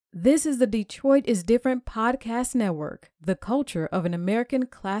This is the Detroit is Different podcast network, the culture of an American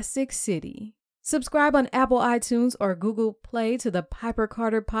classic city. Subscribe on Apple iTunes or Google Play to the Piper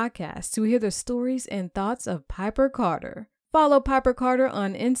Carter podcast to hear the stories and thoughts of Piper Carter. Follow Piper Carter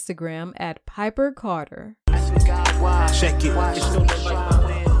on Instagram at Piper Carter. Check it.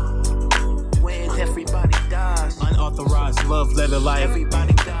 When everybody dies. Unauthorized love letter life.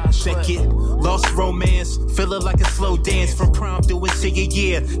 Everybody dies. Check it. Lost romance. Feeling like a slow dance from prom through into a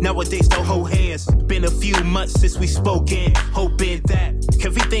year. Nowadays don't hold hands. Been a few months since we spoken. Hoping that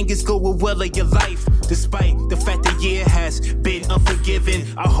everything is going well in your life. Despite the fact the year has been unforgiving.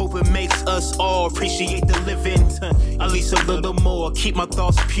 I hope it makes us all appreciate the living. At least a little more. Keep my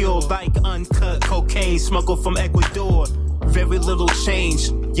thoughts pure like uncut cocaine smuggled from Ecuador. Very little change,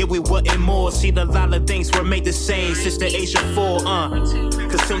 yeah, we wanted more. Seen a lot of things were made the same since the age of 4,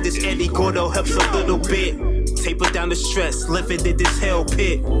 Consume this Eddie Gordo helps a little bit. Taper down the stress, living in this hell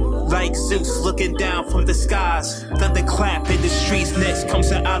pit. Like Zeus looking down from the skies. Thunderclap in the streets, next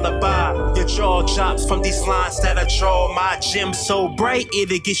comes an alibi. Your jaw drops from these lines that I draw. My gym so bright,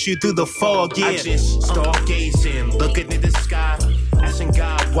 it'll get you through the fog, yeah. I just stargazing, looking in the sky. Asking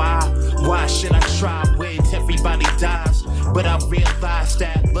God why should I try when everybody dies? But I realize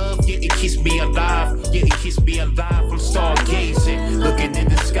that love, yeah, it keeps me alive. Yeah, it keeps me alive from stargazing, looking in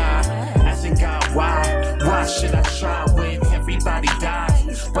the sky. Asking God why should I try when everybody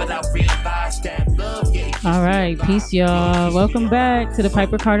dies? But I realize that love, yeah, it keeps all right, peace, y'all. Welcome back to the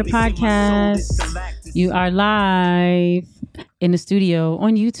Piper Carter podcast. You are live in the studio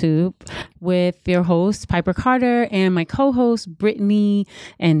on YouTube with your host Piper Carter and my co-host Brittany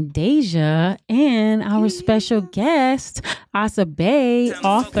and Deja and our special guest Asa Bay,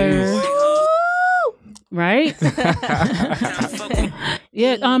 author. Right?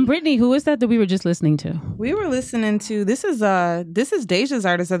 Yeah, Brittany, who is that we were just listening to? We were listening to this is Deja's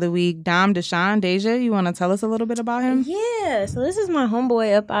artist of the week, Dom Deshawn. Deja, you want to tell us a little bit about him? Yeah, so this is my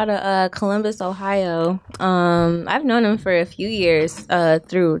homeboy up out of Columbus, Ohio. I've known him for a few years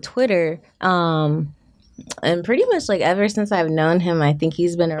through Twitter. And pretty much like ever since I've known him, I think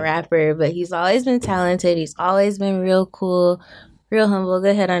he's been a rapper, but he's always been talented. He's always been real cool, real humble,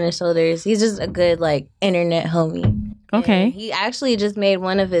 good head on his shoulders. He's just a good like internet homie. Okay. And he actually just made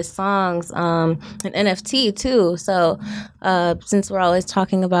one of his songs an NFT too. So since we're always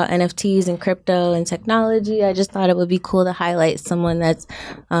talking about NFTs and crypto and technology, I just thought it would be cool to highlight someone that's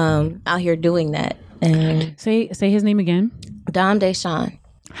out here doing that. And say his name again. Dom Deshawn.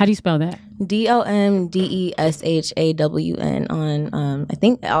 How do you spell that? DOMDESHAWN on I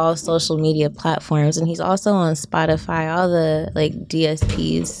think all social media platforms, and he's also on Spotify, all the like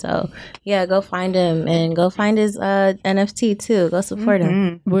DSPs. So yeah, go find him and go find his NFT too. Go support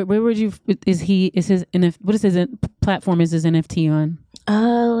him. Where would you? What is his platform? Is his NFT on?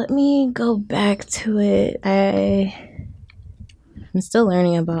 Let me go back to it. I'm still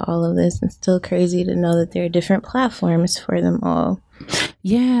learning about all of this. It's still crazy to know that there are different platforms for them all.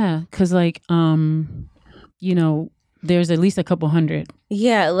 Yeah, because like, there's at least a couple hundred.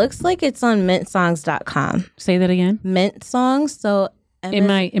 Yeah, it looks like it's on mintsongs.com. Say that again. Mint Songs. So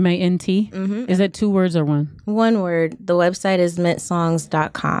M-I-N-T? Mm-hmm. Is that 2 words or 1? 1 word. The website is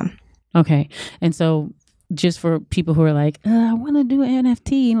mintsongs.com. Okay. And so just for people who are like, I want to do an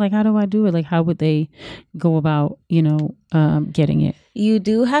NFT, like, how do I do it? Like, how would they go about, getting it? You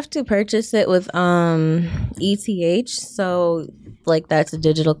do have to purchase it with ETH. So, like, that's a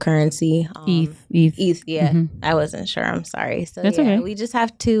digital currency. ETH, yeah. Mm-hmm. I wasn't sure. I'm sorry. So, that's yeah, okay. We just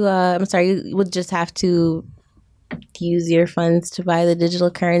have to, you would just have to use your funds to buy the digital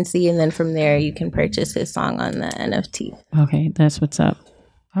currency. And then from there, you can purchase his song on the NFT. Okay, that's what's up.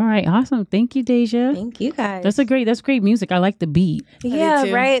 All right, awesome. Thank you, Deja. Thank you, guys. That's great music. I like the beat.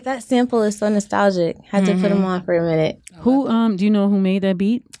 Yeah, right. That sample is so nostalgic. Had to put him on for a minute. Who do you know who made that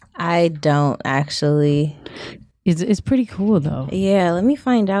beat? I don't actually. It's pretty cool though. Yeah, let me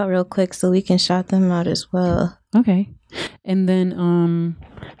find out real quick so we can shout them out as well. Okay. And then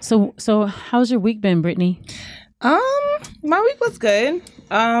so how's your week been, Brittany? My week was good.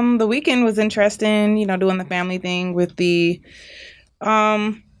 The weekend was interesting, doing the family thing with the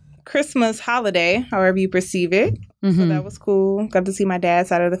Christmas holiday, however you perceive it. Mm-hmm. So that was cool. Got to see my dad's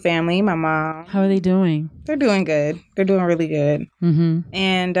side of the family, my mom. How are they doing? They're doing good. They're doing really good. Mm-hmm.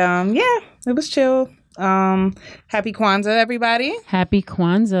 And it was chill. Happy Kwanzaa, everybody. Happy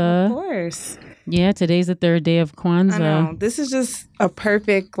Kwanzaa. Of course. Yeah, today's the third day of Kwanzaa. I know. This is just a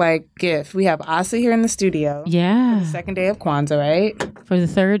perfect gift. We have Asa here in the studio. Yeah. For the second day of Kwanzaa, right? For the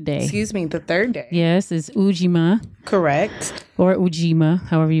third day. Excuse me, the third day. Yes, it's Ujima. Correct. Or Ujima,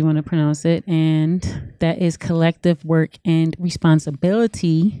 however you want to pronounce it. And that is collective work and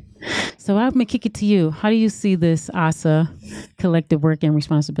responsibility. So I'm going to kick it to you. How do you see this, Asa, collective work and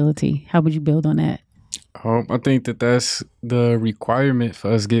responsibility? How would you build on that? I think that's the requirement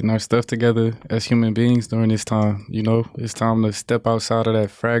for us getting our stuff together as human beings during this time. It's time to step outside of that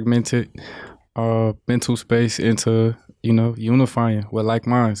fragmented mental space into, unifying with like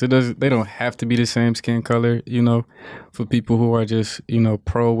minds. They don't have to be the same skin color, for people who are just,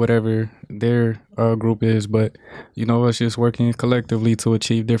 pro whatever their group is. But, us just working collectively to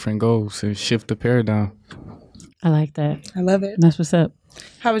achieve different goals and shift the paradigm. I like that. I love it. That's what's up.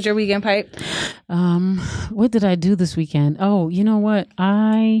 How was your weekend, Pipe? What did I do this weekend? Oh, you know what?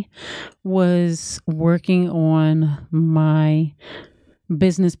 I was working on my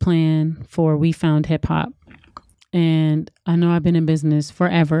business plan for We Found Hip Hop. And I know I've been in business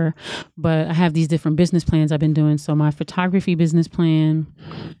forever, but I have these different business plans I've been doing. So my photography business plan,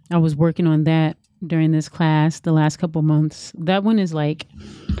 I was working on that during this class the last couple months. That one is I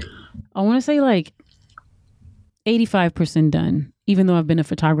want to say 85% done, even though I've been a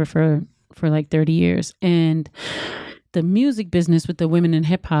photographer for 30 years. And the music business with the women in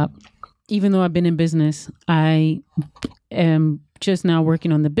hip hop, even though I've been in business, I am just now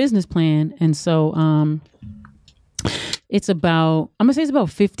working on the business plan. And so it's about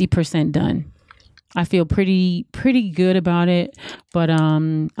 50% done. I feel pretty good about it, but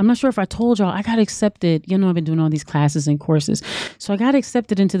I'm not sure if I told y'all I got accepted. I've been doing all these classes and courses, so I got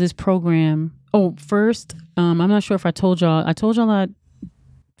accepted into this program. Oh, first, I'm not sure if I told y'all. I told y'all I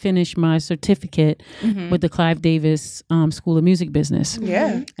finished my certificate with the Clive Davis School of Music Business.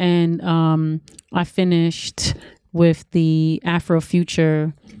 Yeah, and I finished with the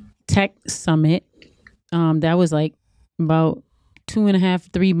Afrofuture Tech Summit. That was about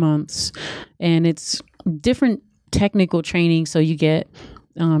 2.5-3 months, and it's different technical training. So you get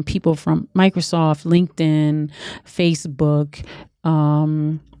people from Microsoft, LinkedIn, Facebook,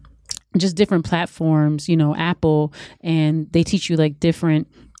 just different platforms, Apple, and they teach you different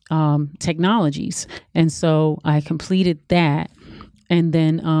technologies. And so I completed that. And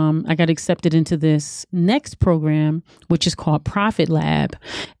then I got accepted into this next program, which is called Profit Lab.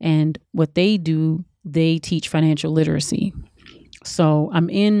 And what they do, they teach financial literacy. So I'm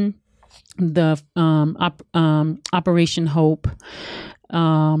in the Operation Hope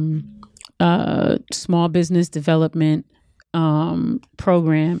small business development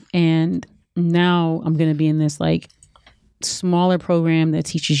program. And now I'm going to be in this smaller program that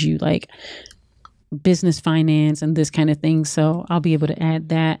teaches you business finance and this kind of thing. So I'll be able to add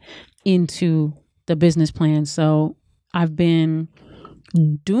that into the business plan. So I've been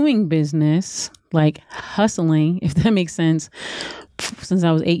doing business, hustling, if that makes sense, since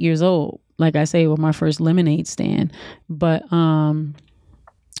I was 8 years old. Like I say, with my first lemonade stand. But I'm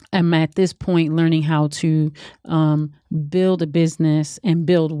at this point learning how to build a business and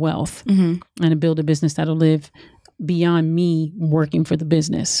build wealth, and to build a business that'll live beyond me working for the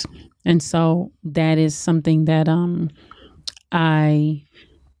business. And so that is something that I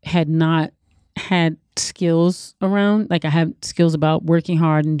had not had skills around. I have skills about working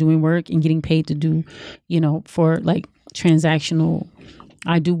hard and doing work and getting paid to do, for transactional.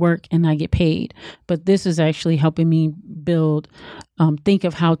 I do work and I get paid. But this is actually helping me build, think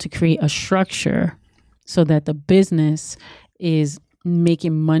of how to create a structure so that the business is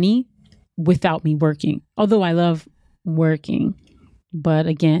making money without me working. Although I love working, but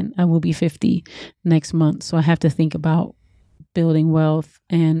again, I will be 50 next month. So I have to think about building wealth,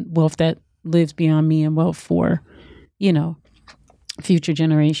 and wealth that lives beyond me, and wealth for, future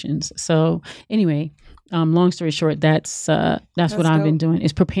generations. So anyway, long story short, that's what I've been doing,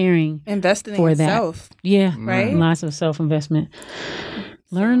 is preparing, investing for in that. Yourself. Yeah, right. Lots of self-investment.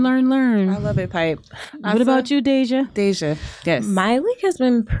 Learn. I love it, Pipe. What about you, Deja? Deja, yes. My week has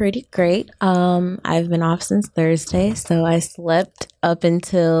been pretty great. I've been off since Thursday, so I slept up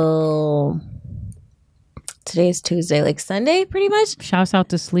until today's Tuesday, Sunday, pretty much. Shouts out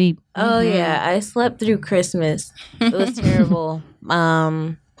to sleep. Oh yeah, I slept through Christmas. It was terrible.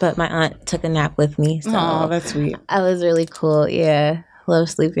 But my aunt took a nap with me, so oh, that's sweet. I was really cool. Yeah, love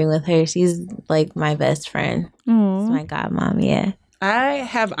sleeping with her. She's my best friend. Aww. She's my godmom. Yeah. I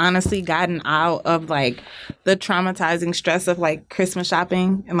have honestly gotten out of the traumatizing stress of Christmas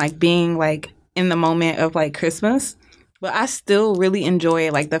shopping and being in the moment of Christmas. But I still really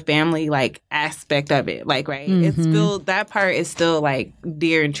enjoy like the family like aspect of it. Like, right. It's still, that part is still like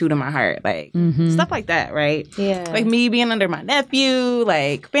dear and true to my heart. Like stuff like that, right? Yeah. Like me being under my nephew,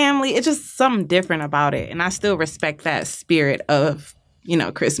 like family. It's just something different about it. And I still respect that spirit of, you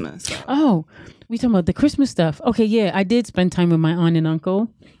know, Christmas. So. Oh, we talking about the Christmas stuff. Okay, yeah, I did spend time with my aunt and uncle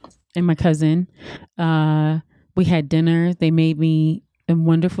and my cousin. We had dinner. They made me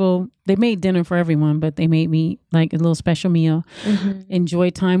they made dinner for everyone, but they made me like a little special meal. Enjoy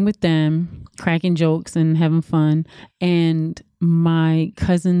time with them, cracking jokes and having fun. And my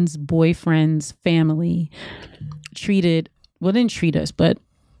cousin's boyfriend's family didn't treat us, but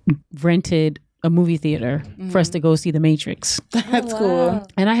rented a movie theater for us to go see The Matrix. That's cool.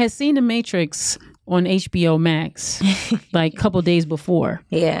 And I had seen The Matrix on HBO Max like a couple days before.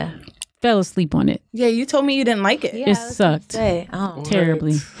 Yeah. Fell asleep on it. Yeah, you told me you didn't like it. Yeah, It sucked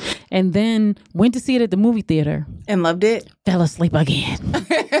terribly. And then went to see it at the movie theater. And loved it. Fell asleep again.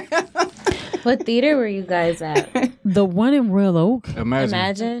 What theater were you guys at? The one in Royal Oak.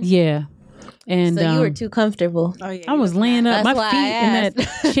 Imagine. Yeah. And So you were too comfortable. Oh, yeah, I was laying up, That's my why feet I in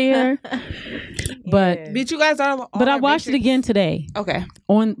that chair. But But you guys are. but I watched it again today. Okay.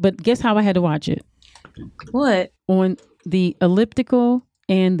 But guess how I had to watch it? What? On the elliptical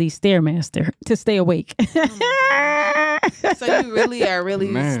and the Stairmaster to stay awake. So you really are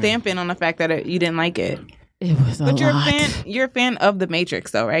Man. stamping on the fact that you didn't like it. It was a But you're lot. you're a fan of the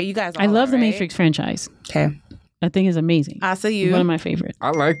Matrix, though, right? You guys. I love the right? Matrix franchise. Okay. I think it's amazing. I see you. One of my favorites.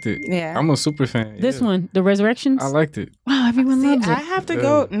 I liked it. Yeah. I'm a super fan. This yeah. one, The Resurrections. I liked it. Wow, everyone loves I it. have to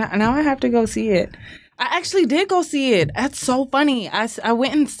go now. I have to go see it. I actually did go see it. That's so funny. I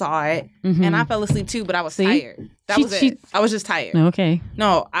went and saw it, and I fell asleep too. But I was See? tired. That She- was she- it. I was just tired. Okay.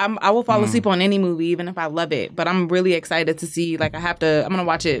 No, I will fall asleep on any movie, even if I love it. But I'm really excited to see. Like I'm gonna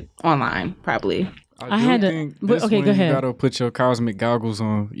watch it online probably. I had to- think but- this okay, one go ahead. You gotta put your cosmic goggles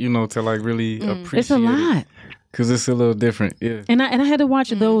on, you know, to like really appreciate It's a lot. Because it's a little different. Yeah. And I had to watch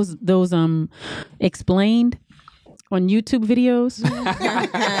those explained on YouTube videos.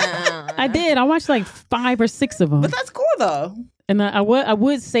 I did. I watched like 5 or 6 of them. But that's cool though. And I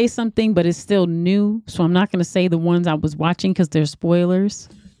would say something, but it's still new. So I'm not going to say the ones I was watching because they're spoilers.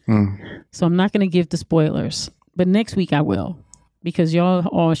 So I'm not going to give the spoilers. But next week I will. Because y'all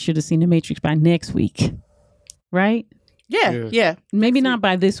all should have seen The Matrix by next week. Right? Yeah. Maybe not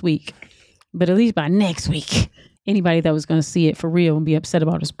by this week, but at least by next week. Anybody that was going to see it for real and be upset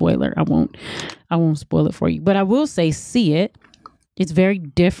about a spoiler, I won't spoil it for you. But I will say, see it. It's very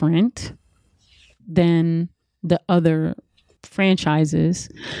different than the other franchises,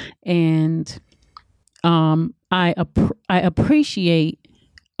 and I appreciate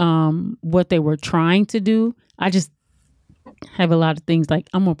what they were trying to do. I just have a lot of things, like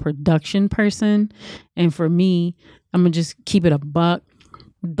I'm a production person, and for me, I'm gonna just keep it a buck.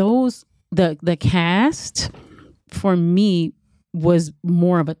 The cast for me was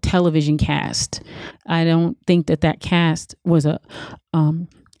more of a television cast. I don't think that cast was a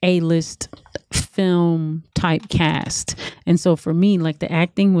A-list film type cast. And so for me, like the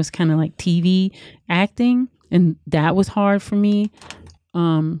acting was kind of like TV acting, and that was hard for me.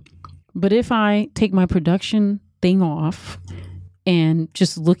 But if I take my production thing off and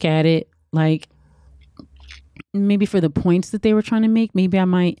just look at it like maybe for the points that they were trying to make, maybe I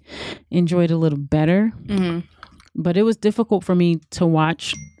might enjoy it a little better. But it was difficult for me to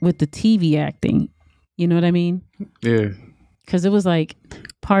watch with the TV acting. You know what I mean? Yeah. Because it was like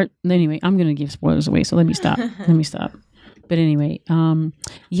anyway, I'm going to give spoilers away, so let me stop. But anyway,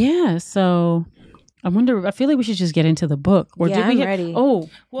 yeah, so I feel like we should just get into the book. Or Yeah, did we I'm ready. Oh,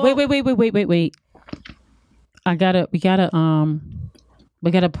 Well- wait. We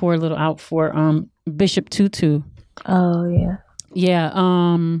gotta pour a little out for Bishop Tutu. Oh yeah.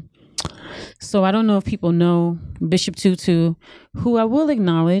 Yeah. So I don't know if people know Bishop Tutu, who I will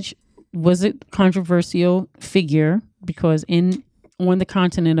acknowledge was a controversial figure because on the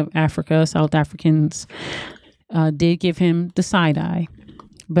continent of Africa, South Africans did give him the side eye.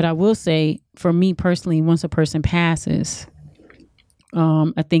 But I will say, for me personally, once a person passes,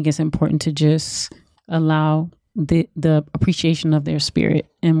 I think it's important to just allow the appreciation of their spirit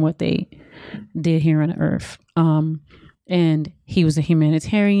and what they did here on earth. And he was a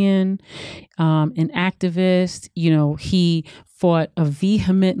humanitarian, an activist. You know, he fought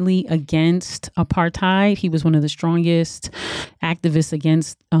vehemently against apartheid. He was one of the strongest activists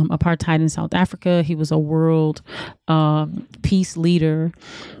against apartheid in South Africa. He was a world peace leader.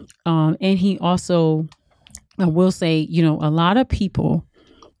 And he also, I will say, you know, a lot of people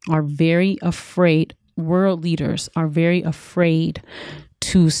are very afraid, world leaders are very afraid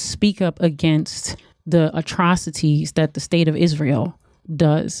to speak up against the atrocities that the state of Israel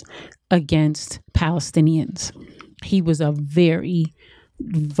does against Palestinians. He was a very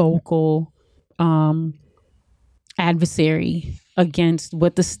vocal adversary against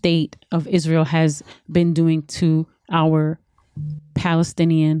what the state of Israel has been doing to our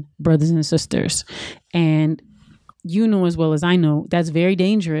Palestinian brothers and sisters. And you know as well as I know, that's very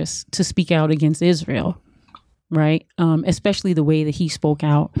dangerous to speak out against Israel, right? Especially the way that he spoke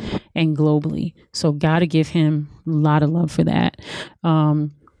out and globally. So gotta give him a lot of love for that.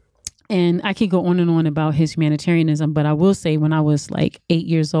 And I could go on and on about his humanitarianism, but I will say when I was like 8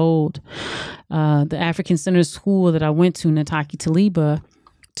 years old, the African Center School that I went to, Nataki Taliba,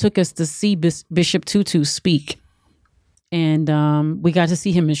 took us to see Bishop Tutu speak. And we got to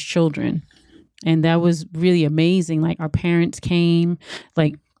see him as children. And that was really amazing. Like our parents came,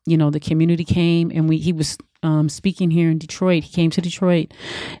 like, you know, the community came, and he was speaking here in Detroit. He came to Detroit,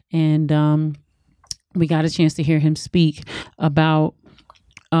 and we got a chance to hear him speak about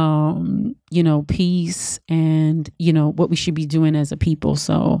you know, peace and, you know, what we should be doing as a people.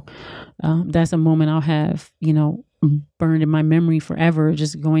 So that's a moment I'll have, you know, burned in my memory forever,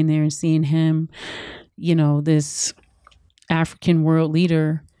 just going there and seeing him, you know, this African world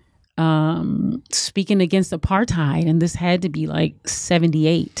leader speaking against apartheid. And this had to be like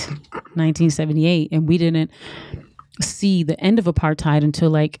 1978. And we didn't see the end of apartheid until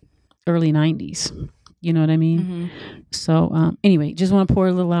like early 90s. You know what I mean? Mm-hmm. So anyway, just want to pour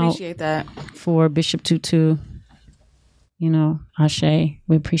a little out. Appreciate that. For Bishop Tutu. You know, Ashe,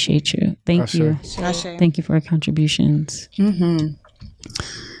 we appreciate you. Thank Ashe. you. Ashe. Thank you for your contributions. Mm-hmm.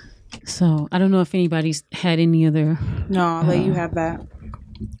 So I don't know if anybody's had any other. No, I'll let you have that.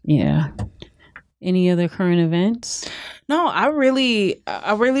 Yeah. Any other current events? No, I really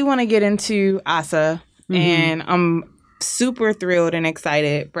want to get into Asa, and I'm super thrilled and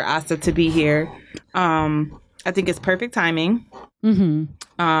excited for Asa to be here. I think it's perfect timing. I'm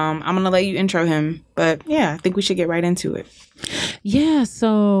gonna let you intro him, but yeah, I think we should get right into it. Yeah,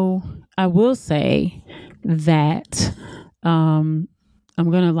 so I will say that I'm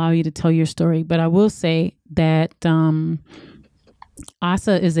gonna allow you to tell your story, but I will say that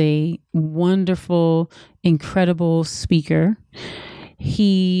Asa is a wonderful, incredible speaker.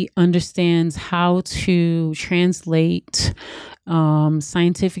 He understands how to translate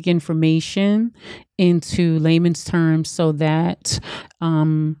scientific information into layman's terms so that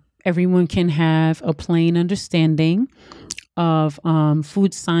everyone can have a plain understanding of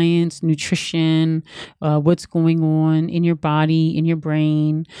food science, nutrition, what's going on in your body, in your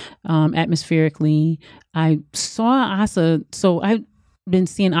brain, atmospherically. I saw Asa, so I've been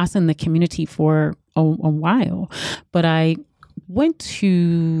seeing Asa in the community for a while, but I went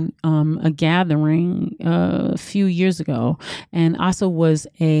to a gathering a few years ago, and Asa was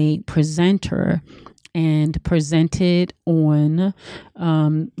a presenter and presented on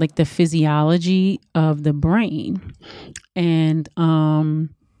like the physiology of the brain, and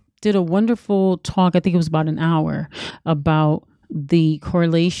did a wonderful talk. I think it was about an hour about the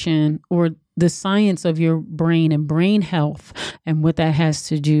correlation or the science of your brain and brain health and what that has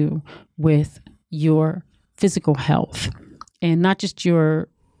to do with your physical health. And not just your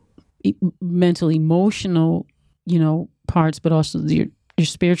mental, emotional, you know, parts, but also your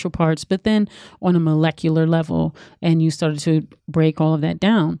spiritual parts, but then on a molecular level. And you started to break all of that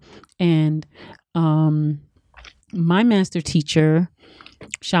down. And my master teacher,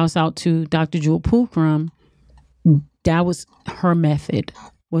 shouts out to Dr. Jewel Pookrum, that was her method,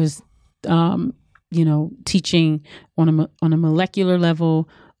 was, you know, teaching on a molecular level,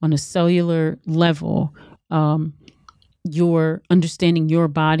 on a cellular level, your understanding your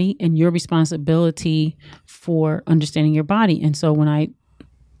body and your responsibility for understanding your body. And so when I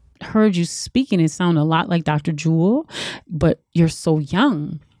heard you speaking, it sounded a lot like Dr. Jewel, but you're so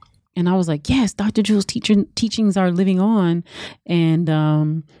young. And I was like, yes, Dr. Jewel's teachings are living on. And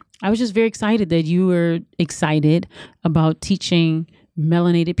I was just very excited that you were excited about teaching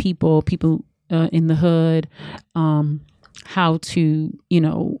melanated people in the hood, how to, you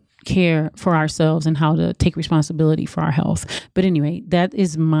know, care for ourselves and how to take responsibility for our health. But anyway, that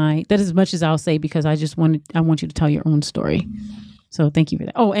is as much as I'll say, because I want you to tell your own story. So thank you for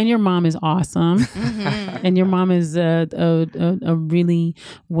that. Oh, and your mom is awesome. And your mom is a really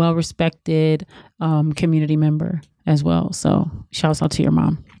well-respected community member as well. So shouts out to your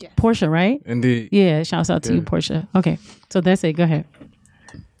mom. Yes. Portia, right? Indeed. Yeah, shouts out to you, Portia. Okay. So that's it. Go ahead.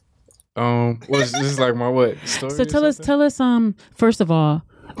 This is like my what story? So tell us first of all,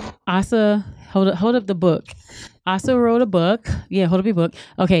 Asa, hold up the book. Asa wrote a book. Yeah, hold up your book.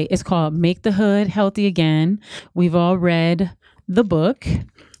 Okay, it's called Make the Hood Healthy Again. We've all read the book.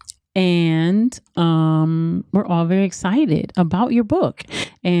 And we're all very excited about your book.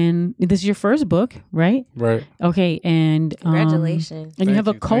 And this is your first book, right? Right. Okay. And Congratulations. And you have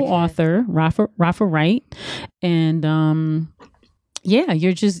a Thank you. co-author, Rafa Wright. And yeah,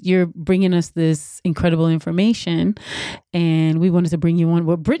 you're bringing us this incredible information, and we wanted to bring you on.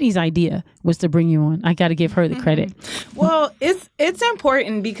 Well, Brittany's idea was to bring you on. I got to give her the credit. Well, it's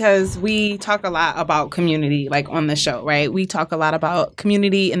important because we talk a lot about community, like on the show, right? We talk a lot about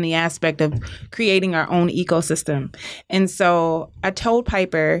community in the aspect of creating our own ecosystem. And so I told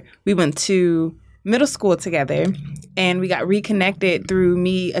Piper we went to middle school together, and we got reconnected through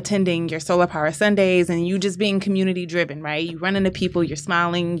me attending your Solar Power Sundays and you just being community driven, right? You run into people, you're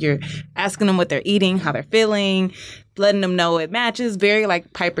smiling, you're asking them what they're eating, how they're feeling, letting them know it matches. Very,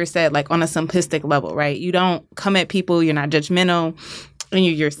 like Piper said, like on a simplistic level, right? You don't come at people, you're not judgmental, and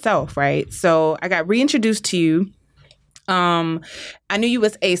you're yourself, right? So I got reintroduced to you. I knew you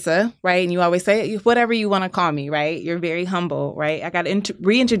as Asa, right? And you always say whatever you want to call me, right? You're very humble, right? I got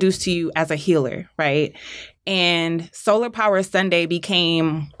reintroduced to you as a healer, right? And Solar Power Sunday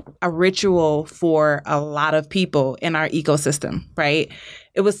became a ritual for a lot of people in our ecosystem, right?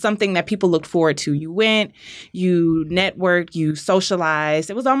 It was something that people looked forward to. You went, you networked, you socialized.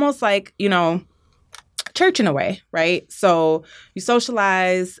 It was almost like, church in a way, right? So you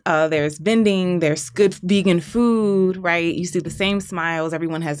socialize, there's vending, there's good vegan food, right? You see the same smiles.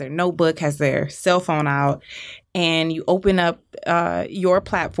 Everyone has their notebook, has their cell phone out, and you open up your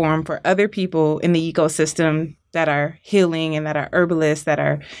platform for other people in the ecosystem that are healing and that are herbalists, that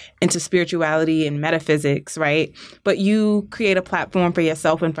are into spirituality and metaphysics, right? But you create a platform for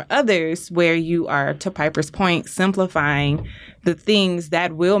yourself and for others where you are, to Piper's point, simplifying the things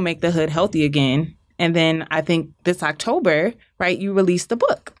that will make the hood healthy again. And then I think this October, right, you released the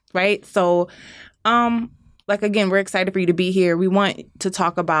book, right? So, again, we're excited for you to be here. We want to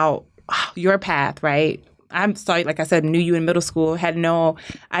talk about your path, right? I'm sorry, like I said, knew you in middle school, had no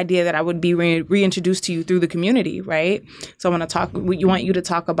idea that I would be reintroduced to you through the community, right? So I want you to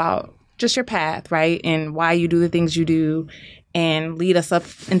talk about just your path, right? And why you do the things you do and lead us up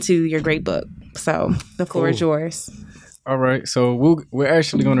into your great book. So the floor is yours. All right, so we're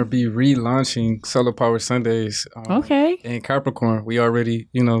actually going to be relaunching Solar Power Sundays. In Capricorn. We already,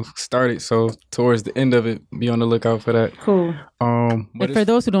 started. So towards the end of it, be on the lookout for that. Cool. But for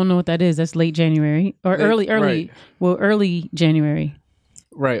those who don't know what that is, that's late January or early. Right. Well, early January.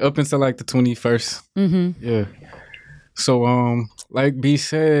 Right, up until like the 21st. Mm-hmm. Yeah. So, like B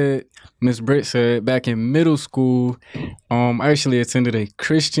said, Miss Britt said, back in middle school, I actually attended a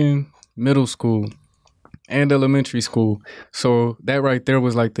Christian middle school and elementary school. So that right there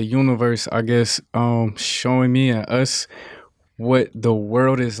was like the universe, I guess, showing me and us what the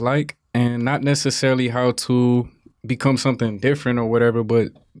world is like, and not necessarily how to become something different or whatever,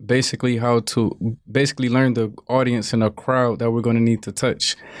 but basically how to learn the audience and the crowd that we're going to need to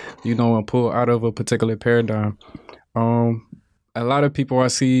touch, and pull out of a particular paradigm. A lot of people I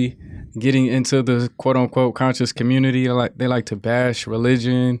see getting into the quote unquote conscious community, they like to bash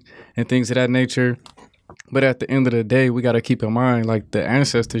religion and things of that nature. But at the end of the day, we got to keep in mind, like, the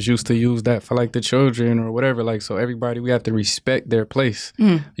ancestors used to use that for, like, the children or whatever. Like, so everybody, we have to respect their place,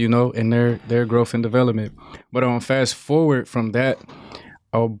 and their growth and development. But fast forward from that,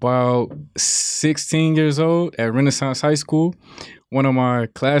 about 16 years old at Renaissance High School, one of my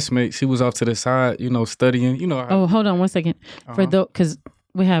classmates, he was off to the side, studying, Oh, hold on one second. Because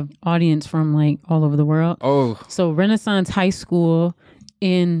we have audience from, like, all over the world. Oh. So Renaissance High School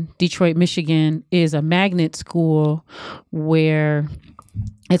in Detroit, Michigan is a magnet school where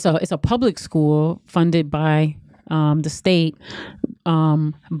it's a public school funded by the state,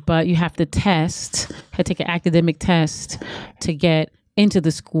 but you have to take an academic test to get into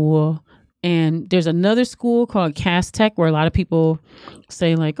the school. And there's another school called Cass Tech where a lot of people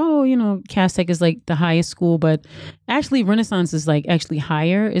say like, oh, Cass Tech is like the highest school, but actually Renaissance is like actually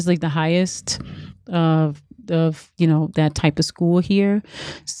higher, is like the highest of that type of school here.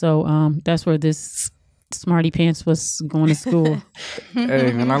 So that's where this smarty pants was going to school.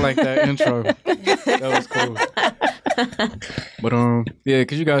 Hey man, I like that intro. That was cool. But yeah,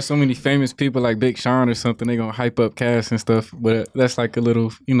 because you got so many famous people like Big Sean or something, they gonna hype up Cass and stuff. But that's like a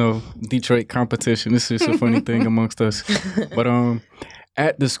little, Detroit competition. This is a funny thing amongst us. But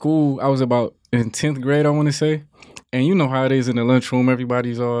at the school, I was about in 10th grade, I want to say. And you know how it is in the lunchroom.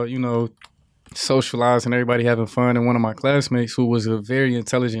 Everybody's all, socializing, everybody having fun. And one of my classmates, who was a very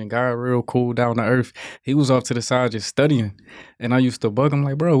intelligent guy, real cool, down to earth, he was off to the side just studying. And I used to bug him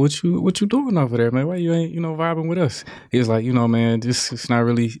like, bro, what you doing over there, man? Why you ain't, vibing with us? He was like, man, this it's not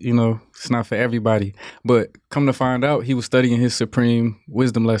really, it's not for everybody. But come to find out, he was studying his supreme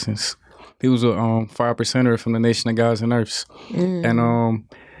wisdom lessons. He was a 5%er from the Nation of Gods and Earths. And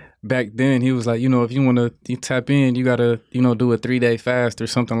back then, he was like, if you want to tap in, you got to, do a 3-day fast or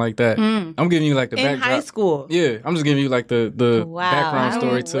something like that. I'm giving you like the backdrop. In high school. Yeah, I'm just giving you like the background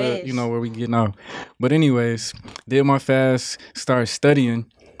story to, where we getting out. But anyways, did my fast, started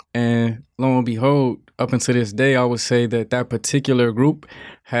studying, and lo and behold, up until this day, I would say that particular group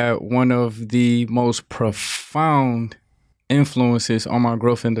had one of the most profound influences on my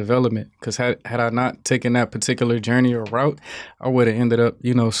growth and development, because had I not taken that particular journey or route, I would have ended up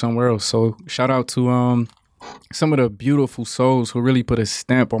somewhere else. So shout out to some of the beautiful souls who really put a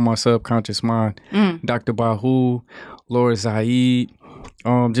stamp on my subconscious mind. Dr. Bahu, Lord Zaid,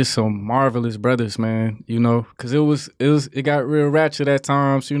 just some marvelous brothers, man, because it got real ratchet at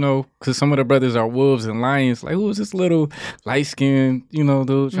times, because some of the brothers are wolves and lions. Like, who is this little light-skinned,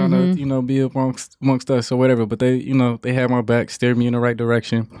 dude trying to, be amongst us or whatever. But they, they had my back, steered me in the right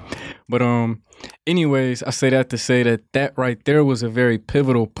direction. But anyways, I say that to say that right there was a very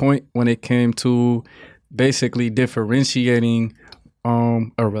pivotal point when it came to basically differentiating a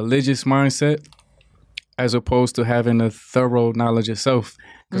religious mindset as opposed to having a thorough knowledge of self.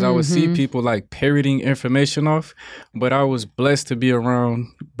 Because I would see people like parroting information off, but I was blessed to be around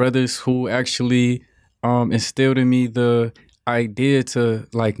brothers who actually instilled in me the idea to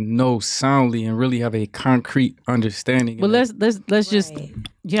like know soundly and really have a concrete understanding. Well, let's just,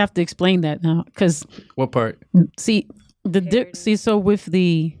 you have to explain that now, because what part? So with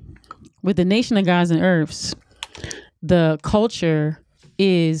the Nation of Gods and Earths, the culture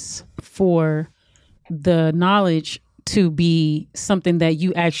is for the knowledge to be something that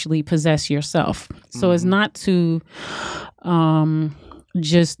you actually possess yourself. So it's not to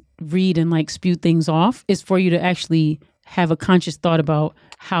just read and like spew things off. It's for you to actually have a conscious thought about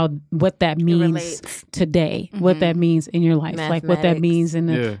what that means today, what that means in your life, like what that means in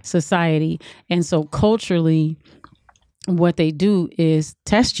the society. And so culturally, what they do is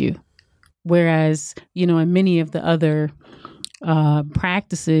test you. Whereas, in many of the other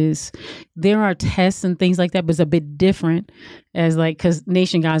practices, there are tests and things like that, but it's a bit different as like, because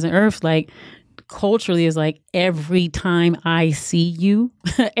Nation, Gods, and Earth, like culturally is like every time I see you,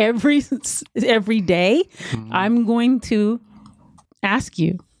 every day, I'm going to ask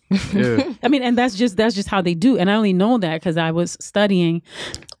you. I mean, and that's just how they do. And I only know that because I was studying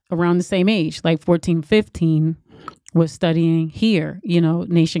around the same age, like 14, 15. Was studying here,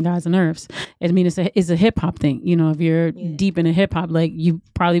 Nation, Gods, and Earths. I mean, it's a hip hop thing. If you're deep into hip hop, like you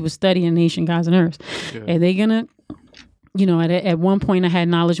probably was studying Nation, Gods, and Earths. And they're gonna, at one point I had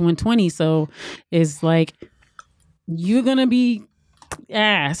Knowledge 120, so it's like you're gonna be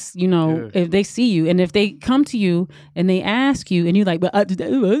asked, if they see you, and if they come to you and they ask you, and you're like, but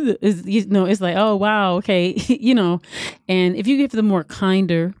it's like, oh wow, okay, and if you give them more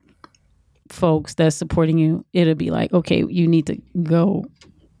kinder folks that's supporting you, it'll be like, okay, you need to go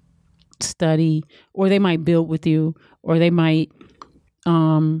study, or they might build with you, or they might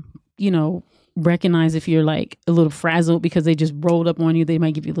recognize if you're like a little frazzled because they just rolled up on you, they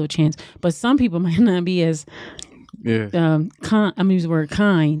might give you a little chance. But some people might not be as I'm gonna use the word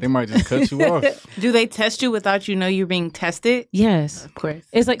kind. They might just cut you off. Do they test you without you're being tested? Yes, of course.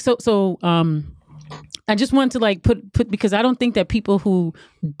 It's like so I just wanted to like put because I don't think that people who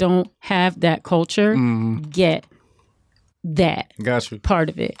don't have that culture get that part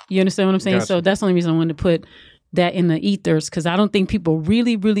of it. You understand what I'm saying? So that's the only reason I wanted to put that in the ethers, because I don't think people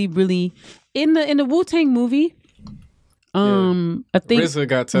really, really, really in the Wu-Tang movie. I think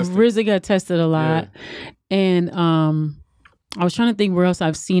RZA got tested a lot, and I was trying to think where else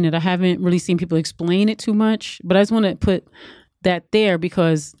I've seen it. I haven't really seen people explain it too much, but I just want to put that there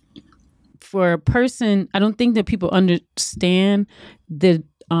because. For a person, I don't think that people understand the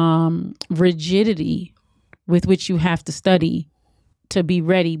rigidity with which you have to study to be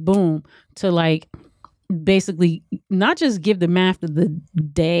ready, boom, to like basically not just give the math of the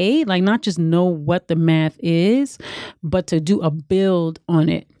day, like not just know what the math is, but to do a build on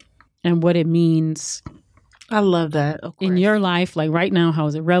it and what it means. I love that. In your life, like right now, how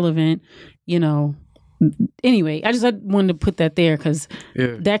is it relevant? Anyway, I wanted to put that there because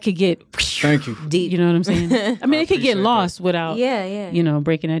that could get Thank you. deep. You know what I'm saying? I mean, it could get appreciate lost without, you know,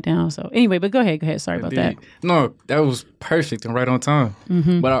 breaking that down. So anyway, but go ahead. Sorry about that. No, that was perfect and right on time.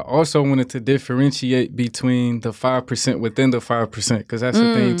 But I also wanted to differentiate between the 5% within the 5%, because that's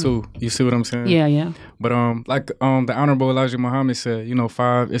the thing too. You see what I'm saying? Yeah. But like the Honorable Elijah Muhammad said, you know,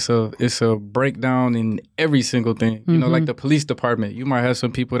 5, it's a breakdown in every single thing. You know, like the police department. You might have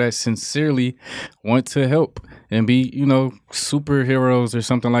some people that sincerely want to help and be, you know, superheroes or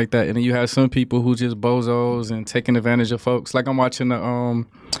something like that. And then you have some people who just bozos and taking advantage of folks. Like I'm watching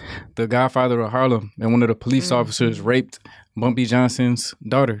the Godfather of Harlem, and one of the police officers raped Bumpy Johnson's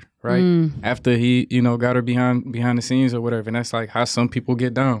daughter, right? After he, you know, got her behind the scenes or whatever. And that's like how some people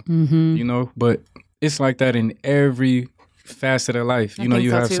get down, you know? But it's like that in every facet of life. You know,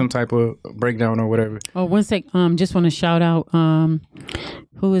 you have some type of breakdown or whatever. Oh, one sec. Just want to shout out,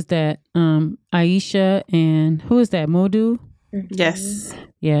 who is that? Aisha, and who is that? Modu? Yes.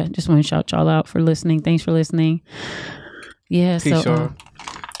 Yeah, just want to shout y'all out for listening. Thanks for listening. Yeah, Peace, y'all.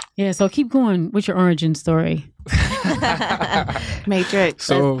 So keep going with your origin story. Matrix.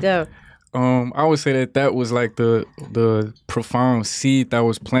 So, Let's go. I would say that was like the profound seed that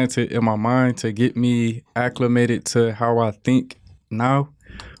was planted in my mind to get me acclimated to how I think now.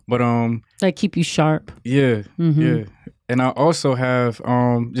 But Like keep you sharp. yeah. And I also have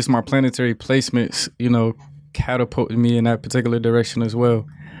just my planetary placements, you know, catapulted me in that particular direction as well.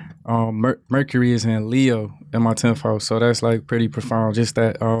 Mercury is in Leo in my 10th house, so that's like pretty profound. Just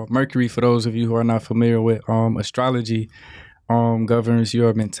that Mercury, for those of you who are not familiar with astrology, governs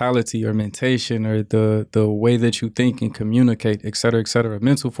your mentality, your mentation, or the way that you think and communicate, et cetera,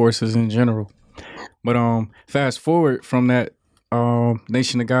 mental forces in general. But fast forward from that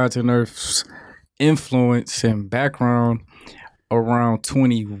Nation of Gods and Earth's influence and background around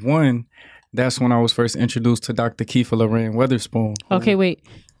 21, that's when I was first introduced to Dr. Kifa Lorraine Weatherspoon. Okay, wait.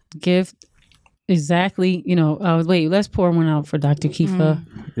 Give exactly, you know, wait, let's pour one out for Dr. Kifa.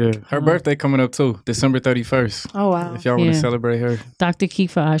 Yeah, her birthday coming up too, December 31st. Oh, wow. If y'all want to Yeah. celebrate her. Dr.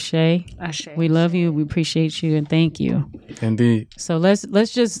 Kifa Ashe. Ashe. We love you. We appreciate you and thank you. Indeed. So let's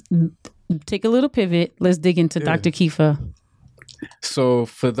just take a little pivot. Let's dig into Dr. Kifa. So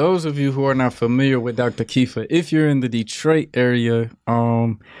for those of you who are not familiar with Dr. Kifa, if you're in the Detroit area,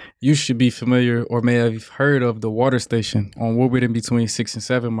 you should be familiar or may have heard of the water station on Woodward in between 6 and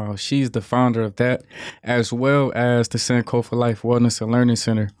 7 miles. She's the founder of that, as well as the Sankofa Life Wellness and Learning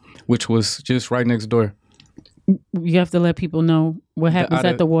Center, which was just right next door. You have to let people know what happens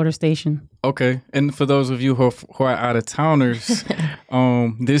at the water station. Okay. And for those of you who are out of towners,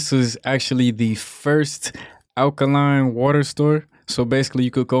 this is actually the first alkaline water store. So basically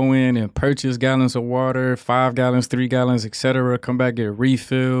you could go in and purchase gallons of water, 5 gallons, 3 gallons, etc. Come back, get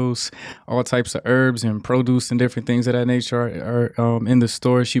refills, all types of herbs and produce and different things of that nature are in the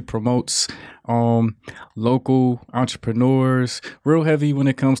store. She promotes local entrepreneurs, real heavy when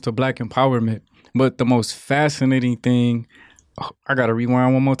it comes to Black empowerment. But the most fascinating thing, I got to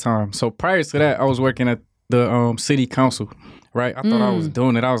rewind one more time. So prior to that, I was working at the city council, right? I thought I was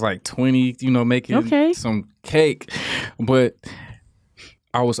doing it. I was like 20, you know, making some cake. But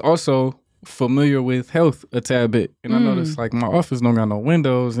I was also familiar with health a tad bit. And I noticed like my office don't got no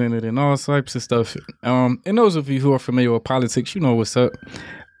windows in it and all types of stuff. And those of you who are familiar with politics, you know what's up.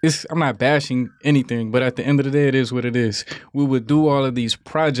 I'm not bashing anything, but at the end of the day, it is what it is. We would do all of these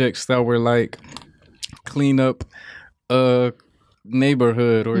projects that were like clean up a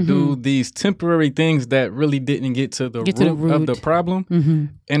neighborhood or do these temporary things that really didn't get to the root of the problem.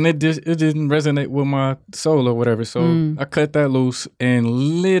 And it didn't resonate with my soul or whatever. So I cut that loose, and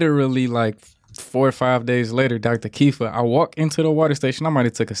literally like 4 or 5 days later, Dr. Kifa, I walk into the water station. I might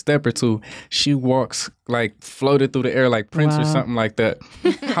have took a step or two. She walks like floated through the air like Prince or something like that.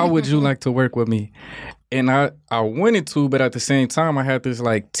 How would you like to work with me? And I wanted to, but at the same time, I had this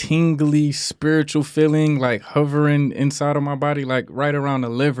like tingly spiritual feeling like hovering inside of my body, like right around the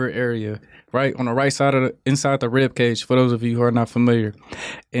liver area, right on the right side of inside the rib cage, for those of you who are not familiar.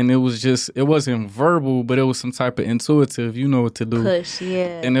 And it wasn't verbal, but it was some type of intuitive, you know what to do. Push,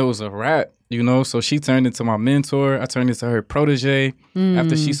 yeah. And it was a wrap, you know. So she turned into my mentor. I turned into her protege.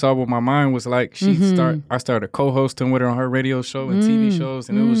 After she saw what my mind was like, I started co-hosting with her on her radio show and TV shows.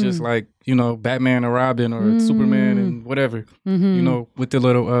 And it was just like, you know, Batman or Robin or Superman and whatever, you know, with the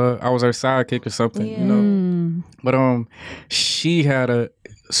little, I was her sidekick or something, you know. But she had a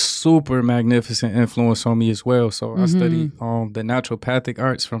super magnificent influence on me as well. So I studied the naturopathic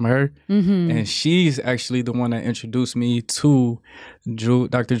arts from her. And she's actually the one that introduced me to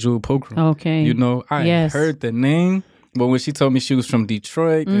Dr. Jewel Pilgrim. Okay. You know, I heard the name, But when she told me she was from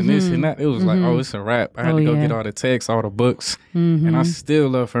Detroit and this and that, it was like, oh, it's a wrap. I had to go get all the texts, all the books. And I still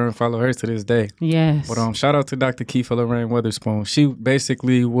love her and follow her to this day. Yes. But shout out to Dr. Kifa Lorraine Weatherspoon. She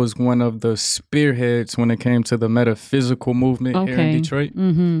basically was one of the spearheads when it came to the metaphysical movement here in Detroit.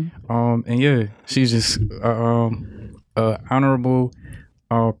 And yeah, she's just honorable,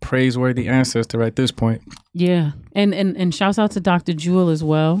 praiseworthy ancestor at this point. Yeah. And shouts out to Dr. Jewel as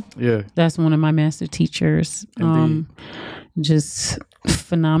well. Yeah. That's one of my master teachers. Just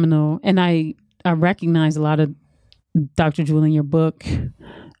phenomenal. And I recognize a lot of Dr. Jewel in your book.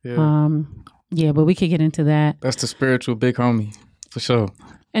 Yeah. But we could get into that. That's the spiritual big homie for sure.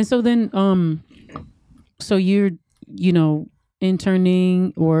 And so then so you're,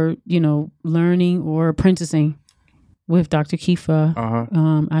 interning or, learning or apprenticing with Dr. Kifa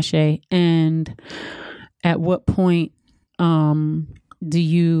Ashe. And at what point do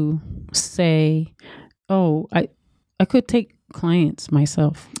you say, oh, I could take clients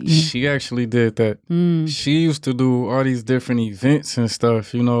myself? She actually did that. She used to do all these different events and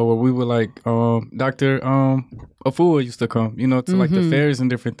stuff, where we were like, Dr. Afua used to come, to like the fairs and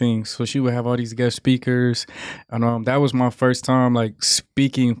different things. So she would have all these guest speakers. And that was my first time like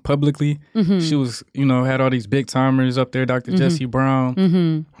speaking publicly. She was, had all these big timers up there, Dr. Jesse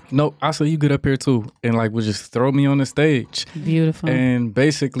Brown. No, I said, you get up here too. And like would just throw me on the stage. Beautiful. And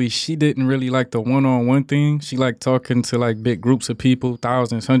basically she didn't really like the one-on-one thing. She liked talking to like big groups of people,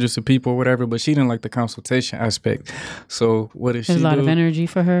 thousands, hundreds of people, whatever, but she didn't like the consultation aspect. So what did she do? There's a lot of energy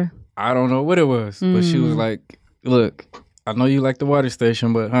for her. I don't know what it was, but she was like, look, I know you like the water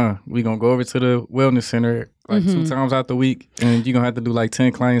station, but we gonna go over to the wellness center like 2 times out the week, and you're gonna have to do like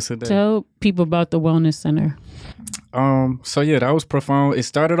 10 clients a day. Tell people about the wellness center. So yeah, that was profound. It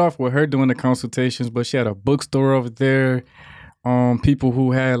started off with her doing the consultations, but she had a bookstore over there. People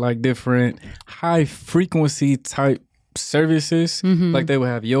who had like different high frequency type services, like they would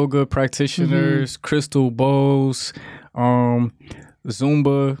have yoga practitioners, crystal bowls,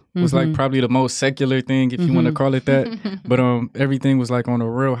 Zumba was like probably the most secular thing, if you want to call it that. But everything was like on a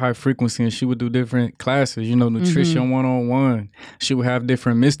real high frequency, and she would do different classes, nutrition 101. She would have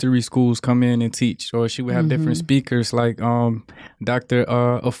different mystery schools come in and teach, or she would have different speakers like Dr.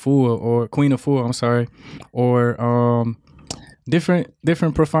 Afua or Queen Afua, I'm sorry, or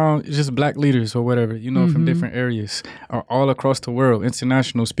different profound, just black leaders or whatever, from different areas, all across the world,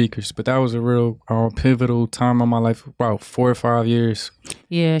 international speakers. But that was a real pivotal time of my life, about 4 or 5 years.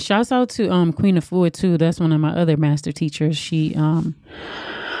 Yeah, shouts out to Queen Afua too. That's one of my other master teachers. She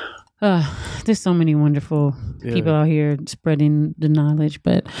there's so many wonderful people out here spreading the knowledge.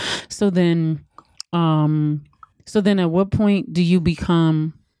 But so then at what point do you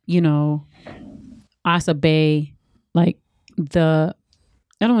become, Asa Bay, like I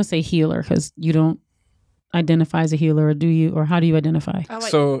don't want to say healer, because you don't identify as a healer, or do you? Or how do you identify?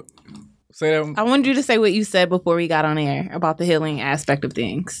 So say that. I wanted you to say what you said before we got on air about the healing aspect of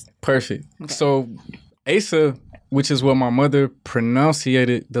things. Perfect. Okay. So Asa, which is what my mother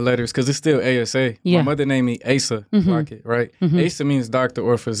pronunciated the letters, because it's still ASA. Yeah. My mother named me Asa Lockett, right? Asa means doctor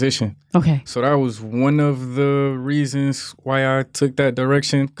or physician. Okay. So that was one of the reasons why I took that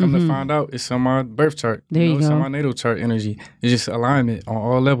direction. Come to find out, it's on my birth chart. There you go. It's on my natal chart energy. It's just alignment on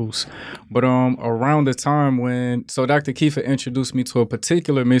all levels. But around the time so Dr. Kifa introduced me to a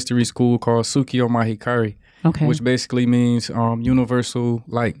particular mystery school called Tsukio Mahikari, which basically means universal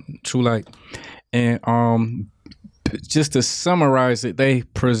light, true light. And just to summarize it, they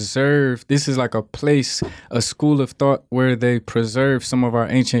preserve, this is like a school of thought where they preserve some of our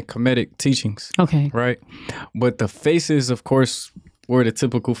ancient Kemetic teachings. Okay. Right? But the faces, of course, were the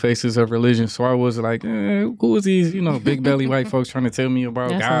typical faces of religion. So I was like, who is these, big belly white folks trying to tell me about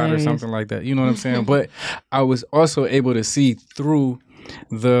That's God hilarious. or something like that? You know what I'm saying? But I was also able to see through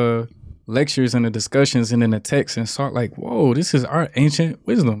the lectures and the discussions and in the text and saw like, whoa, this is our ancient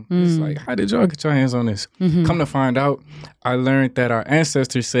wisdom. It's like, how did y'all get your hands on this? Come to find out, I learned that our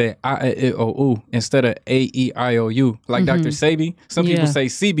ancestors said I-A-I-O-U instead of A-E-I-O-U. Like Dr. Sebi. Some people say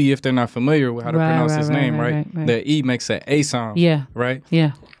CB if they're not familiar with how to pronounce his name, right? The E makes an A sound. Yeah. Right?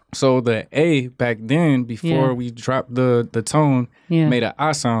 Yeah. So the A back then, before we dropped the tone, made an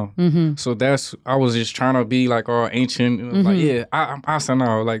I sound. So I was just trying to be like all ancient, like, I'm Asa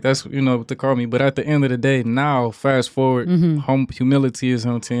now. Like that's, what they call me. But at the end of the day, now, fast forward, humility is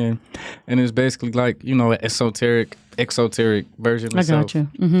on 10. And it's basically like, an exoteric version of myself. I got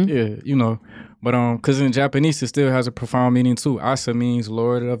you. Yeah, But because in Japanese, it still has a profound meaning too. Asa means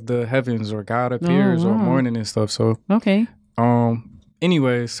Lord of the Heavens or God appears or morning and stuff. So, okay.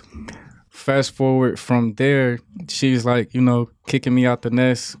 Anyways, fast forward from there, she's like, you know, kicking me out the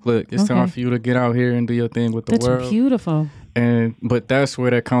nest. Look, it's time for you to get out here and do your thing with the world. That's beautiful. But that's where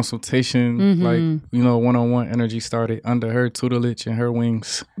that consultation, like, you know, one-on-one energy started under her tutelage and her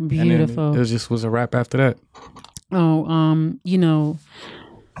wings. Beautiful. And then it just was a wrap after that. Oh, you know,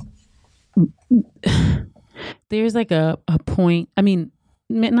 there's like a point, I mean,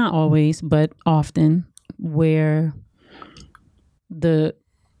 not always, but often, where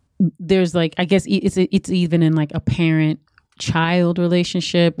there's like, I guess it's even in like a parent-child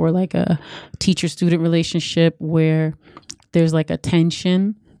relationship or like a teacher-student relationship where there's like a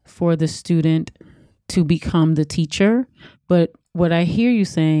tension for the student to become the teacher. But what I hear you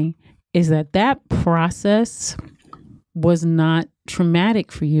saying is that process was not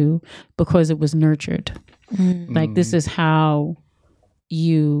traumatic for you because it was nurtured. Like, this is how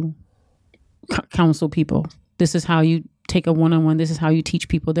you counsel people. This is how you take a one-on-one. This is how you teach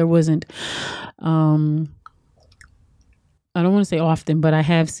people. There wasn't, I don't want to say often, but I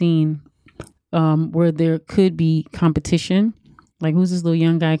have seen where there could be competition. Like, who's this little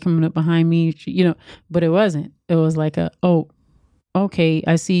young guy coming up behind me? You know, but it wasn't. It was like okay,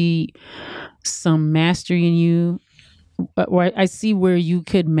 I see some mastery in you. Or I see where you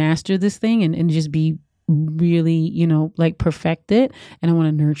could master this thing and just be really, you know, like perfect it. And I want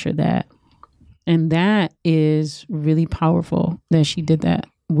to nurture that. And that is really powerful that she did that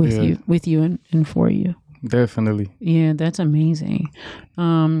with you and for you. Definitely. Yeah, that's amazing.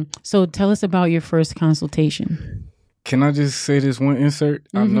 So tell us about your first consultation. Can I just say this one insert?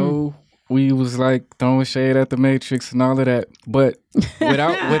 I know we was like throwing shade at the Matrix and all of that, but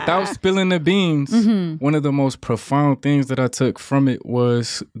without spilling the beans, one of the most profound things that I took from it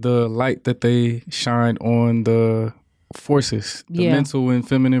was the light that they shined on the forces, the mental and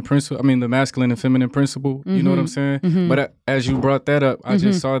feminine principle. I mean, the masculine and feminine principle. You know what I'm saying? But as you brought that up, I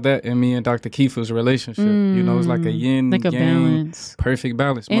just saw that in me and Dr. Kiefer's relationship. You know, it's like a yin, like a yang, balance, perfect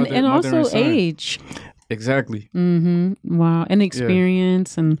balance, and also age. Exactly. Wow, and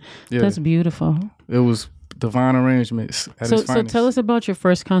experience, and that's beautiful. It was divine arrangements at its finest. So tell us about your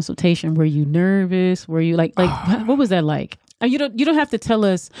first consultation. Were you nervous? Were you like what was that like? You don't have to tell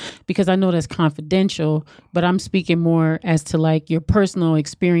us, because I know that's confidential, but I'm speaking more as to like your personal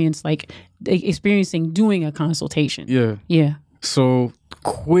experience, like experiencing doing a consultation. Yeah. So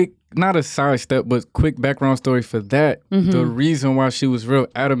quick, not a sidestep, but quick background story for that. The reason why she was real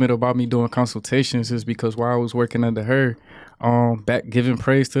adamant about me doing consultations is because while I was working under her, back giving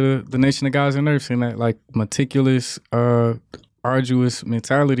praise to the Nation of Gods and Earths and that like meticulous, arduous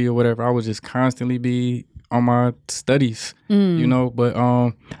mentality or whatever, I would just constantly be on my studies, you know, but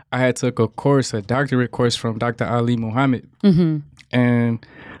I had took a doctorate course from Dr. Ali Muhammad, and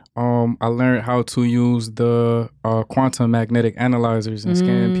I learned how to use the quantum magnetic analyzers and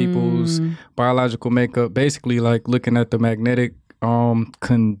scan people's biological makeup, basically like looking at the magnetic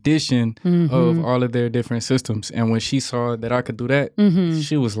condition of all of their different systems. And when she saw that I could do that,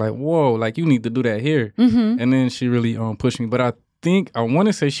 she was like, whoa, like you need to do that here. And then she really pushed me. But I want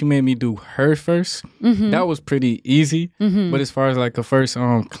to say she made me do her first. That was pretty easy. But as far as like a first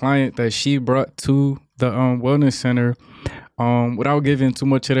client that she brought to the wellness center, without giving too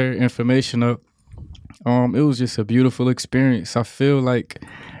much of their information up, it was just a beautiful experience. I feel like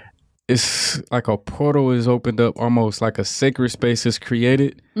it's like a portal is opened up, almost like a sacred space is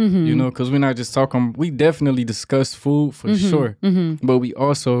created, you know, because we're not just talking, we definitely discuss food for sure, but we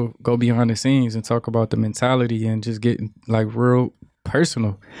also go behind the scenes and talk about the mentality and just get like real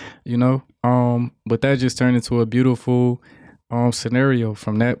personal, you know, but that just turned into a beautiful scenario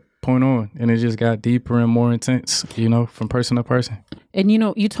from that point on, and it just got deeper and more intense, you know, from person to person. And you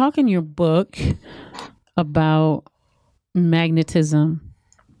know, you talk in your book about magnetism,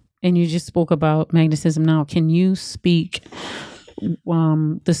 and you just spoke about magnetism now. Can you speak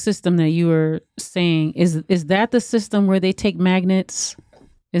the system that you were saying? Is that the system where they take magnets?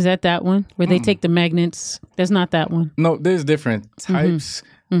 Is that one where they take the magnets? There's not that one. No, there's different types.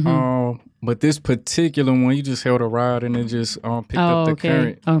 But this particular one, you just held a rod and it just picked up the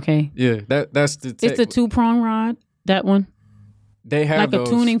current. Okay. Yeah, that's the tech. It's the 2-prong rod, that one? They have like a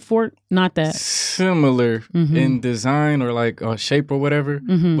tuning fork, not that. Similar in design or like shape or whatever.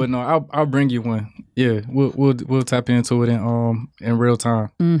 But no, I'll bring you one. Yeah, we'll tap into it in real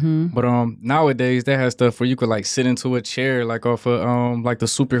time. But nowadays they have stuff where you could like sit into a chair like off of like the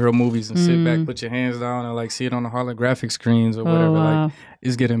superhero movies and sit back, put your hands down and like see it on the holographic screens or whatever. Wow. Like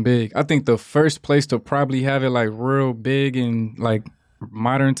it's getting big. I think the first place to probably have it like real big and like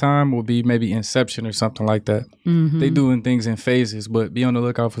modern time will be maybe Inception or something like that. They doing things in phases, but be on the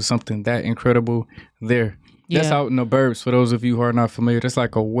lookout for something that incredible there. That's out in the burbs. For those of you who are not familiar, that's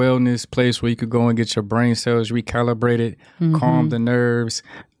like a wellness place where you could go and get your brain cells recalibrated, calm the nerves.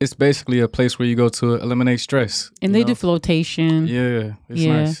 It's basically a place where you go to eliminate stress. And they do flotation. Yeah,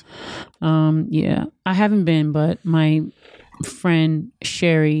 it's nice. Yeah, I haven't been, but my friend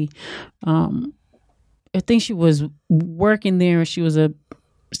Sherry, I think she was working there. I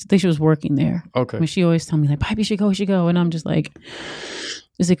think she was working there. Okay. When she always tell me like, "Pipe, you should go," and I'm just like,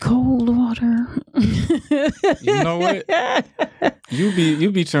 is it cold water? You know what?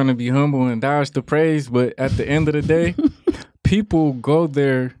 You be trying to be humble and dodge the praise, but at the end of the day, people go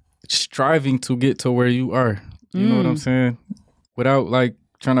there striving to get to where you are. You know what I'm saying? Without like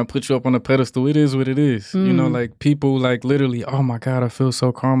trying to put you up on a pedestal. It is what it is. You know, like people like literally, oh my God, I feel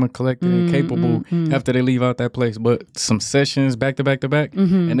so calm and collected and capable after they leave out that place. But some sessions back to back to back,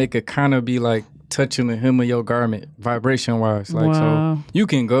 and they could kind of be like touching the hem of your garment vibration wise. Like, so you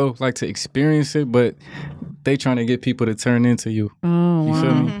can go like to experience it, but they trying to get people to turn into you. Oh, you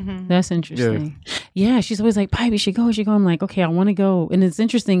feel me? That's interesting. Yeah, she's always like, Pipe, you should go. I'm like, okay, I want to go. And it's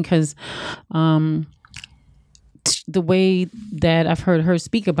interesting because the way that I've heard her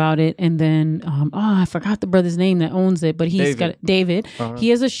speak about it, and then I forgot the brother's name that owns it, but he's got David. He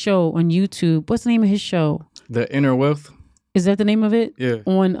has a show on YouTube. What's the name of his show? The Inner Wealth. Is that the name of it? Yeah.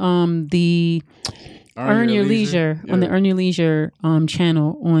 On the Earn Your Leisure on the Earn Your Leisure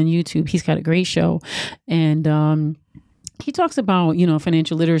channel on YouTube. He's got a great show, and he talks about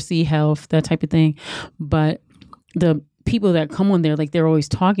financial literacy, health, that type of thing. But the people that come on there, like they're always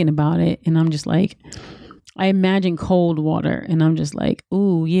talking about it, and I'm just like, I imagine cold water, and I'm just like,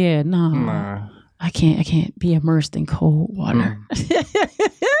 ooh, yeah, nah. I can't be immersed in cold water.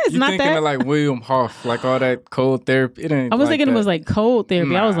 It's not thinking that. Of like William Hoff, like all that cold therapy. It ain't. I was like thinking that. it was like cold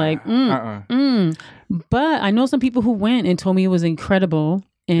therapy. I was like, But I know some people who went and told me it was incredible,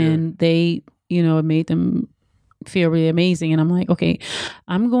 and they, it made them feel really amazing. And I'm like, okay,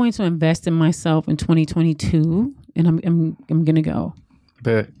 I'm going to invest in myself in 2022, and I'm gonna go.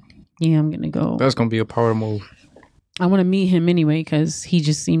 Bet. Yeah, I'm gonna go. That's gonna be a power move. I want to meet him anyway because he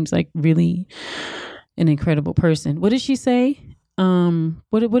just seems like really an incredible person. What did she say?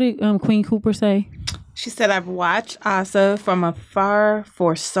 What did Queen Cooper say? She said, "I've watched Asa from afar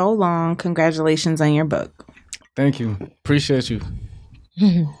for so long. Congratulations on your book." Thank you. Appreciate you.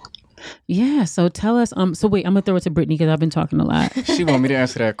 Yeah. So tell us. So wait, I'm gonna throw it to Brittany because I've been talking a lot. She want me to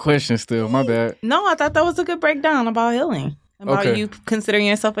answer that question still. My bad. No, I thought that was a good breakdown about healing. About you considering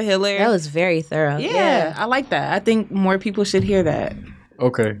yourself a healer. That was very thorough. Yeah, I like that. I think more people should hear that.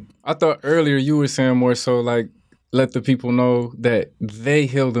 Okay. I thought earlier you were saying more so like let the people know that they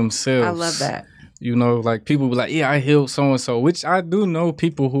heal themselves. I love that. Like people be like, yeah, I healed so-and-so, which I do know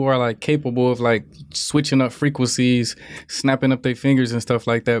people who are like capable of like switching up frequencies, snapping up their fingers and stuff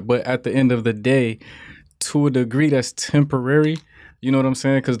like that. But at the end of the day, to a degree, that's temporary. You know what I'm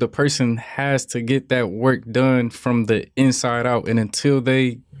saying? Because the person has to get that work done from the inside out. And until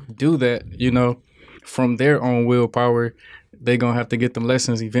they do that, from their own willpower, they're going to have to get them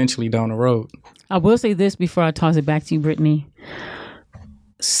lessons eventually down the road. I will say this before I toss it back to you, Brittany.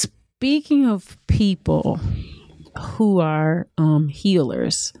 Speaking of people who are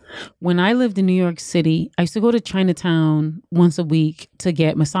healers, when I lived in New York City, I used to go to Chinatown once a week to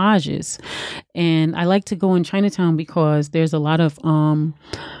get massages. And I like to go in Chinatown because there's a lot of,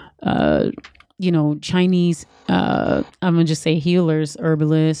 Chinese, I'm going to just say healers,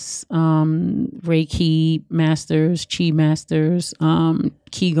 herbalists, Reiki masters, Qi masters,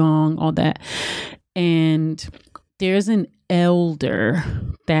 Qigong, all that. And there's an elder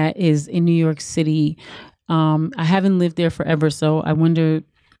that is in New York City. I haven't lived there forever, so I wonder,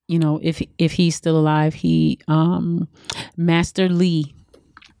 if he's still alive. He, Master Lee.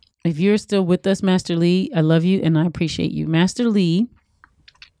 If you're still with us, Master Lee, I love you and I appreciate you. Master Lee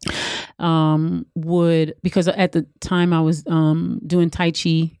because at the time I was doing Tai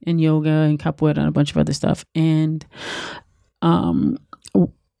Chi and yoga and capoeira and a bunch of other stuff, and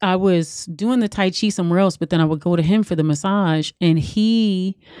I was doing the Tai Chi somewhere else, but then I would go to him for the massage, and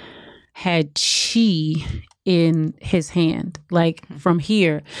he had chi in his hand, like from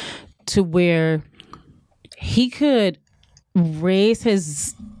here to where he could raise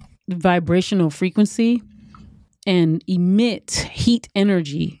his vibrational frequency and emit heat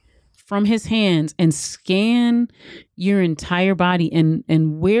energy from his hands and scan your entire body.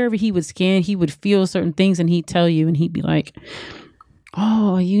 And wherever he would scan, he would feel certain things, and he'd tell you, and he'd be like,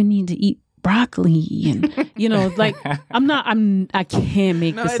 oh, you need to eat broccoli. And, like, I can't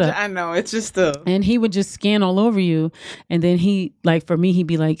make this up. I know. It's just and he would just scan all over you. And then for me, he'd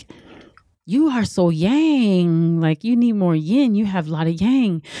be like, you are so yang. Like, you need more yin. You have a lot of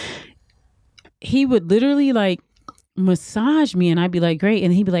yang. he would literally like massage me, and I'd be like, great.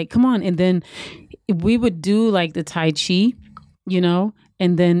 And he'd be like, come on. And then we would do like the Tai Chi, you know,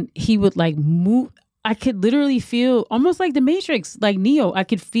 and then he would like move. I could literally feel almost like the Matrix, like Neo. I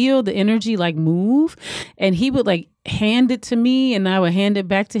could feel the energy like move, and he would like hand it to me and I would hand it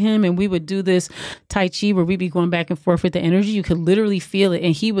back to him, and we would do this Tai Chi where we'd be going back and forth with the energy. You could literally feel it,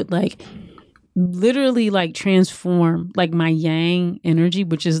 and he would like literally like transform like my yang energy,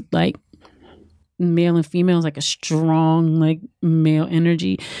 which is like male and female, is like a strong like male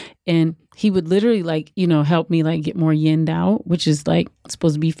energy, and he would literally like, you know, help me like get more yinned out, which is like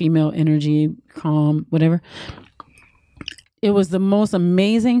supposed to be female energy, calm, whatever. It was the most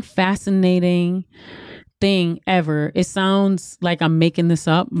amazing, fascinating thing ever. It sounds like I'm making this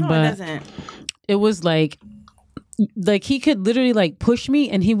up, No, but it doesn't. it was like he could literally like push me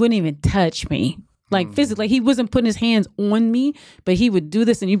and he wouldn't even touch me. Like physically, he wasn't putting his hands on me, but he would do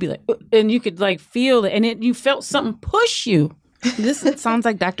this and you'd be like, and you could like feel it, and you felt something push you. This sounds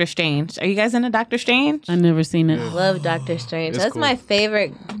like Doctor Strange. Are you guys into Doctor Strange? I never seen it. Love Doctor Strange. It's That's cool. my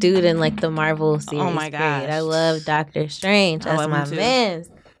favorite dude in like the Marvel series. Oh my gosh. Period. I love Doctor Strange. I That's love my him too. man.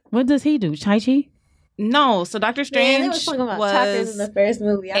 What does he do? Tai Chi? No. So Doctor Man, Strange they was talking about chakras in the first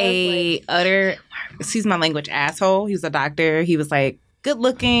movie. I was a utter, excuse my language, asshole. He was a doctor. He was like good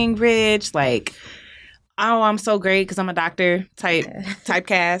looking, rich, like, oh, I'm so great because I'm a doctor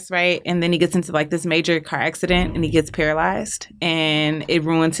typecast, right? And then he gets into like this major car accident and he gets paralyzed, and it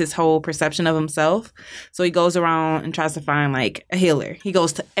ruins his whole perception of himself. So he goes around and tries to find like a healer. He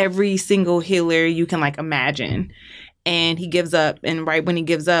goes to every single healer you can like imagine, and he gives up. And right when he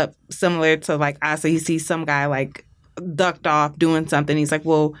gives up, similar to like Asa, he sees some guy like ducked off doing something. He's like,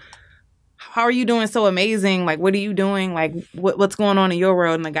 well, how are you doing so amazing? Like, what are you doing? Like, what's going on in your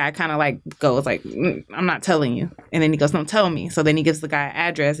world? And the guy kind of like goes like, I'm not telling you. And then he goes, no, tell me. So then he gives the guy an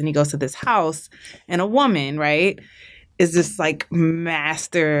address and he goes to this house, and a woman, right, is this like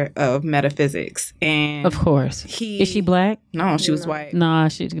master of metaphysics. And Of course. Is she black? No, she was white. Nah,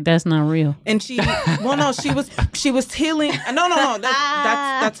 that's not real. And she, well, no, she was healing. No,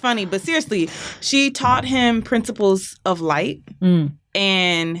 that's funny. But seriously, she taught him principles of light.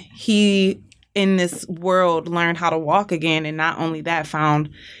 And he, in this world, learned how to walk again. And not only that, found,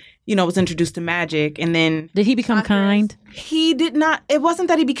 you know, was introduced to magic. And then Did he become kind? he did not, it wasn't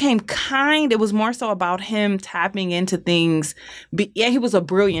that he became kind. It was more so about him tapping into things. Yeah, he was a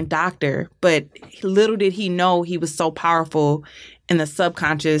brilliant doctor, but little did he know he was so powerful in the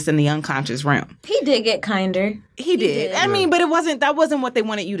subconscious and the unconscious realm. He did get kinder. He did. I mean, but that wasn't what they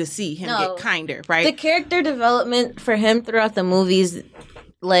wanted you to see, him No. get kinder, right? The character development for him throughout the movies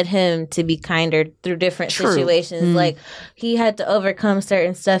led him to be kinder through different True. situations. Like he had to overcome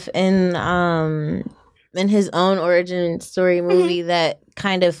certain stuff in his own origin story movie that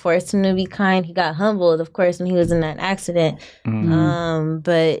kind of forced him to be kind. He got humbled, of course, when he was in that accident.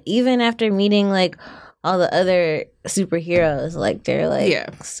 But even after meeting like all the other superheroes, like they're like, Yeah.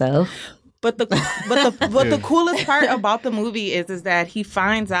 so. But the coolest part about the movie is that he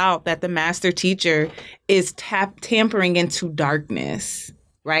finds out that the master teacher is tampering into darkness,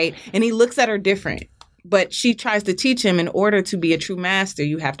 right? And he looks at her different. But she tries to teach him, in order to be a true master,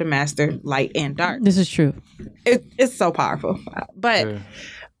 you have to master light and dark. This is true. It's so powerful. But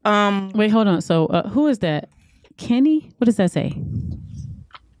Wait, hold on. So who is that? Kenny? What does that say?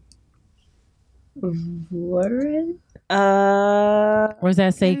 Warren? Or does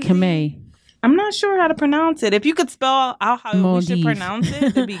that say Kamei? I'm not sure how to pronounce it. If you could spell out how we should Maldives. pronounce it,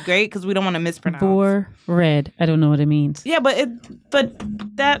 it'd be great, because we don't want to mispronounce. Red. I don't know what it means. Yeah, but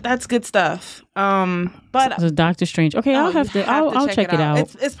that's good stuff. But It's Doctor Strange. Okay, I'll have to. I'll check it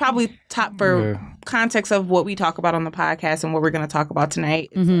out. It's probably top for context of what we talk about on the podcast and what we're going to talk about tonight.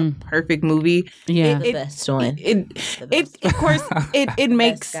 It's a perfect movie. Yeah. The best one. It of course it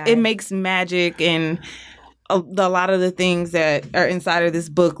makes magic and a lot of the things that are inside of this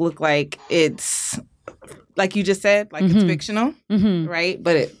book look like it's, like you just said, like it's fictional, right?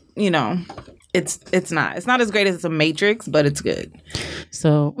 But it's not as great as a Matrix, but it's good.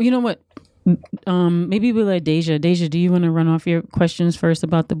 So you know what? Maybe we'll let Deja. Deja, do you want to run off your questions first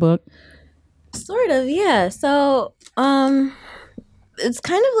about the book? Sort of, yeah. So, it's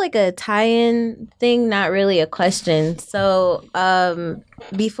kind of like a tie-in thing, not really a question. So,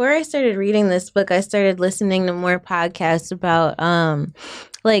 before I started reading this book, I started listening to more podcasts about,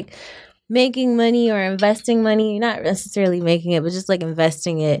 like making money or investing money, not necessarily making it, but just like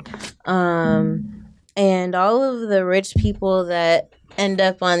investing it. And all of the rich people that end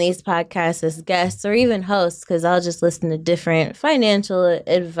up on these podcasts as guests or even hosts, because I'll just listen to different financial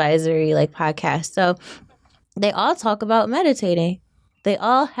advisory like podcasts. So they all talk about meditating. they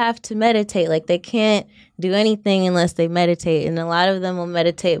all have to meditate. Like, they can't do anything unless they meditate. And a lot of them will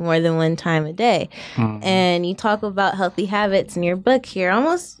meditate more than one time a day. And you talk about healthy habits in your book here,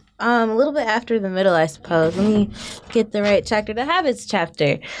 almost a little bit after the middle, I suppose. Let me get the right chapter. The habits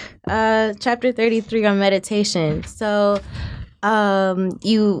chapter. Chapter 33 on meditation. So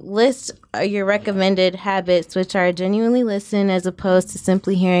you list your recommended habits, which are genuinely listen as opposed to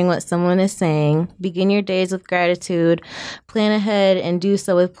simply hearing what someone is saying. Begin your days with gratitude. Plan ahead and do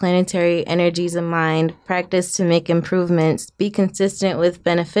so with planetary energies in mind. Practice to make improvements. Be consistent with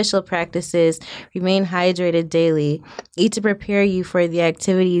beneficial practices. Remain hydrated daily. Eat to prepare you for the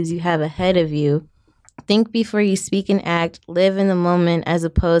activities you have ahead of you. Think before you speak and act. Live in the moment as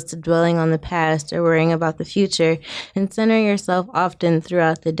opposed to dwelling on the past or worrying about the future, and center yourself often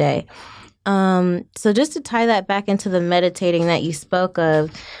throughout the day. So just to tie that back into the meditating that you spoke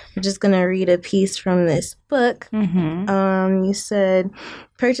of, I'm just going to read a piece from this book. You said,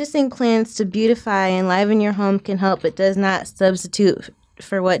 purchasing plants to beautify and enliven your home can help, but does not substitute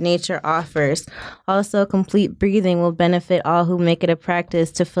for what nature offers. Also, complete breathing will benefit all who make it a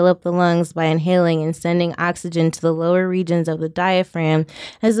practice to fill up the lungs by inhaling and sending oxygen to the lower regions of the diaphragm,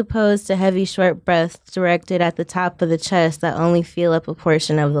 as opposed to heavy, short breaths directed at the top of the chest that only fill up a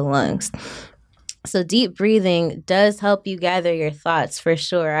portion of the lungs. So deep breathing does help you gather your thoughts, for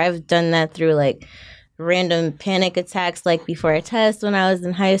sure. I've done that through like random panic attacks, like before a test when I was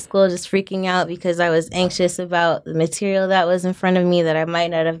in high school, just freaking out because I was anxious about the material that was in front of me that I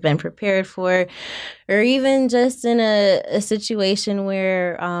might not have been prepared for, or even just in a situation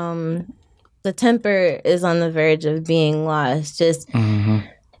where the temper is on the verge of being lost. Just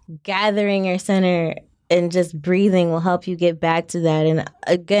gathering your center and just breathing will help you get back to that. And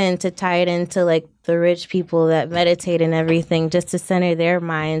again, to tie it into like the rich people that meditate and everything, just to center their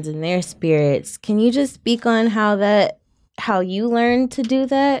minds and their spirits. Can you just speak on how you learned to do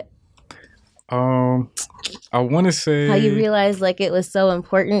that? I want to say how you realized like it was so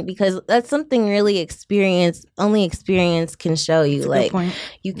important, because that's something really only experience can show you. Like,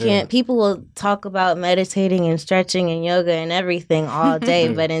 you can't, people will talk about meditating and stretching and yoga and everything all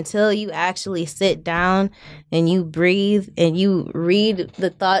day, but until you actually sit down and you breathe and you read the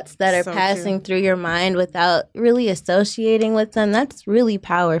thoughts that are passing through your mind without really associating with them, that's really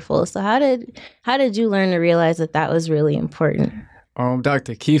powerful. So how did you learn to realize that was really important?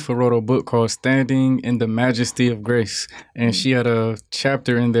 Dr. Kiefer wrote a book called Standing in the Majesty of Grace, and she had a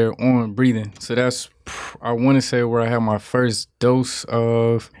chapter in there on breathing. So that's, I want to say, where I had my first dose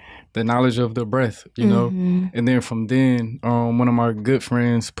of the knowledge of the breath, you know? And then from then, one of my good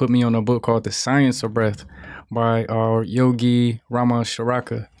friends put me on a book called The Science of Breath by Yogi Rama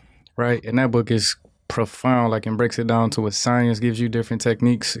Sharaka, right? And that book is profound, like, and breaks it down to a science, gives you different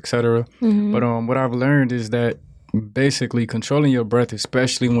techniques, etc. But what I've learned is that basically controlling your breath,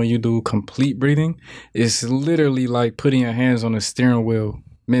 especially when you do complete breathing, is literally like putting your hands on the steering wheel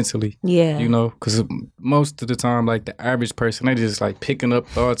mentally. Yeah. You know, because most of the time, like the average person, they just like picking up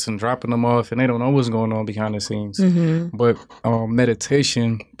thoughts and dropping them off, and they don't know what's going on behind the scenes. But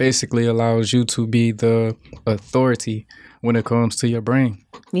meditation basically allows you to be the authority when it comes to your brain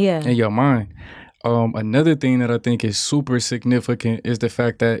and your mind. Another thing that I think is super significant is the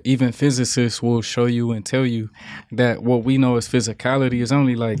fact that even physicists will show you and tell you that what we know as physicality is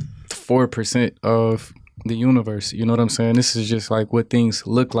only like 4% of the universe. You know what I'm saying? This is just like what things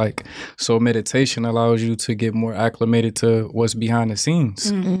look like. So meditation allows you to get more acclimated to what's behind the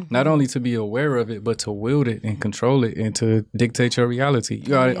scenes. Not only to be aware of it, but to wield it and control it and to dictate your reality. You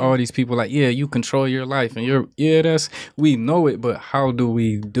got all these people like, yeah, you control your life, and we know it, but how do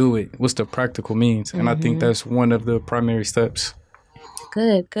we do it? What's the practical means? And I think that's one of the primary steps.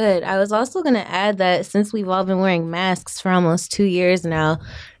 Good. I was also going to add that since we've all been wearing masks for almost 2 years now,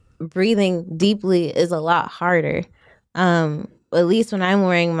 breathing deeply is a lot harder. At least when I'm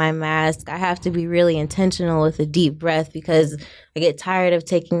wearing my mask, I have to be really intentional with a deep breath, because I get tired of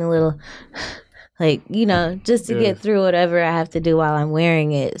taking a little, like, you know, just to get through whatever I have to do while I'm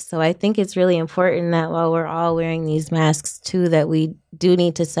wearing it. So I think it's really important that while we're all wearing these masks too, that we do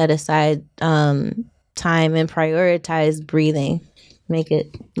need to set aside time and prioritize breathing. Make it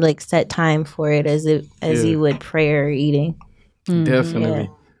like set time for it as you would prayer or eating.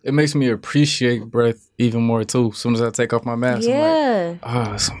 Definitely. It makes me appreciate breath even more too. As soon as I take off my mask, I'm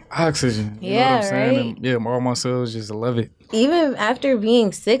like, some oxygen. You know what I'm saying? Right? And, all my cells just love it. Even after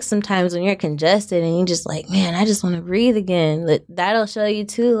being sick, sometimes when you're congested and you're just like, man, I just want to breathe again. That'll show you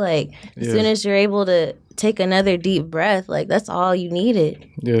too, like, as soon as you're able to take another deep breath, like, that's all you needed.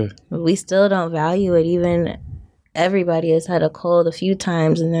 Yeah. But we still don't value it even everybody has had a cold a few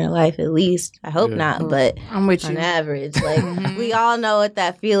times in their life at least. I hope not, but I'm with on you. average, like we all know what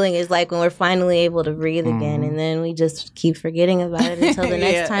that feeling is like when we're finally able to breathe again, and then we just keep forgetting about it until the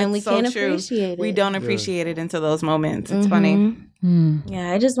next time we it's so can't true. appreciate it. We don't appreciate it until those moments. It's funny.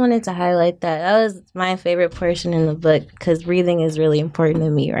 Yeah, I just wanted to highlight that. That was my favorite portion in the book because breathing is really important to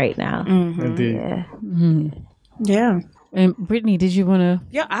me right now. Indeed. Yeah. Yeah. And Brittany, did you want to?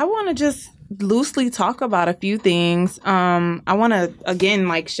 Yeah, I want to just loosely talk about a few things. I want to, again,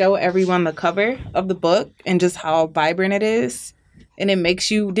 like show everyone the cover of the book and just how vibrant it is. And it makes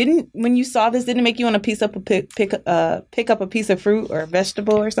you, when you saw this, didn't it make you want to pick up a piece of fruit or a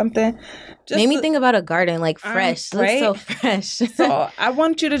vegetable or something? Just Made me think about a garden, like fresh. right? Looks so fresh. So I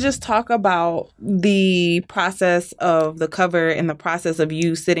want you to just talk about the process of the cover and the process of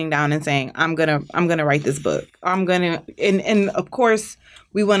you sitting down and saying, I'm gonna write this book. And of course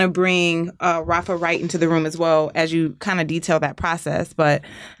we want to bring Rafa right into the room as well as you kind of detail that process. But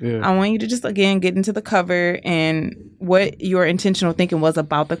I want you to just, again, get into the cover and what your intentional thinking was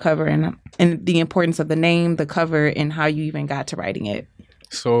about the cover and the importance of the name, the cover, and how you even got to writing it.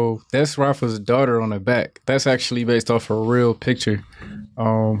 So that's Rafa's daughter on the back. That's actually based off a real picture.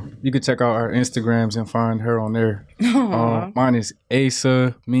 You can check out our Instagrams and find her on there. Mine is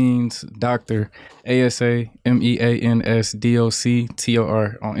Asa means doctor.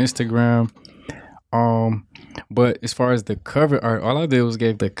 ASAMEANSDOCTOR on Instagram. But as far as the cover art, all I did was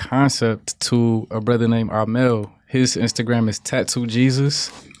gave the concept to a brother named Amel. His Instagram is Tattoo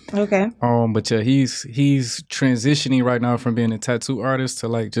Jesus. Okay. But yeah, he's transitioning right now from being a tattoo artist to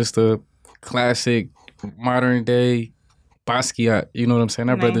like just a classic modern day Basquiat. You know what I'm saying?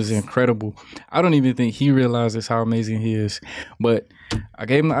 That brother's incredible. I don't even think he realizes how amazing he is. But I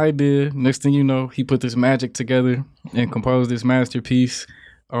gave him the idea. Next thing you know, he put this magic together and composed this masterpiece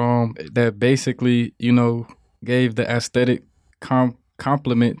that basically, you know, gave the aesthetic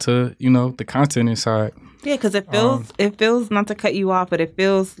complement to, you know, the content inside. Yeah, because it feels, not to cut you off, but it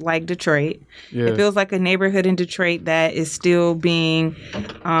feels like Detroit. Yeah. It feels like a neighborhood in Detroit that is still being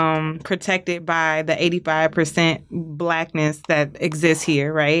protected by the 85% blackness that exists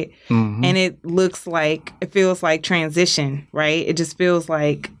here, right? Mm-hmm. And it feels like transition, right? It just feels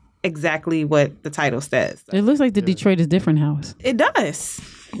like exactly what the title says. It looks like the Detroit is different house. It does.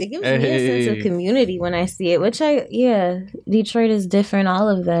 It gives me a sense of community when I see it, Detroit is different, all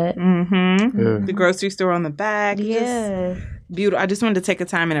of that. Mm-hmm. Yeah. The grocery store on the back. Yeah. Beautiful. I just wanted to take a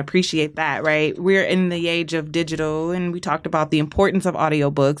time and appreciate that, right? We're in the age of digital, and we talked about the importance of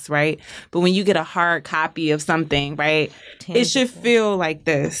audiobooks, right? But when you get a hard copy of something, right, it should feel like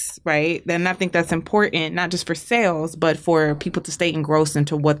this, right? And I think that's important, not just for sales, but for people to stay engrossed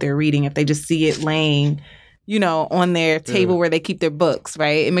into what they're reading. If they just see it laying, you know, on their table where they keep their books,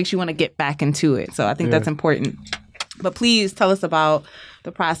 right? It makes you want to get back into it. So I think that's important. But please tell us about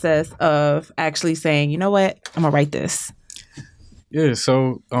the process of actually saying, you know what, I'm going to write this. Yeah,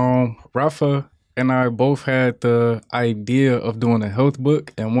 so Rafa and I both had the idea of doing a health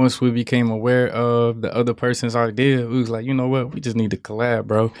book. And once we became aware of the other person's idea, we was like, you know what, we just need to collab,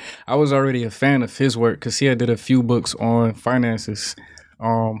 bro. I was already a fan of his work because he had did a few books on finances.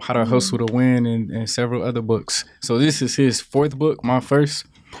 How to Hustle to Win and several other books. So this is his fourth book, my first.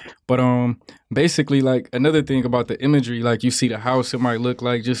 But basically, like, another thing about the imagery, like, you see the house, it might look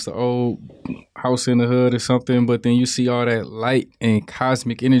like just an old house in the hood or something, but then you see all that light and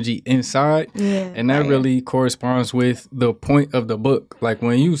cosmic energy inside. Yeah, and that really corresponds with the point of the book. Like,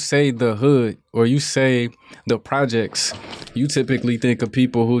 when you say the hood or you say the projects, you typically think of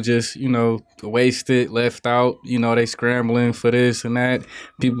people who just, you know, wasted, left out, you know, they scrambling for this and that.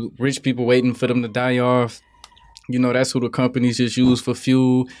 Rich people waiting for them to die off. You know, that's who the companies just use for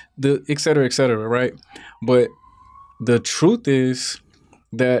fuel, et cetera, right? But the truth is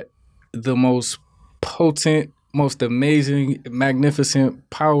that the most potent, most amazing, magnificent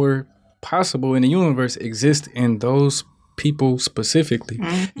power possible in the universe exists in those people specifically.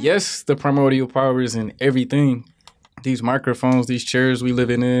 Mm-hmm. Yes, the primordial power is in everything. These microphones, these chairs we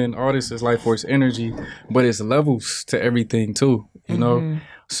living in, all this is life force energy, but it's levels to everything too, you know?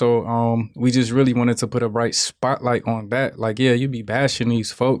 So we just really wanted to put a bright spotlight on that. Like, yeah, you be bashing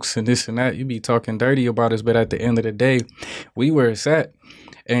these folks and this and that. You be talking dirty about us, but at the end of the day, we where it's at.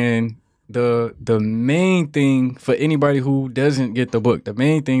 And the main thing for anybody who doesn't get the book, the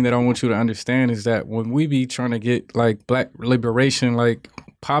main thing that I want you to understand is that when we be trying to get like Black liberation, like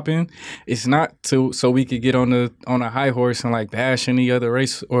popping, it's not so we could get on a high horse and like bash any other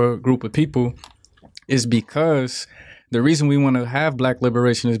race or group of people. It's because The reason we want to have Black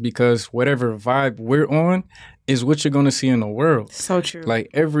liberation is because whatever vibe we're on is what you're going to see in the world. So true. Like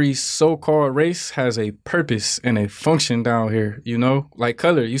every so-called race has a purpose and a function down here, you know? Like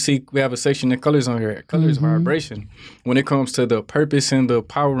color. You see, we have a section of colors on here. Color is vibration. When it comes to the purpose and the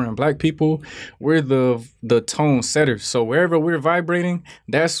power in Black people, we're the tone setters. So wherever we're vibrating,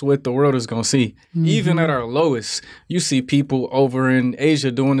 that's what the world is going to see. Even at our lowest, you see people over in Asia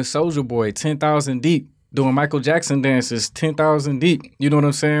doing the Soulja Boy, 10,000 deep. Doing Michael Jackson dances 10,000 deep. You know what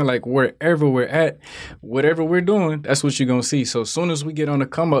I'm saying? Like wherever we're at, whatever we're doing, that's what you're going to see. So as soon as we get on the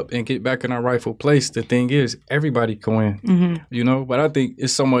come up and get back in our rightful place, the thing is everybody can win, you know? But I think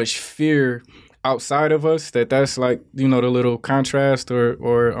it's so much fear outside of us that's like, you know, the little contrast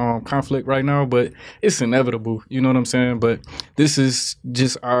or conflict right now, but it's inevitable. You know what I'm saying? But this is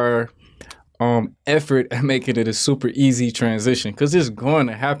just our effort at making it a super easy transition because it's going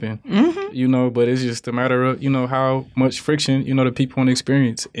to happen, you know, but it's just a matter of, you know, how much friction, you know, the people want to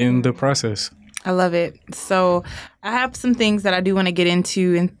experience in the process. I love it. So I have some things that I do want to get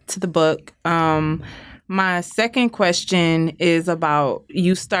into the book. My second question is about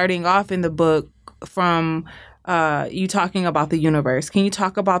you starting off in the book from you talking about the universe. Can you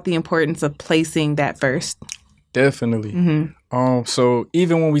talk about the importance of placing that first? Definitely. So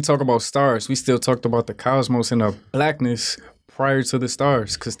even when we talk about stars, we still talked about the cosmos and the Blackness prior to the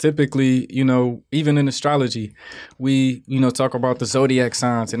stars. Because typically, you know, even in astrology, we, you know, talk about the zodiac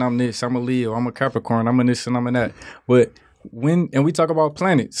signs and I'm this, I'm a Leo, I'm a Capricorn, I'm a this and I'm a that. But and we talk about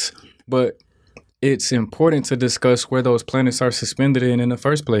planets, but it's important to discuss where those planets are suspended in the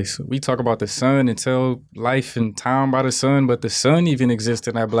first place. We talk about the sun and tell life and time by the sun, but the sun even exists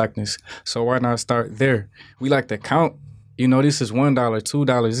in that Blackness. So why not start there? We like to count. You know, this is $1,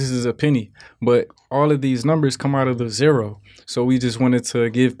 $2, this is a penny. But all of these numbers come out of the zero. So we just wanted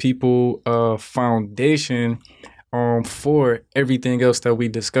to give people a foundation for everything else that we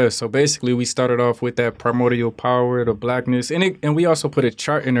discussed. So basically, we started off with that primordial power, the Blackness, and we also put a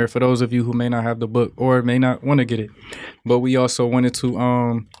chart in there for those of you who may not have the book or may not want to get it. But we also wanted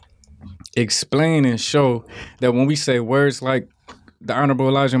to explain and show that when we say words like the Honorable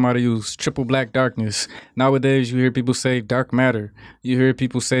Elijah might have used triple black darkness. Nowadays, you hear people say dark matter. You hear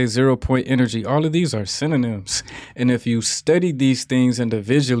people say 0 point energy. All of these are synonyms. And if you study these things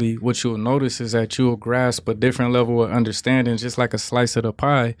individually, what you'll notice is that you'll grasp a different level of understanding, just like a slice of the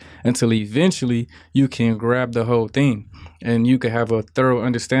pie, until eventually you can grab the whole thing. And you can have a thorough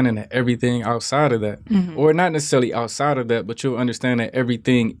understanding of everything outside of that. Or not necessarily outside of that, but you'll understand that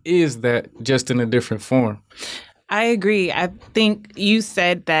everything is that, just in a different form. I agree. I think you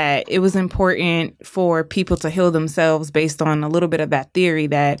said that it was important for people to heal themselves based on a little bit of that theory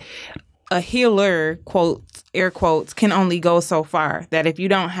that a healer, quotes, air quotes, can only go so far. That if you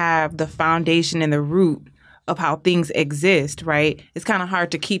don't have the foundation and the root of how things exist, right, it's kind of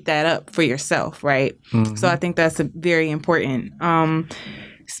hard to keep that up for yourself, right? So I think that's very important.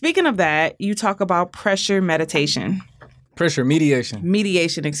 Speaking of that, you talk about pressure meditation. Pressure mediation.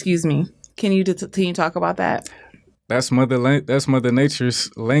 Mediation, excuse me. Can you talk about that? That's Mother Nature's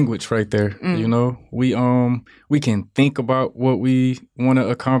language right there. You know, we can think about what we want to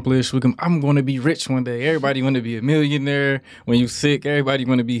accomplish. I'm going to be rich one day. Everybody want to be a millionaire. When you sick, everybody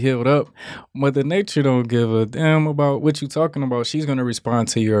want to be healed up. Mother Nature don't give a damn about what you talking about. She's going to respond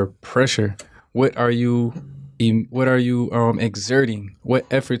to your pressure. What are you exerting? What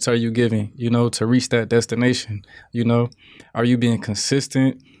efforts are you giving, you know, to reach that destination? You know, are you being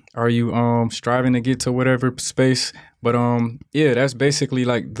consistent? Are you striving to get to whatever space? But yeah, that's basically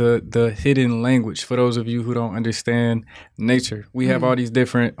like the hidden language for those of you who don't understand nature. We have all these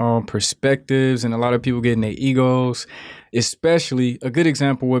different perspectives, and a lot of people get in their egos. Especially a good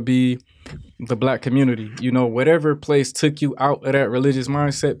example would be the Black community. You know, whatever place took you out of that religious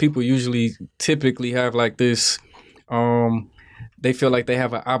mindset, people typically have like this. They feel like they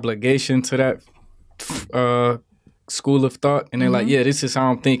have an obligation to that school of thought, and they're like, yeah, this is how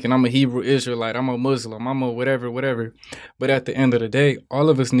I'm thinking. I'm a Hebrew Israelite, I'm a Muslim, I'm a whatever. But at the end of the day, all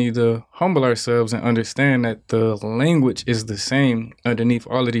of us need to humble ourselves and understand that the language is the same underneath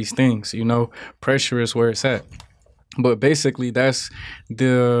all of these things. You know, pressure is where it's at. But basically, that's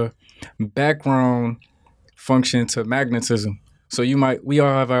the background function to magnetism. So we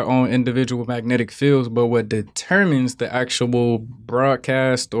all have our own individual magnetic fields, but what determines the actual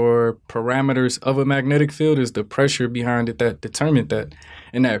broadcast or parameters of a magnetic field is the pressure behind it that determined that.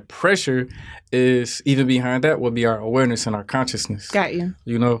 And that pressure is, even behind that would be our awareness and our consciousness. Got you.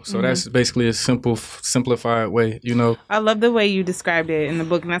 You know, so that's basically a simplified way, you know. I love the way you described it in the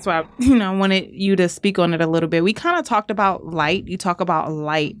book, and that's why I wanted you to speak on it a little bit. We kind of talked about light. You talk about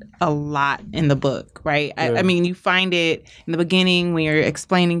light a lot in the book, right? Yeah. I mean, you find it in the beginning when you're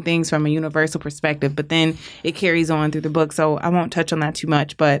explaining things from a universal perspective, but then it carries on through the book, so I won't touch on that too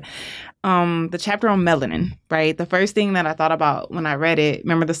much. But the chapter on melanin, right? The first thing that I thought about when I read it,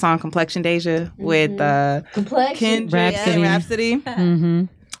 remember the song Complexion Deja with Complexion Rhapsody? Mm-hmm.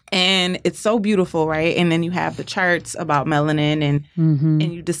 And it's so beautiful, right? And then you have the charts about melanin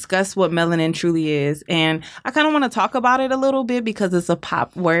and you discuss what melanin truly is. And I kind of want to talk about it a little bit because it's a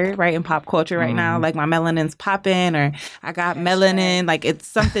pop word, right? In pop culture right now, like my melanin's popping or I got melanin. Like it's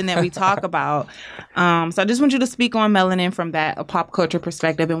something that we talk about. So I just want you to speak on melanin from a pop culture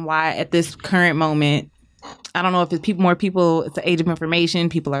perspective and why at this current moment, I don't know if it's more people, it's the age of information,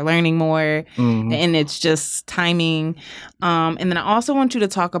 people are learning more, and it's just timing. And then I also want you to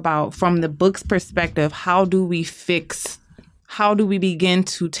talk about, from the book's perspective, how do we begin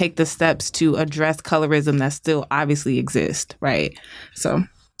to take the steps to address colorism that still obviously exists, right? So,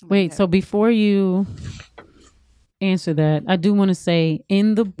 Wait, so before you answer that, I do want to say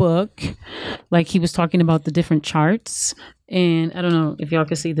in the book, like he was talking about the different charts, and I don't know if y'all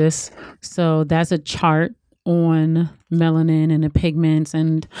can see this. So that's a chart on melanin and the pigments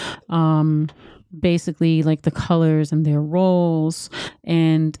and basically like the colors and their roles.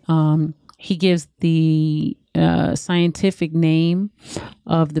 And he gives the scientific name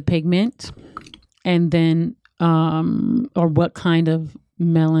of the pigment and then or what kind of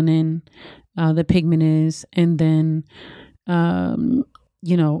melanin the pigment is, and then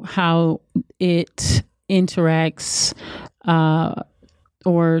how it interacts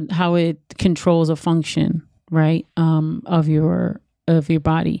or how it controls a function, right, of your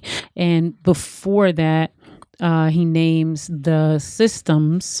body. And before that, he names the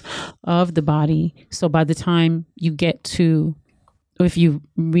systems of the body. So by the time you get to, if you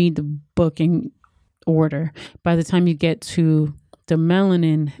read the book in order, by the time you get to the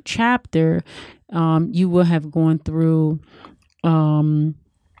melanin chapter, you will have gone through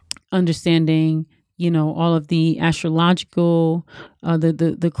understanding, all of the astrological,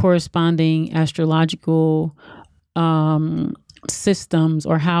 the corresponding astrological systems,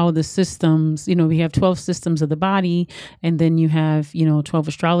 or how the systems, we have 12 systems of the body, and then you have 12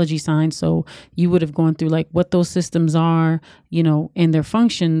 astrology signs. So you would have gone through like what those systems are, and their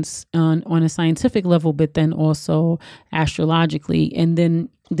functions on a scientific level, but then also astrologically. And then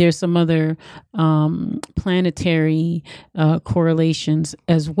there's some other planetary correlations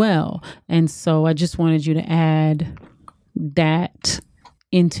as well. And so I just wanted you to add that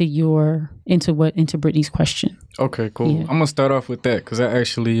into Brittany's question. Okay, cool. Yeah. I'm gonna start off with that because that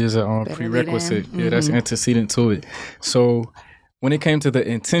actually is a prerequisite. Yeah, that's antecedent to it. So when it came to the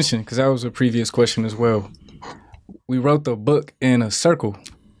intention, because that was a previous question as well, we wrote the book in a circle.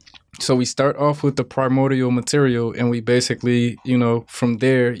 So we start off with the primordial material, and we basically, from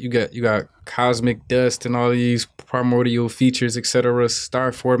there you got cosmic dust and all these primordial features, etc.,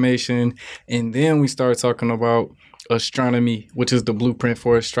 star formation, and then we start talking about astronomy, which is the blueprint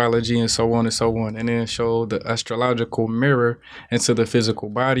for astrology, and so on and so on, and then show the astrological mirror into the physical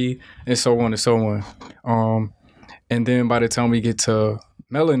body, and so on and so on. And then by the time we get to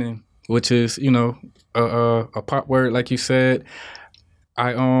melanin, which is a pop word, like you said,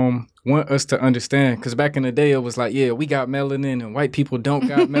 I want us to understand, because back in the day it was like, yeah, we got melanin and white people don't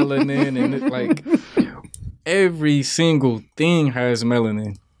got melanin, and it, like every single thing has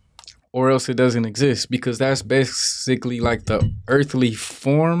melanin, or else it doesn't exist, because that's basically like the earthly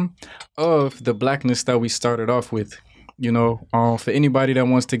form of the blackness that we started off with. For anybody that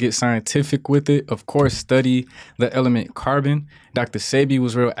wants to get scientific with it, of course, study the element carbon. Dr. Sebi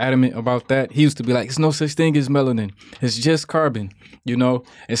was real adamant about that. He used to be like, there's no such thing as melanin. It's just carbon, And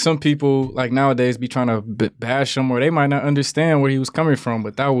some people, like nowadays, be trying to bash him, or they might not understand where he was coming from.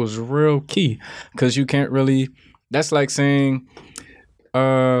 But that was real key, because you can't really, that's like saying,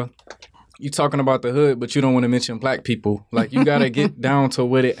 you talking about the hood, but you don't want to mention black people. Like, you got to get down to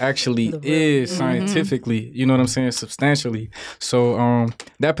what it actually is scientifically, you know what I'm saying, substantially. So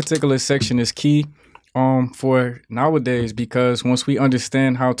that particular section is key for nowadays, because once we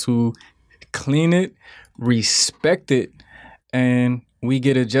understand how to clean it, respect it, and we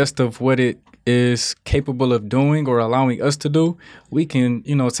get a gist of what it is capable of doing or allowing us to do, we can,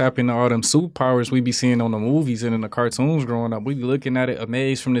 tap into all them superpowers we be seeing on the movies and in the cartoons growing up. We be looking at it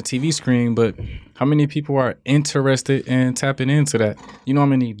amazed from the TV screen, but how many people are interested in tapping into that? You know how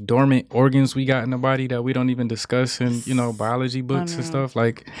many dormant organs we got in the body that we don't even discuss in, biology books and stuff?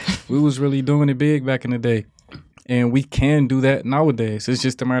 Like, we was really doing it big back in the day. And we can do that nowadays. It's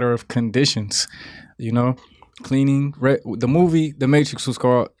just a matter of conditions, cleaning. The movie The Matrix was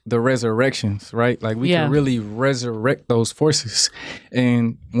called The Resurrections, right? Like, we can really resurrect those forces.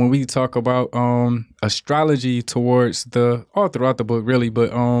 And when we talk about astrology towards all throughout the book, really,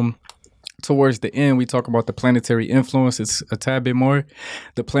 but towards the end, we talk about the planetary influence. It's a tad bit more.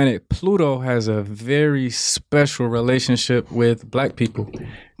 The planet Pluto has a very special relationship with Black people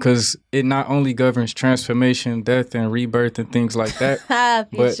because it not only governs transformation, death, and rebirth and things like that,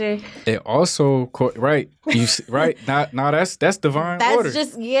 but it also, right? Now that's divine order.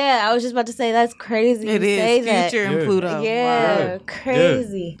 That's just, I was just about to say, that's crazy. It is future and Pluto. Yeah, wow.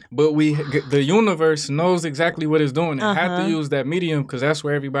 Crazy. Yeah. But the universe knows exactly what it's doing. It had to use that medium because that's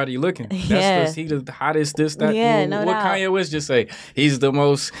where everybody looking. That's he the hottest, this, that. Yeah, what Kanye West just say? He's the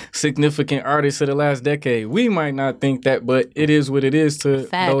most significant artist of the last decade. We might not think that, but it is what it is to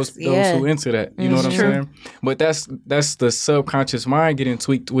those who into that. You know what I'm saying? But that's the subconscious mind getting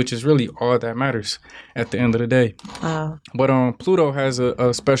tweaked, which is really all that matters at the end of the day. Wow. But Pluto has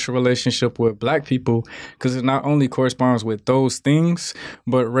a special relationship with Black people because it not only corresponds with those things,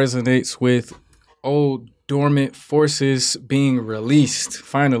 but resonates with old dormant forces being released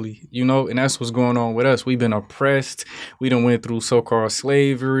finally, and that's what's going on with us. We've been oppressed. We done went through so-called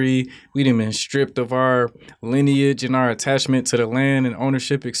slavery. We done been stripped of our lineage and our attachment to the land and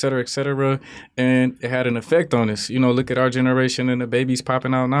ownership, et cetera, and it had an effect on us. Look at our generation and the babies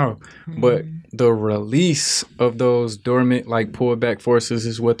popping out now. But the release of those dormant, pulled back forces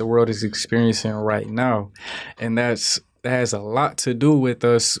is what the world is experiencing right now, and that has a lot to do with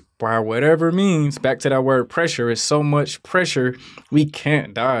us by whatever means. Back to that word pressure. It's so much pressure, we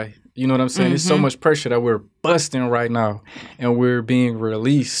can't die. You know what I'm saying? It's so much pressure that we're busting right now, and we're being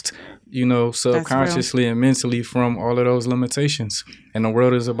released, subconsciously and mentally from all of those limitations. And the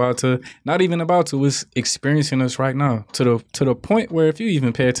world is it's experiencing us right now to the point where if you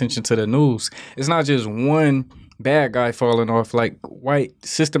even pay attention to the news, it's not just one bad guy falling off. Like,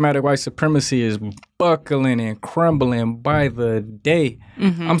 systematic white supremacy is buckling and crumbling by the day.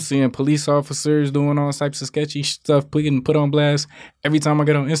 I'm seeing police officers doing all types of sketchy stuff, put on blast every time I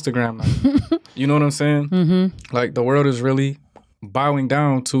get on Instagram. Like, you know what I'm saying? Like, the world is really bowing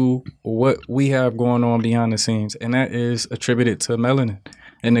down to what we have going on behind the scenes, and that is attributed to melanin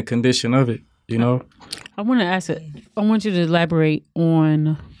and the condition of it. I want to ask it. I want you to elaborate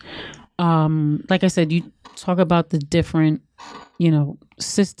on, like I said, you talk about the different,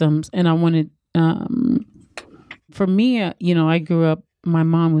 systems. And I wanted, for me, I grew up, my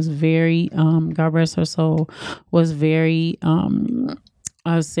mom was very, God rest her soul, was very,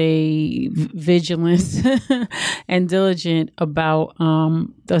 I would say, vigilant and diligent about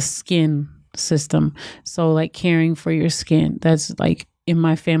the skin system. So like caring for your skin. That's like, in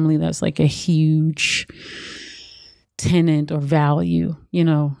my family, that's like a huge tenant or value,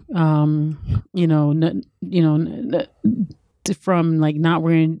 from like not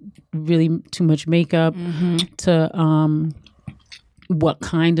wearing really too much makeup to what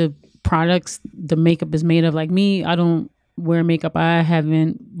kind of products the makeup is made of. Like me, I don't wear makeup. I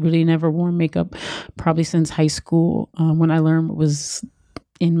haven't really never worn makeup probably since high school when I learned what was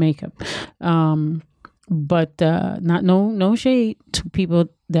in makeup. But no shade to people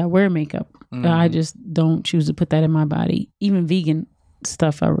that wear makeup. I just don't choose to put that in my body. Even vegan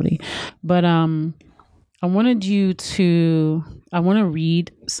stuff, I really. But I want to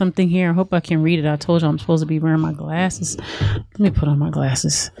read something here. I hope I can read it. I told you I'm supposed to be wearing my glasses. Let me put on my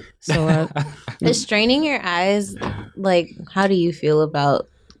glasses. So, is straining your eyes, like, how do you feel about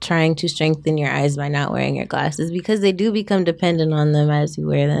trying to strengthen your eyes by not wearing your glasses? Because they do become dependent on them as you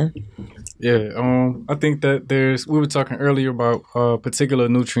wear them. Yeah, I think that we were talking earlier about particular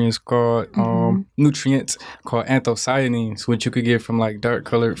nutrients called anthocyanins, which you could get from like dark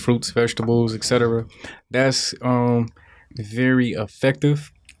colored fruits, vegetables, etc. That's very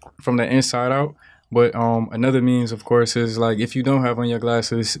effective from the inside out. But another means, of course, is like if you don't have on your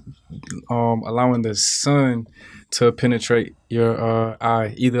glasses, allowing the sun to penetrate your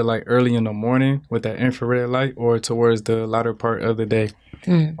eye, either like early in the morning with that infrared light or towards the latter part of the day.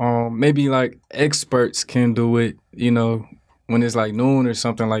 Maybe like experts can do it, when it's like noon or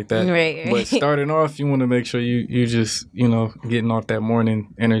something like that. Right. But starting off, you want to make sure you just, getting off that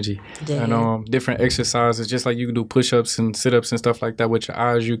morning energy. Yeah. And different exercises, just like you can do push-ups and sit-ups and stuff like that with your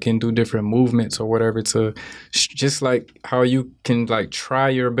eyes, you can do different movements or whatever to just like how you can like try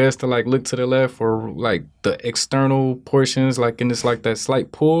your best to like look to the left or like the external portions, like, and it's like that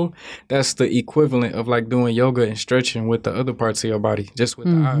slight pull. That's the equivalent of like doing yoga and stretching with the other parts of your body, just with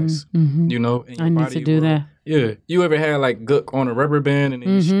the eyes, and your I need body to do that. Yeah. You ever had like gook on a rubber band and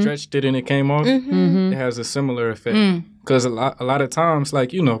then you stretched it and it came off? It has a similar effect. Because a lot of times,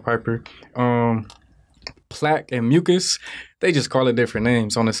 like, Piper, plaque and mucus, they just call it different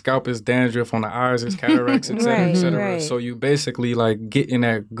names. On the scalp is dandruff, on the eyes is cataracts, et cetera, et cetera. Right. So you basically like getting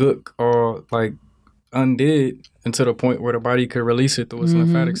that gook or like undid until the point where the body could release it through its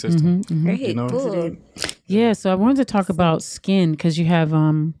lymphatic system. Great. Cool. Yeah, so I wanted to talk about skin because you have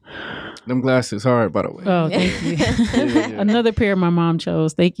Them glasses hard, by the way. oh, thank you. Another pair my mom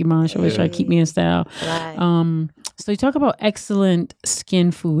chose. Thank you, Mom. She always try to keep me in style. Right. So you talk about excellent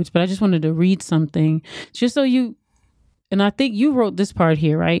skin foods, but I just wanted to read something just so and I think you wrote this part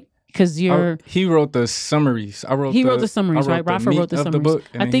here, right? Because he wrote the summaries. He wrote the summaries, right? Rafa wrote the summaries. Book,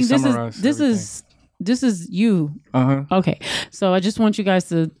 I think this is you. Okay. So I just want you guys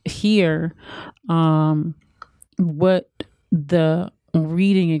to hear what the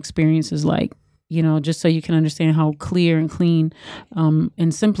reading experience is like, just so you can understand how clear and clean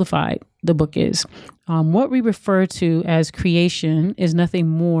and simplified the book is. What we refer to as creation is nothing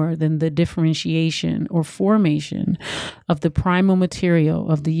more than the differentiation or formation of the primal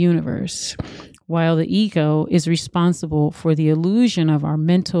material of the universe, while the ego is responsible for the illusion of our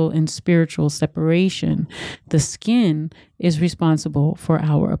mental and spiritual separation. The skin is responsible for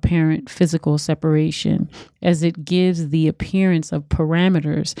our apparent physical separation, as it gives the appearance of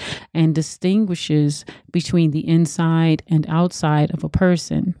parameters and distinguishes between the inside and outside of a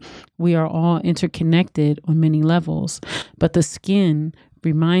person. We are all interconnected on many levels, but the skin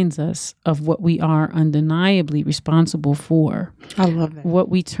reminds us of what we are undeniably responsible for. I love that. What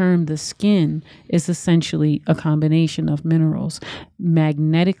we term the skin is essentially a combination of minerals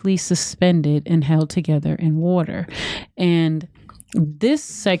magnetically suspended and held together in water. And this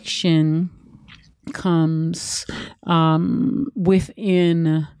section comes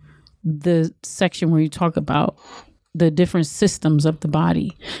within the section where you talk about the different systems of the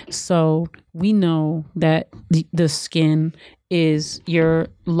body. So we know that the skin is your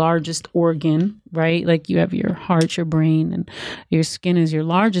largest organ, right? Like you have your heart, your brain, and your skin is your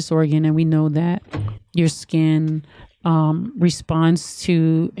largest organ. And we know that your skin responds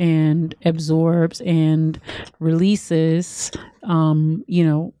to and absorbs and releases,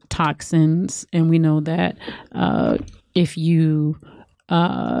 toxins. And we know that if you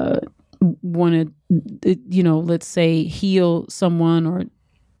want to, let's say heal someone or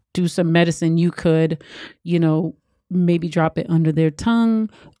do some medicine, you could, maybe drop it under their tongue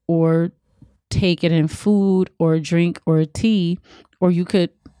or take it in food or a drink or a tea, or you could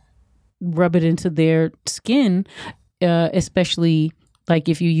rub it into their skin, especially like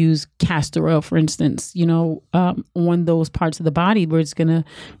if you use castor oil, for instance, on those parts of the body where it's going to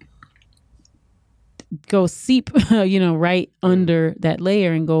go seep, right under that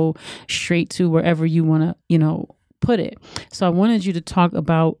layer and go straight to wherever you want to, put it. So I wanted you to talk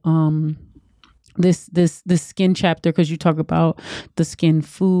about this skin chapter because you talk about the skin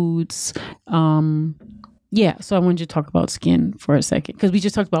foods. So I wanted you to talk about skin for a second because we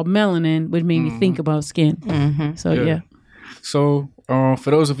just talked about melanin, which made me think about skin. So yeah. So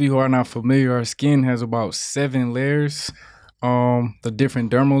for those of you who are not familiar, our skin has about 7 layers, the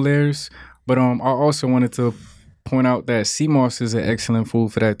different dermal layers. But I also wanted to point out that sea moss is an excellent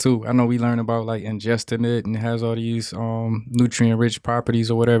food for that too. I know we learn about like ingesting it and it has all these nutrient-rich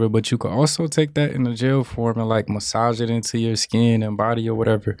properties or whatever, but you could also take that in a gel form and like massage it into your skin and body or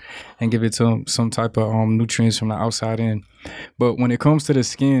whatever and give it some type of nutrients from the outside in. But when it comes to the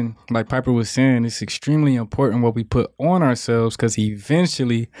skin, like Piper was saying, it's extremely important what we put on ourselves because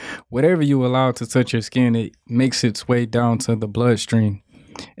eventually whatever you allow to touch your skin, it makes its way down to the bloodstream.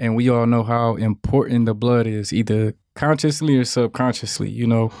 And we all know how important the blood is, either consciously or subconsciously.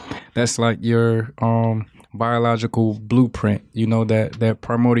 That's like your biological blueprint, that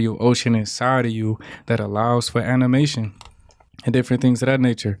primordial ocean inside of you that allows for animation and different things of that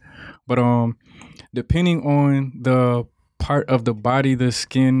nature. But depending on the part of the body the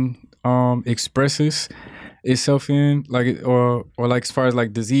skin expresses itself in, like, or like as far as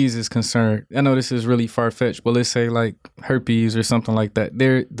like disease is concerned, I know this is really far-fetched, but let's say like herpes or something like that.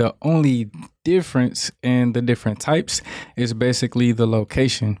 The only difference in the different types is basically the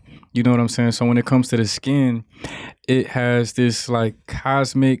location. You know what I'm saying? So when it comes to the skin, it has this like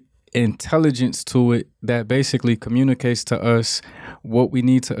cosmic intelligence to it that basically communicates to us what we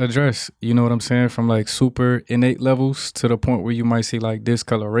need to address. You know what I'm saying? From like super innate levels to the point where you might see like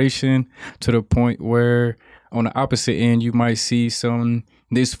discoloration, to the point where on the opposite end you might see some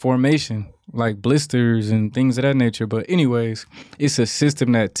disformation, like blisters and things of that nature. But anyways, it's a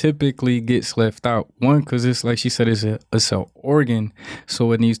system that typically gets left out. One, because it's like she said, it's an organ,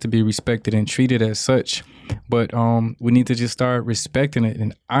 so it needs to be respected and treated as such. But we need to just start respecting it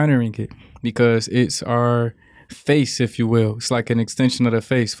and honoring it, because it's our face, if you will. It's like an extension of the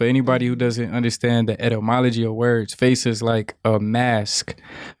face. For anybody who doesn't understand the etymology of words, face is like a mask,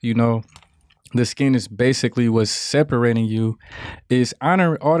 you know. The skin is basically what's separating you. Is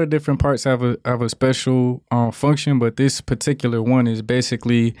honor all the different parts have a special function, but this particular one is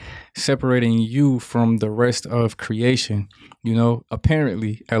basically separating you from the rest of creation, you know,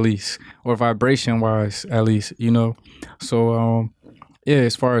 apparently at least, or vibration wise at least, you know. So yeah,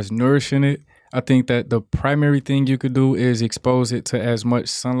 as far as nourishing it, I think that the primary thing you could do is expose it to as much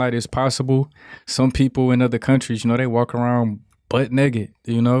sunlight as possible. Some people in other countries, you know, they walk around butt naked,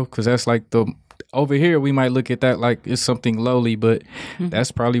 you know, because that's like over here we might look at that like it's something lowly, but that's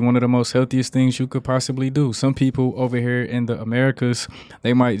probably one of the most healthiest things you could possibly do. Some people over here in the Americas,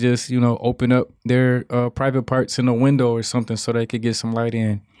 they might just, you know, open up their private parts in a window or something so they could get some light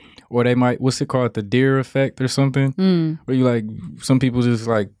in. Or they might, what's it called, the deer effect or something, where you like, some people just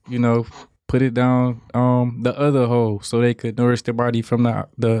like, you know, put it down the other hole so they could nourish their body from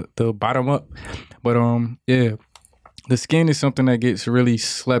the bottom up. But yeah, the skin is something that gets really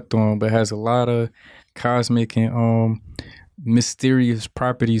slept on, but has a lot of cosmic and mysterious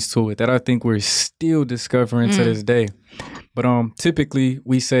properties to it that I think we're still discovering to this day. But typically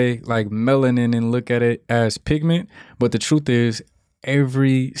we say like melanin and look at it as pigment, but the truth is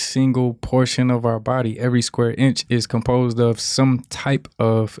every single portion of our body, every square inch is composed of some type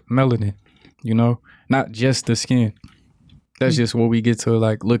of melanin, you know, not just the skin. That's just what we get to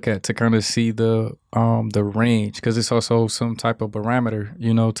like look at to kind of see the range, because it's also some type of barometer,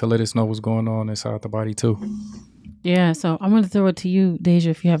 you know, to let us know what's going on inside the body too. Yeah, so I'm going to throw it to you,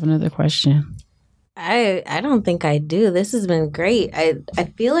 Deja, if you have another question. I don't think I do. This has been great. I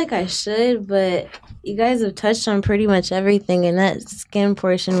feel like I should, but you guys have touched on pretty much everything, and that skin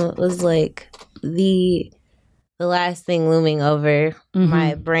portion was like the last thing looming over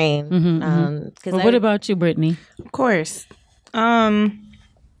my brain. Well, what about you, Brittany? Of course. I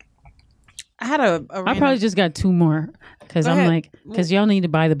had a I probably just got two more because I'm like, because y'all need to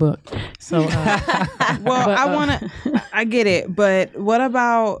buy the book. So, I get it. But what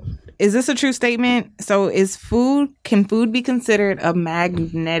about, is this a true statement? So can food be considered a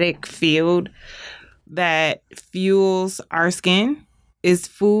magnetic field that fuels our skin?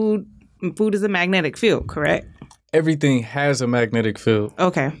 Food is a magnetic field, correct? Everything has a magnetic field.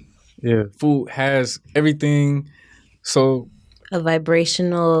 Okay. Yeah. Food has everything. So a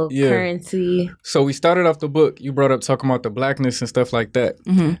vibrational currency. So we started off the book. You brought up talking about the blackness and stuff like that.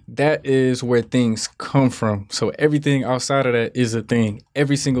 That is where things come from. So everything outside of that is a thing.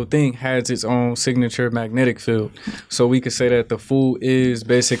 Every single thing has its own signature magnetic field. So we could say that the food is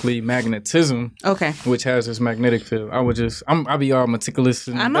basically magnetism. Okay. Which has its magnetic field. I'll be all meticulous.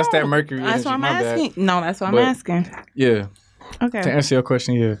 And that's that Mercury energy. That's what I'm asking. No, that's what I'm asking. Yeah. Okay. To answer your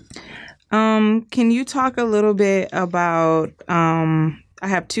question, yeah. Can you talk a little bit about, I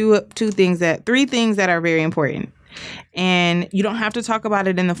have three things that are very important, and you don't have to talk about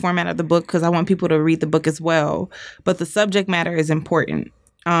it in the format of the book because I want people to read the book as well, but the subject matter is important.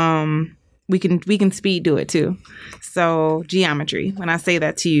 We can speed do it too. So geometry, when I say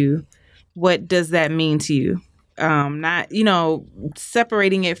that to you, what does that mean to you? Not,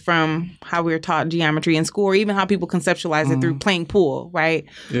 separating it from how we were taught geometry in school, or even how people conceptualize it through playing pool, right?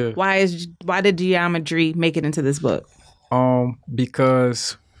 Yeah. Why did geometry make it into this book?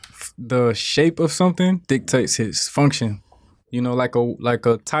 Because the shape of something dictates its function. You know, like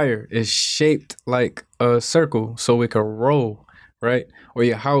a tire is shaped like a circle so it can roll, right? Or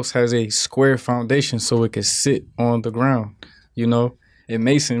your house has a square foundation so it can sit on the ground, you know? In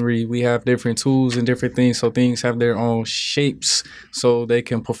masonry, we have different tools and different things, so things have their own shapes so they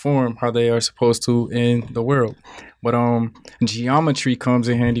can perform how they are supposed to in the world. But geometry comes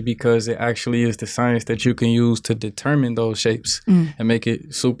in handy because it actually is the science that you can use to determine those shapes and make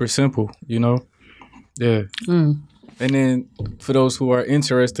it super simple, you know? Yeah. And then for those who are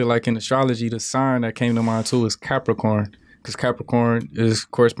interested, like in astrology, the sign that came to mind too is Capricorn. Because Capricorn is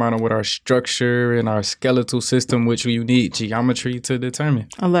corresponding with our structure and our skeletal system, which you need geometry to determine.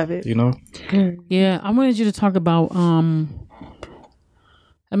 I love it. You know? Yeah, I wanted you to talk about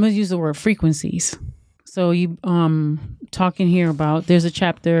I'm going to use the word frequencies. So you talking here about, there's a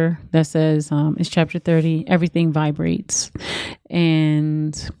chapter that says, it's chapter 30, everything vibrates.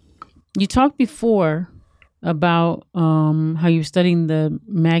 And you talked before about how you're studying the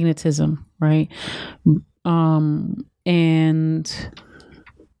magnetism, right? And,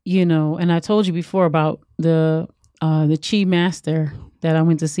 you know, and I told you before about the Chi master that I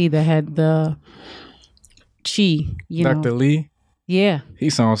went to see that had the Chi, you know. Dr. Lee? Yeah. He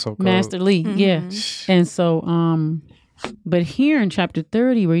sounds so cool. Master Lee, yeah. And so, but here in chapter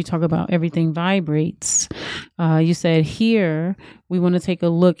 30, where you talk about everything vibrates, you said here we want to take a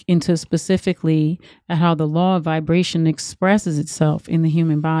look into specifically at how the law of vibration expresses itself in the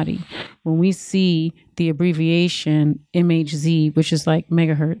human body. When we see the abbreviation MHZ, which is like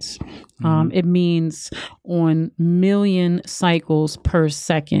megahertz, it means on million cycles per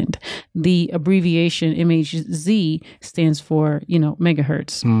second. The abbreviation MHZ stands for, you know,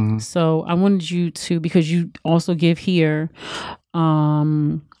 megahertz. So I wanted you to, because you also give here,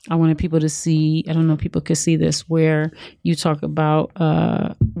 I wanted people to see, I don't know if people could see this, where you talk about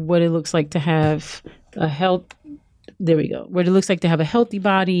what it looks like to have a health, there we go, what it looks like to have a healthy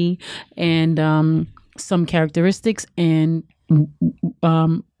body and some characteristics and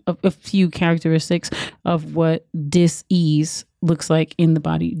a few characteristics of what dis-ease looks like in the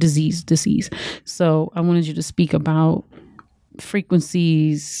body, disease. So I wanted you to speak about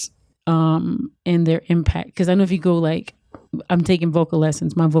frequencies and their impact. Because I know if you go like, I'm taking vocal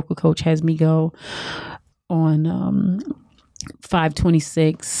lessons. My vocal coach has me go on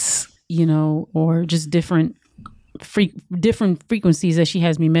 526, you know, or just different frequencies that she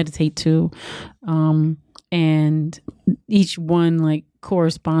has me meditate to. And each one like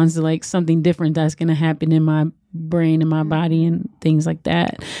corresponds to like something different that's going to happen in my brain and my body and things like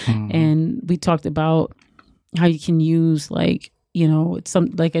that. And we talked about how you can use like, you know, it's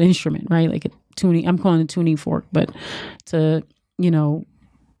some like an instrument, right? Like a tuning, I'm calling it a tuning fork, but to, you know,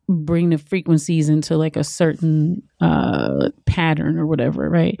 bring the frequencies into like a certain pattern or whatever,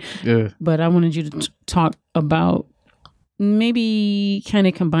 right? Yeah. But I wanted you to talk about maybe kind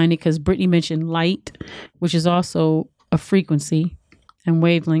of combine it, because Brittany mentioned light, which is also a frequency, and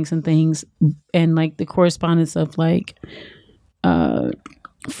wavelengths and things, and like the correspondence of like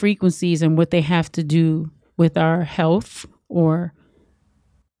frequencies and what they have to do with our health or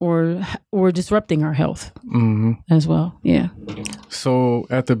disrupting our health as well. Yeah. So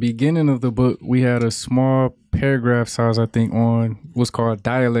at the beginning of the book, we had a small paragraph size, I think, on what's called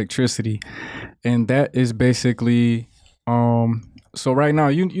dielectricity, and that is basically so right now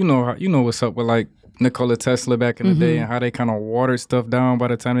you know what's up with like Nikola Tesla back in the day and how they kind of watered stuff down by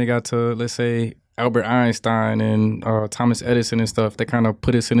the time they got to, let's say, Albert Einstein and Thomas Edison and stuff. They kind of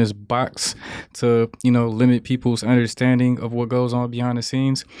put us in this box to, you know, limit people's understanding of what goes on behind the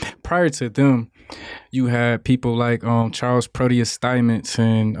scenes. Prior to them, you had people like Charles Proteus Steinmetz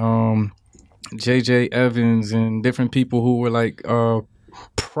and J.J. Evans and different people who were like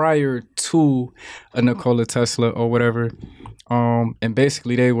prior to a Nikola Tesla or whatever. And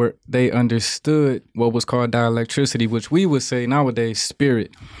basically they understood what was called dielectricity, which we would say nowadays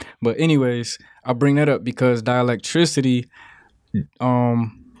spirit. But anyways, I bring that up because dielectricity,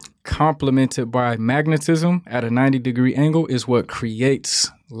 complemented by magnetism at a 90-degree angle, is what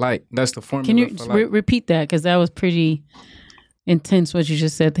creates light. That's the formula. Can you for light. repeat that? Because that was pretty intense what you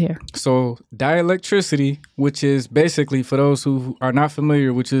just said there. So dielectricity, which is basically, for those who are not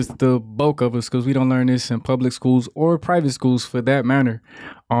familiar, which is the bulk of us, because we don't learn this in public schools or private schools for that matter,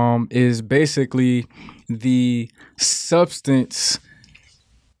 is basically the substance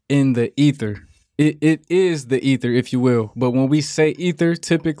in the ether. It is the ether, if you will. But when we say ether,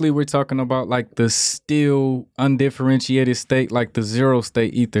 typically we're talking about like the still undifferentiated state, like the zero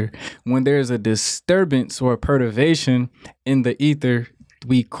state ether. When there's a disturbance or a perturbation in the ether,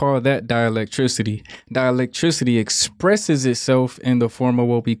 we call that dielectricity. Dielectricity expresses itself in the form of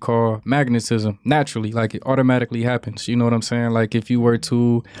what we call magnetism, naturally, like it automatically happens. You know what I'm saying? Like if you were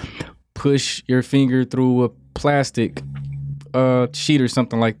to push your finger through a plastic sheet or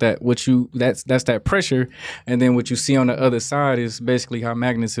something like that, that's that pressure, and then what you see on the other side is basically how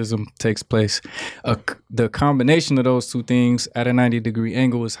magnetism takes place. The combination of those two things at a 90-degree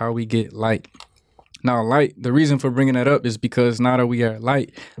angle is how we get light. Now, light, the reason for bringing that up is because now that we are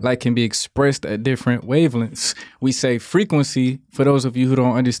light can be expressed at different wavelengths. We say frequency, for those of you who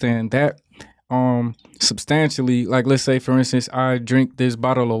don't understand that, substantially, like let's say for instance I drink this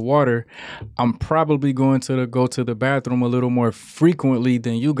bottle of water, I'm probably going to go to the bathroom a little more frequently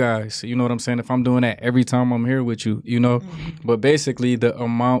than you guys. You know what I'm saying? If I'm doing that every time I'm here with you, you know. But basically the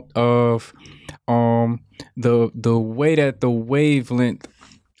amount of the way that the wavelength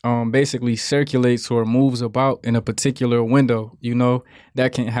basically circulates or moves about in a particular window. You know,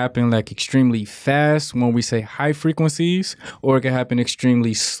 that can happen like extremely fast when we say high frequencies, or it can happen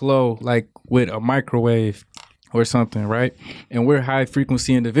extremely slow, like with a microwave or something, right? And we're high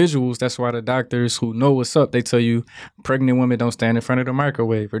frequency individuals. That's why the doctors who know what's up, they tell you pregnant women don't stand in front of the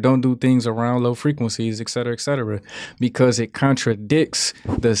microwave or don't do things around low frequencies, et cetera, because it contradicts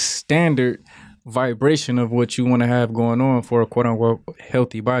the standard vibration of what you want to have going on for a quote unquote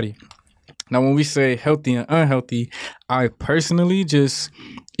healthy body. Now, when we say healthy and unhealthy, I personally just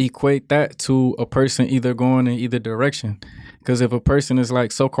equate that to a person either going in either direction. Because if a person is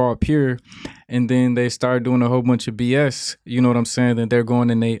like so-called pure and then they start doing a whole bunch of BS, you know what I'm saying, then they're going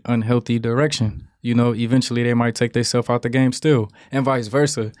in a unhealthy direction. You know, eventually they might take themselves out the game still, and vice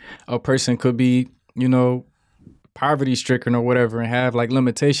versa. A person could be, you know, poverty stricken or whatever and have like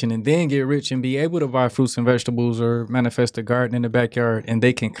limitation and then get rich and be able to buy fruits and vegetables or manifest a garden in the backyard, and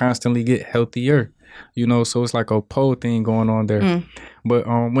they can constantly get healthier, you know. So it's like a pole thing going on there. But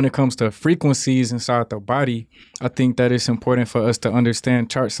when it comes to frequencies inside the body, I think that it's important for us to understand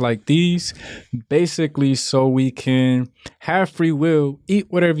charts like these, basically so we can have free will, eat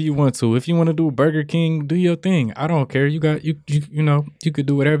whatever you want to. If you want to do Burger King, do your thing. I don't care. You know, you could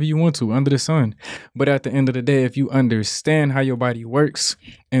do whatever you want to under the sun. But at the end of the day, if you understand how your body works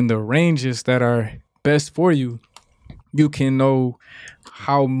and the ranges that are best for you, you can know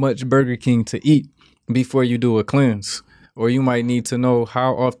how much Burger King to eat before you do a cleanse. Or you might need to know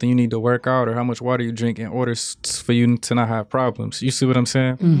how often you need to work out or how much water you drink in order for you to not have problems. You see what I'm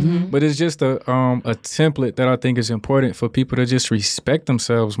saying? Mm-hmm. But it's just a template that I think is important for people to just respect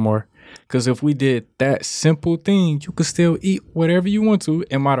themselves more. Because if we did that simple thing, you could still eat whatever you want to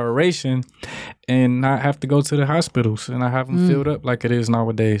in moderation and not have to go to the hospitals and not have them filled up like it is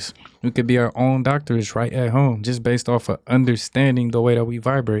nowadays. We could be our own doctors right at home just based off of understanding the way that we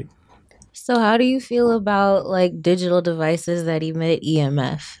vibrate. So how do you feel about like digital devices that emit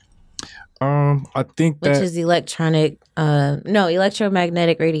EMF? I think that, which is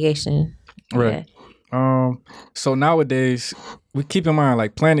electromagnetic radiation. Right. Yeah. So nowadays, we keep in mind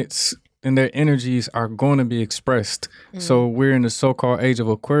like planets and their energies are going to be expressed. So we're in the so-called age of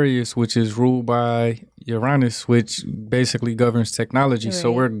Aquarius, which is ruled by Uranus, which basically governs technology. Right.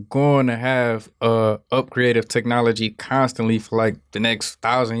 So we're going to have upgrade of technology constantly for like the next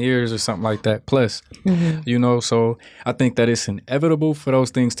 1,000 years or something like that plus, you know. So I think that it's inevitable for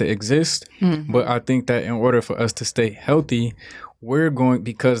those things to exist. But I think that in order for us to stay healthy,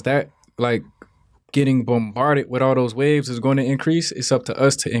 because that like getting bombarded with all those waves is going to increase. It's up to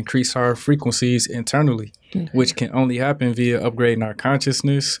us to increase our frequencies internally, which can only happen via upgrading our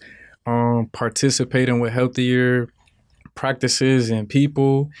consciousness, participating with healthier practices and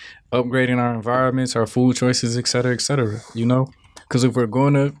people, upgrading our environments, our food choices, et cetera, you know? Because if we're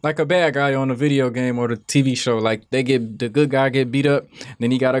going to, like a bad guy on a video game or the TV show, like the good guy get beat up,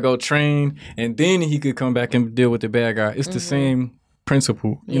 then he got to go train, and then he could come back and deal with the bad guy. It's the same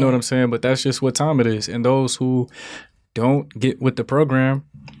principle, you know what I'm saying? But that's just what time it is. And those who don't get with the program,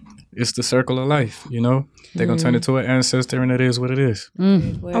 it's the circle of life, you know? They're going to turn it to an ancestor, and it is what it is.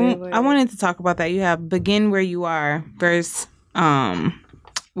 I wanted to talk about that. You have Begin Where You Are verse, the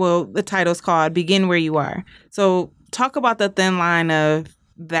title's called Begin Where You Are. So talk about the thin line of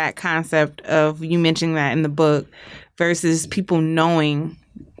that concept of you mentioning that in the book versus people knowing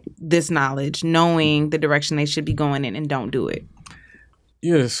this knowledge, knowing the direction they should be going in and don't do it.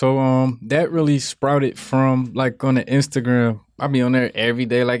 Yeah, so that really sprouted from like on the Instagram. I be on there every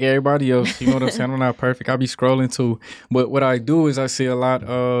day like everybody else. You know what I'm saying? I'm not perfect. I be scrolling too. But what I do is I see a lot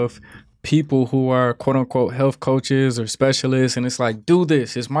of people who are quote unquote health coaches or specialists, and it's like, do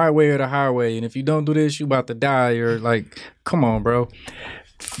this. It's my way or the highway. And if you don't do this, you about to die. Or like, come on, bro.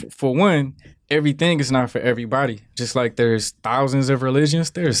 For one, everything is not for everybody. Just like there's thousands of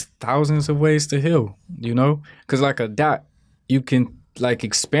religions, there's thousands of ways to heal, you know? Because like a dot, you can like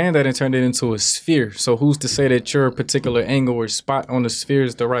expand that and turn it into a sphere. So who's to say that your particular angle or spot on the sphere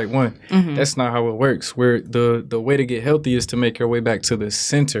is the right one? That's not how it works. Where the way to get healthy is to make your way back to the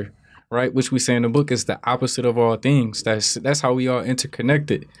center, right? Which we say in the book is the opposite of all things. That's how we all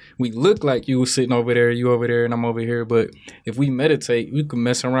interconnected. We look like you sitting over there, you over there, and I'm over here. But if we meditate, we can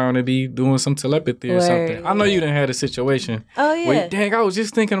mess around and be doing some telepathy or something. I know you done had a situation. Oh, yeah. Wait, dang, I was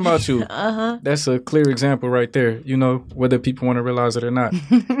just thinking about you. That's a clear example right there, you know, whether people want to realize it or not.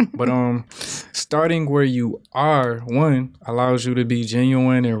 But starting where you are, one, allows you to be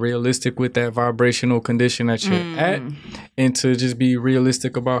genuine and realistic with that vibrational condition that you're at, and to just be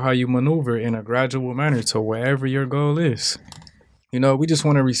realistic about how you maneuver in a gradual manner to wherever your goal is. You know, we just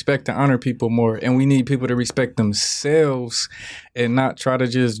want to respect and honor people more, and we need people to respect themselves and not try to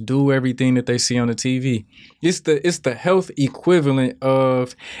just do everything that they see on the TV. It's the health equivalent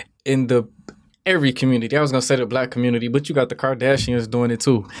of in the every community. I was gonna say the black community, but you got the Kardashians doing it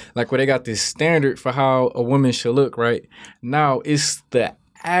too. Like where they got this standard for how a woman should look, right? Now it's the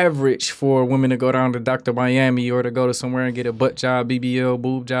average for women to go down to Dr. Miami or to go to somewhere and get a butt job, BBL,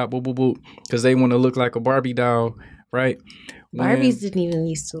 boob job, boop, boop, boop, because they want to look like a Barbie doll, right? Barbies didn't even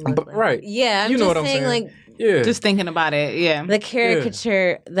used to look like right. Yeah, I'm you know just what I'm saying, saying? like, yeah. Just thinking about it, yeah. the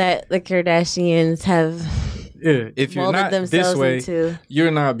caricature that the Kardashians have if you're molded not themselves this way, into.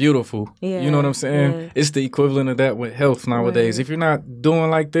 you're not beautiful. Yeah, you know what I'm saying? yeah. It's the equivalent of that with health nowadays. Right. If you're not doing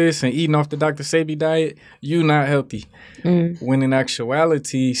like this and eating off the Dr. Sebi diet, you're not healthy. When in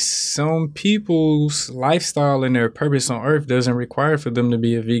actuality, some people's lifestyle and their purpose on earth doesn't require for them to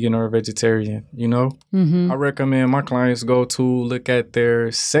be a vegan or a vegetarian, you know? I recommend my clients go to look at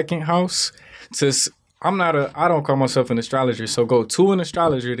their second house to... I don't call myself an astrologer, so go to an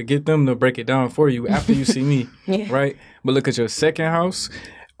astrologer to get them to break it down for you after you see me, right? But look at your second house,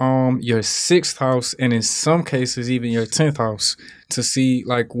 your sixth house, and in some cases, even your 10th house to see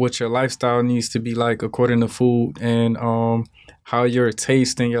like what your lifestyle needs to be like according to food and how your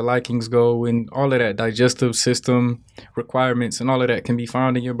taste and your likings go and all of that digestive system requirements and all of that can be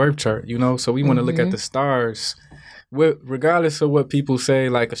found in your birth chart, you know? So we want to look at the stars. Regardless of what people say,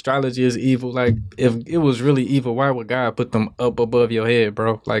 like astrology is evil, like if it was really evil, why would God put them up above your head,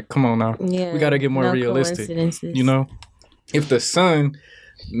 bro? Like, come on now. Yeah, we got to get more realistic. You know, if the sun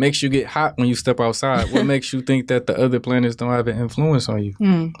makes you get hot when you step outside, what makes you think that the other planets don't have an influence on you?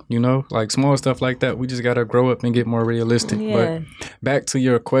 You know, like small stuff like that. We just got to grow up and get more realistic. But back to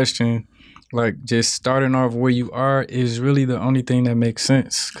your question, like just starting off where you are is really the only thing that makes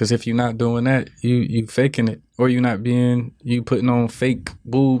sense. Because if you're not doing that, you faking it. Or you putting on fake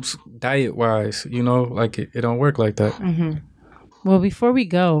boobs diet wise, you know, like it don't work like that. Well, before we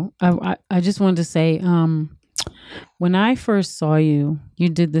go, I just wanted to say, when I first saw you, you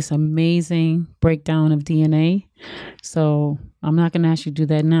did this amazing breakdown of DNA. So I'm not going to ask you to do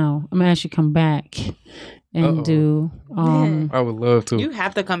that now. I'm going to ask you to come back and do. I would love to. You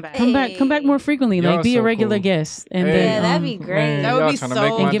have to come back. Come back more frequently. Y'all like be a so regular cool. guest, and Yeah, then that'd be great. Man, That would y'all be trying to so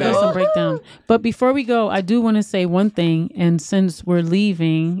make my and give us day. some breakdown. But before we go, I do want to say one thing. And since we're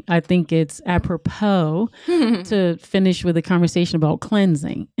leaving, I think it's apropos to finish with a conversation about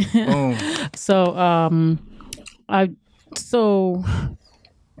cleansing. Boom. So, I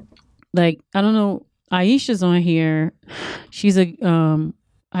don't know. Aisha's on here. She's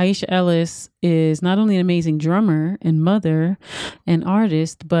Aisha Ellis is not only an amazing drummer and mother and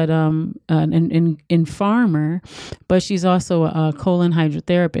artist, but and farmer, but she's also a colon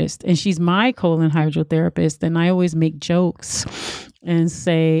hydrotherapist, and she's my colon hydrotherapist. And I always make jokes and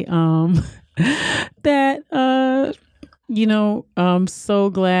say that I'm so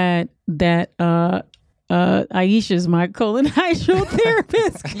glad that Aisha's my colon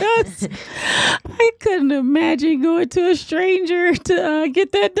hydrotherapist because I couldn't imagine going to a stranger to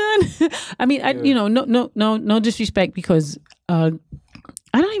get that done. I mean, no disrespect, because I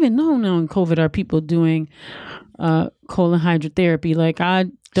don't even know now in COVID are people doing colon hydrotherapy. Like, I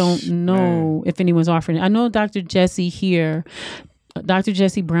don't know if anyone's offering it. I know Dr. Jesse here, Dr.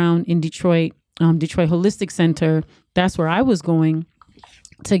 Jesse Brown in Detroit, Detroit Holistic Center. That's where I was going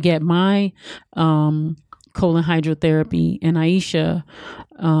to get my colon hydrotherapy, and Aisha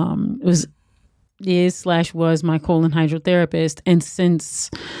was my colon hydrotherapist. And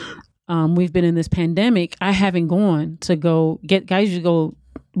since we've been in this pandemic, I haven't gone to go get. I usually go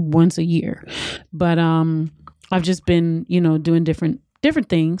once a year, but I've just been doing different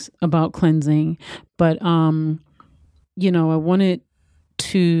things about cleansing. But I wanted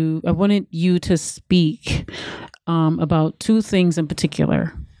you to speak about two things in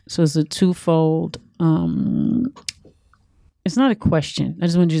particular. So it's a twofold. It's not a question. I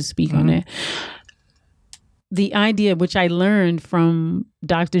just wanted you to speak on it. The idea, which I learned from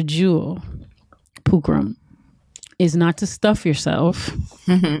Dr. Jewel Pookrum, is not to stuff yourself.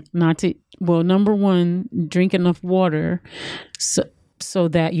 Not to, number one, drink enough water so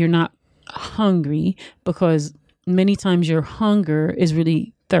that you're not hungry, because many times your hunger is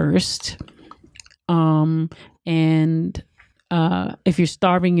really thirst. And if you're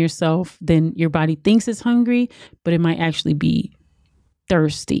starving yourself, then your body thinks it's hungry, but it might actually be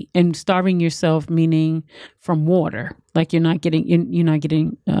thirsty. And starving yourself meaning from water, like you're not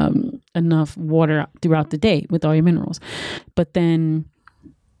getting enough water throughout the day with all your minerals. But then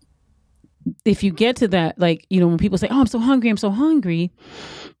if you get to that, like, when people say, "Oh, I'm so hungry,"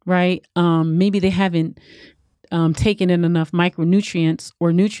 right? Maybe they haven't taking in enough micronutrients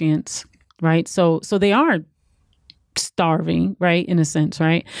or nutrients, right? So they are starving, right, in a sense,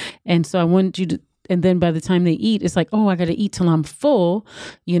 right? And so I want you to, and then by the time they eat, it's like, oh, I got to eat till I'm full,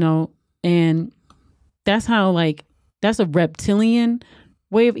 and that's how, like, that's a reptilian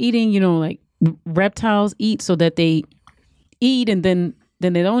way of eating, like reptiles eat so that they eat and then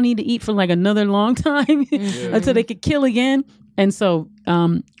they don't need to eat for like another long time until they could kill again. And so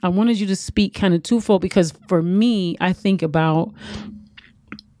I wanted you to speak kind of twofold, because for me, I think about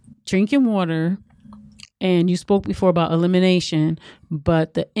drinking water, and you spoke before about elimination,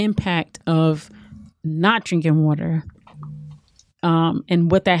 but the impact of not drinking water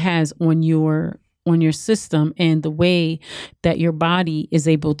and what that has on your system and the way that your body is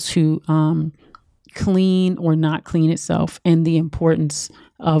able to clean or not clean itself, and the importance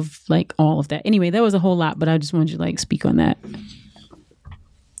of like all of that. Anyway, that was a whole lot, but I just wanted you to like speak on that.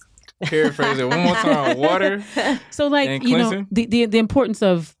 Paraphrase it one more time. Water. So like, the importance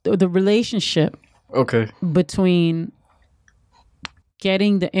of the relationship between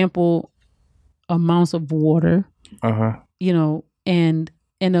getting the ample amounts of water, and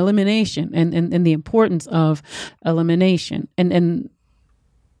elimination, and the importance of elimination, and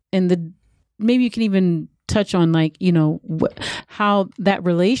the, maybe you can even touch on like, how that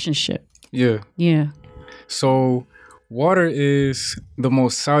relationship. Yeah. So water is the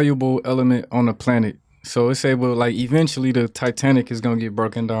most soluble element on the planet. So it's able, like, eventually the Titanic is going to get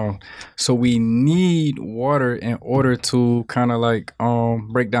broken down. So we need water in order to kind of like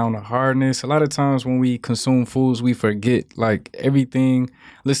break down the hardness. A lot of times when we consume foods, we forget like everything.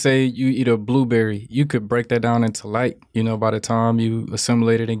 Let's say you eat a blueberry, you could break that down into light, by the time you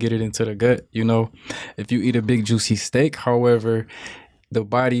assimilate it and get it into the gut, If you eat a big juicy steak, however, the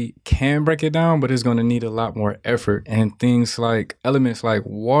body can break it down, but it's going to need a lot more effort. And things like elements like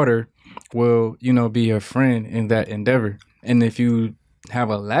water will, be a friend in that endeavor. And if you have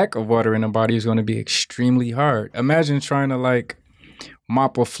a lack of water in the body, it's going to be extremely hard. Imagine trying to like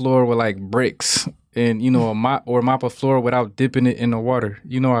mop a floor with like bricks and, mop a floor without dipping it in the water.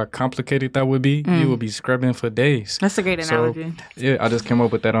 You know how complicated that would be? You would be scrubbing for days. That's a great analogy. Yeah, I just came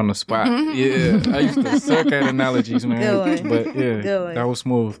up with that on the spot. Yeah, I used to suck at analogies, man. But yeah, that was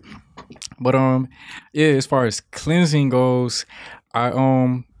smooth. But as far as cleansing goes, I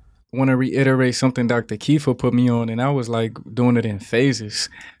want to reiterate something Dr. Kiefer put me on, and I was like doing it in phases.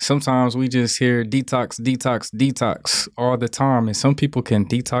 Sometimes we just hear detox, detox, detox all the time, and some people can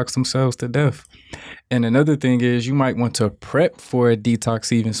detox themselves to death. And another thing is you might want to prep for a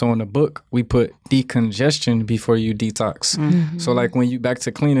detox even. So in the book, we put decongestion before you detox. Mm-hmm. So like when you back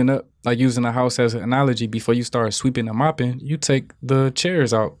to cleaning up, like using the house as an analogy, before you start sweeping and mopping, you take the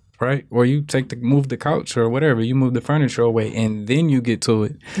chairs out. Right? Or you move the couch or whatever, you move the furniture away and then you get to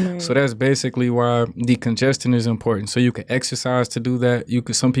it. Right. So that's basically why decongestion is important. So you can exercise to do that.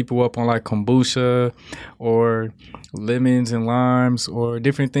 Some people up on like kombucha or lemons and limes or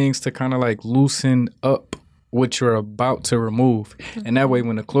different things to kind of like loosen up what you're about to remove. Mm-hmm. And that way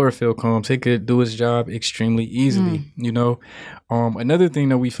when the chlorophyll comes, it could do its job extremely easily, Another thing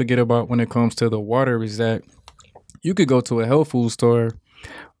that we forget about when it comes to the water is that you could go to a health food store,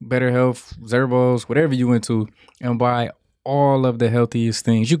 Better Health, Zervos, whatever you went to, and buy all of the healthiest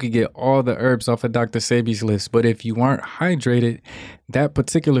things. You could get all the herbs off of Dr. Sebi's list, but if you aren't hydrated, that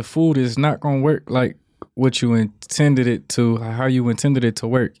particular food is not going to work like what you intended it to, how you intended it to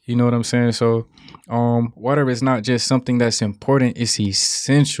work. You know what I'm saying? So water is not just something that's important, it's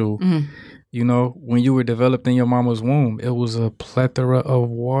essential. Mm-hmm. When you were developed in your mama's womb, it was a plethora of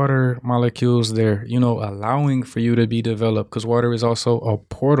water molecules there, allowing for you to be developed, because water is also a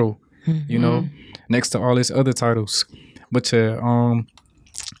portal, next to all its other titles. But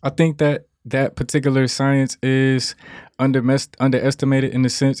I think that particular science is underestimated in a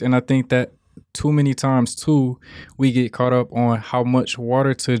sense. And I think that too many times, too, we get caught up on how much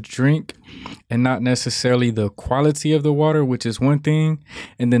water to drink and not necessarily the quality of the water, which is one thing.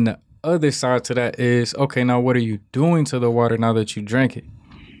 And then the other side to that is, okay, now what are you doing to the water now that you drank it?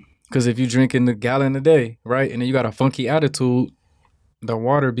 Because if you drink in a gallon a day, right, and then you got a funky attitude, the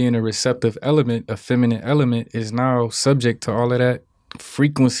water being a receptive element, a feminine element, is now subject to all of that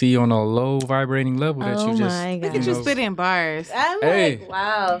frequency on a low vibrating level that you just... Look at you spitting bars. I'm like,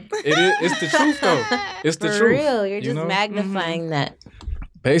 wow. It's the truth, though. It's the truth. For real. You're just magnifying that.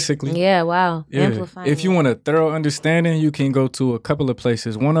 Basically. Yeah, wow. Yeah. Amplifying. If you want a thorough understanding, you can go to a couple of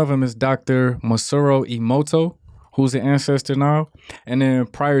places. One of them is Dr. Masaru Emoto, who's an ancestor now. And then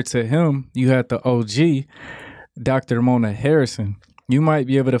prior to him, you had the OG, Dr. Mona Harrison. You might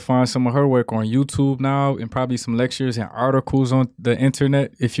be able to find some of her work on YouTube now, and probably some lectures and articles on the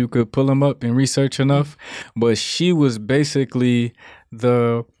internet if you could pull them up and research enough. But she was basically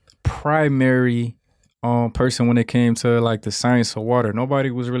the primary person when it came to like the science of water. Nobody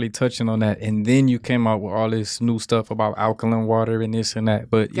was really touching on that, and then you came out with all this new stuff about alkaline water and this and that.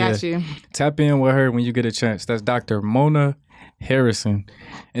 But Got you. tap in with her when you get a chance. That's Dr. Mona Harrison.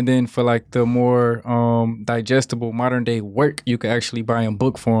 And then for like the more digestible modern day work, you can actually buy in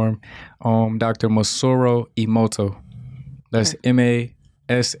book form Dr. Masaru Emoto. That's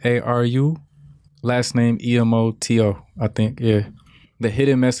Masaru, last name Emoto, I think. Yeah. The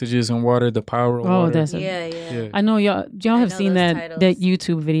hidden messages in water, the power of water. That's Yeah. I know y'all have seen those that titles.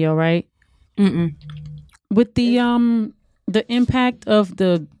 YouTube video, right? With the impact of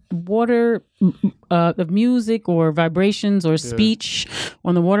the water, of music or vibrations or speech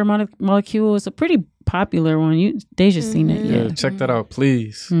on the water molecule. It's a pretty popular one. Deja's seen it. Yeah, check that out,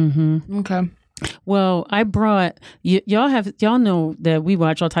 please. Okay. Well, I brought y'all know that we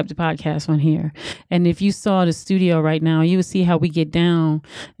watch all types of podcasts on here, and if you saw the studio right now, you would see how we get down,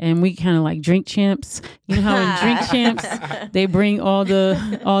 and we kind of like Drink Champs. You know how in Drink Champs they bring all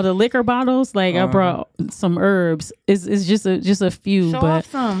the liquor bottles. Like I brought some herbs. It's just a few, Show but off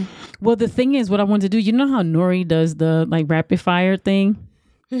some. well, the thing is, what I wanted to do. You know how Nori does the like rapid fire thing.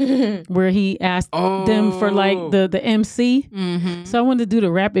 Where he asked them for like the MC. So I wanted to do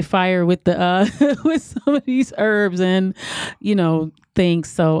the rapid fire with the with some of these herbs and things.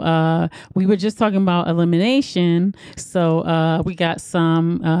 So we were just talking about elimination. So we got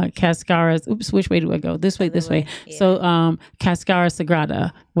some Cascara. Oops, which way do I go? This way. Yeah. So Cascara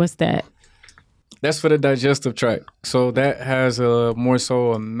Sagrada. What's that? That's for the digestive tract. So that has a more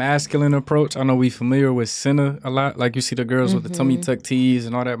so a masculine approach. I know we familiar with Senna a lot. Like you see the girls with the tummy tuck tees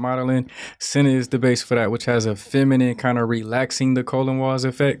and all that modeling. Senna is the base for that, which has a feminine kind of relaxing the colon walls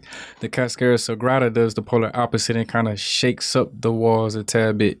effect. The Cascara Sagrada does the polar opposite and kind of shakes up the walls a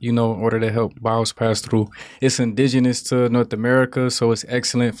tad bit, in order to help bowels pass through. It's indigenous to North America, so it's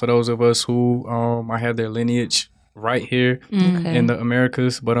excellent for those of us who I have their lineage right here in the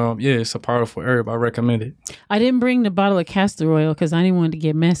Americas. But yeah, it's a powerful herb. I recommend it. I didn't bring the bottle of castor oil because I didn't want it to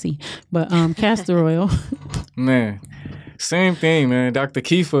get messy. But castor oil. Man, same thing, man. Dr.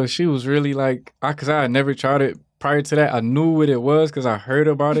 Kifa, she was really like, because I had never tried it prior to that. I knew what it was because I heard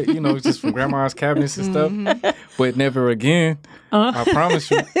about it, just from grandma's cabinets and stuff. But never again. I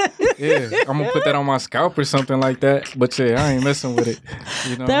promise you. Yeah, I'm going to put that on my scalp or something like that. But yeah, I ain't messing with it.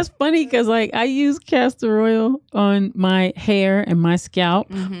 That's funny because like I use castor oil on my hair and my scalp,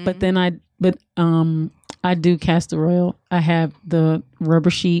 but then I do castor oil. I have the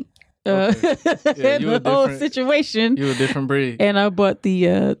rubber sheet. Yeah, the whole situation. You a different breed. And I bought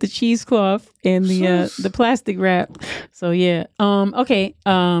the cheesecloth and the plastic wrap. So yeah. Okay.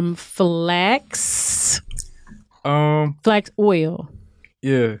 Flax. Flax oil.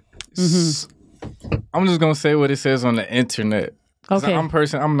 Yeah. I'm just gonna say what it says on the internet. Okay.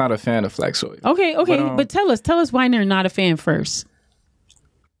 I'm not a fan of flax oil. Okay. But tell us why you're not a fan first.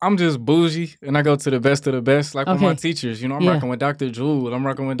 I'm just bougie, and I go to the best of the best, like with my teachers. I'm Yeah. rocking with Dr. Jewel, I'm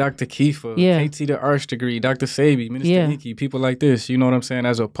rocking with Dr. Kifa, Yeah. KT the Arch Degree, Dr. Sabi, Minister Nikki, people like this. You know what I'm saying?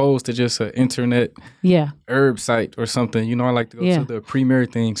 As opposed to just an internet herb site or something. I like to go to the premier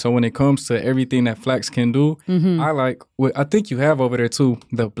thing. So when it comes to everything that flax can do, I like what I think you have over there too,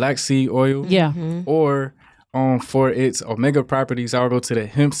 the black seed oil. Yeah. Or for its omega properties, I'll go to the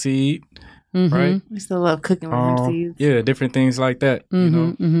hemp seed. Right? I still love cooking with hemp seeds. Yeah, different things like that.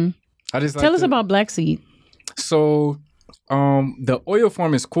 I just Tell us about black seed. So, the oil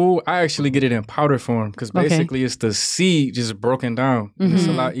form is cool. I actually get it in powder form because basically it's the seed just broken down. It's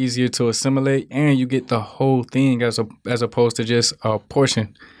a lot easier to assimilate, and you get the whole thing as opposed to just a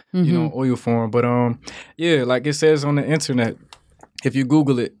portion, oil form. But yeah, like it says on the internet, if you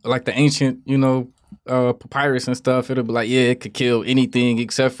Google it, like the ancient, papyrus and stuff, it'll be like, yeah, it could kill anything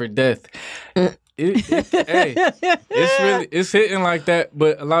except for death. It's hitting like that,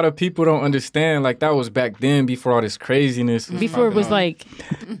 but a lot of people don't understand. Like that was back then, before all this craziness. Before it was like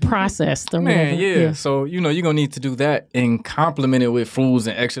processed or whatever. Yeah. So you're gonna need to do that and complement it with foods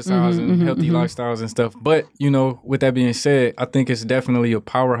and exercise and healthy lifestyles and stuff. But with that being said, I think it's definitely a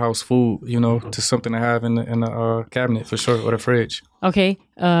powerhouse food. To something to have in the cabinet for sure, or the fridge. Okay,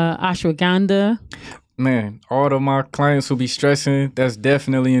 ashwagandha. Man, all of my clients who be stressing, that's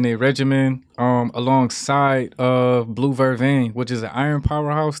definitely in a regimen alongside of blue vervain, which is an iron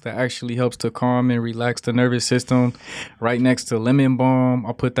powerhouse that actually helps to calm and relax the nervous system. Right next to lemon balm,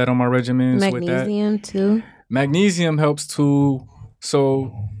 I'll put that on my regimens. Magnesium with that. too. Magnesium helps to,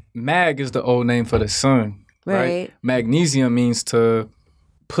 so mag is the old name for the sun. Right. Magnesium means to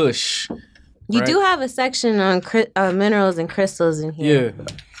push. You right? do have a section on minerals and crystals in here. Yeah.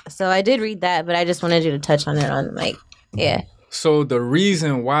 So I did read that, but I just wanted you to touch on it on the mic. Yeah. So the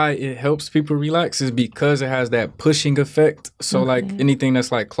reason why it helps people relax is because it has that pushing effect. So like anything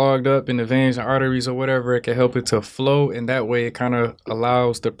that's like clogged up in the veins and arteries or whatever, it can help it to flow. And that way it kind of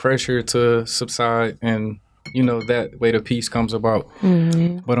allows the pressure to subside, and you know, that way the peace comes about.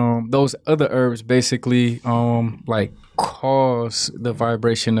 But those other herbs basically like cause the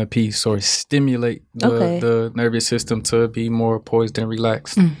vibration of peace or stimulate the nervous system to be more poised and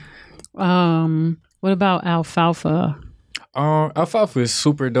relaxed. What about alfalfa? Alfalfa is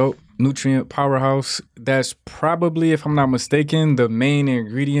super dope, nutrient powerhouse. That's probably, if I'm not mistaken, the main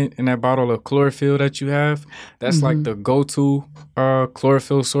ingredient in that bottle of chlorophyll that you have. That's like the go-to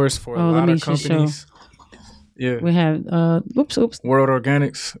chlorophyll source for a lot of companies. Yeah. We have, oops. World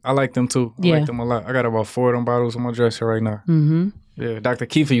Organics. I like them too. I Yeah. like them a lot. I got about 4 of them bottles on my dresser right now. Yeah, Dr.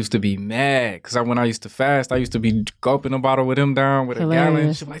 Kiefer used to be mad because when I used to fast, I used to be gulping a bottle with him down with a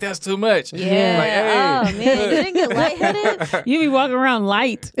gallon. She's like, that's too much. Yeah. Like, hey. Oh, man. You didn't get lightheaded? You be walking around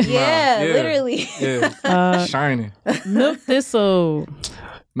light. Yeah, yeah. literally. Yeah, shining. Milk thistle.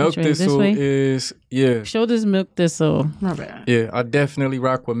 Milk Which way? This thistle way? is, yeah. Show this milk thistle. Not bad. Yeah, I definitely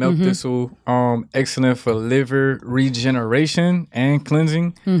rock with milk thistle. Excellent for liver regeneration and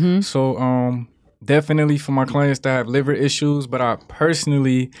cleansing. So, definitely for my clients that have liver issues, but I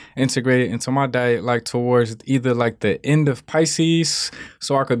personally integrate it into my diet like towards either like the end of Pisces,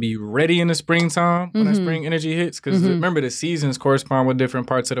 so I could be ready in the springtime when that spring energy hits. Because remember, the seasons correspond with different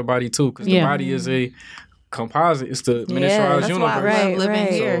parts of the body too. Because the body is a composite. It's the miniaturized That's why I universe. love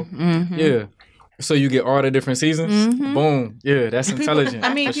living here. Yeah. So you get all the different seasons. Boom. Yeah, that's intelligent.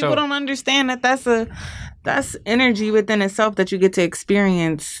 I mean, for people sure. don't understand that that's energy within itself, that you get to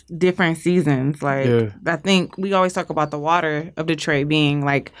experience different seasons. Like, I think we always talk about the water of Detroit being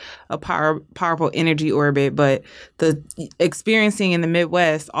like a powerful energy orbit, but the experiencing in the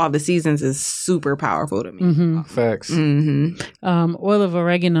Midwest all the seasons is super powerful to me. Facts. Oil of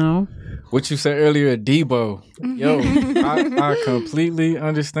oregano. What you said earlier, Debo. Yo, I completely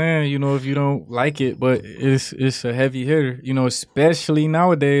understand, you know, if you don't like it, but it's a heavy hitter, you know, especially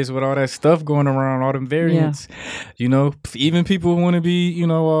nowadays with all that stuff going around, all them variants. You know, even people who want to be, you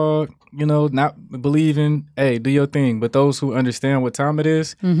know, not believing, hey, do your thing. But those who understand what time it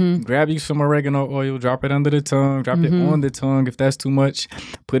is, grab you some oregano oil, drop it under the tongue, drop it on the tongue if that's too much,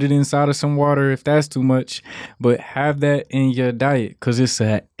 put it inside of some water if that's too much. But have that in your diet because it's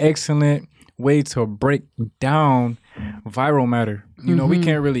an excellent way to break down viral matter. You know, we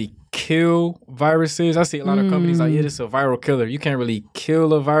can't really kill viruses. I see a lot of companies like, yeah, this is a viral killer. You can't really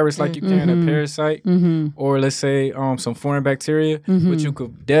kill a virus like you can a parasite or let's say some foreign bacteria, but you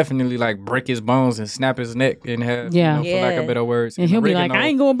could definitely like break his bones and snap his neck and have, you know, for lack of better words. And he'll be like, I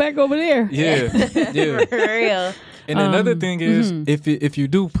ain't going back over there. Yeah. For real. And another thing is, if you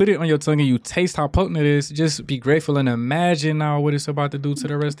do put it on your tongue and you taste how potent it is, just be grateful and imagine now what it's about to do to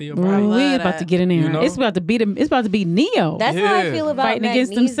the rest of your body. We about to get in there. You know? It's about to beat him. It's about to beat Neo. That's how I feel about Fighting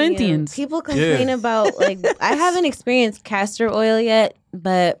against them magnesium. sentients. People complain about, like, I haven't experienced castor oil yet,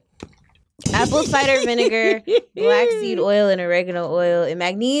 but apple cider vinegar, black seed oil, and oregano oil, and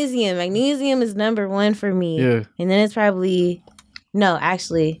magnesium. Magnesium is number one for me. Yeah. And then it's probably, no,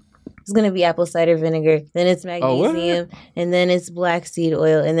 actually, it's going to be apple cider vinegar. Then it's magnesium. And then it's black seed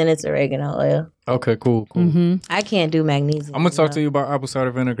oil. And then it's oregano oil. Okay, cool. I can't do magnesium. I'm going to talk to you about apple cider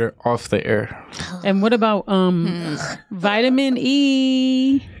vinegar off the air. And what about vitamin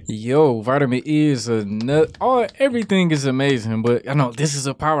E? Yo, vitamin E is a nut. Everything is amazing, but I know this is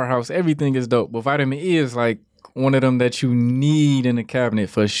a powerhouse. Everything is dope, but vitamin E is like one of them that you need in the cabinet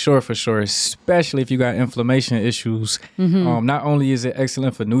for sure, especially if you got inflammation issues. Not only is it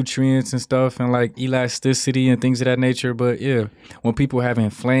excellent for nutrients and stuff and like elasticity and things of that nature, but yeah, when people have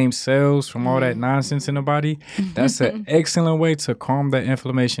inflamed cells from all that nonsense in the body, that's an excellent way to calm that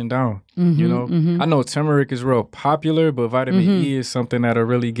inflammation down. You know, I know turmeric is real popular, but vitamin E is something that'll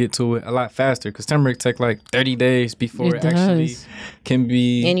really get to it a lot faster because turmeric take like 30 days before it actually can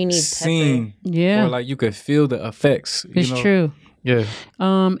be And you need seen. Yeah. Or like you could feel the effects. It's true. Yeah.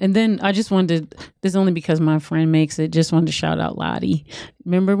 And then I just wanted to, this is only because my friend makes it, just wanted to shout out Lottie.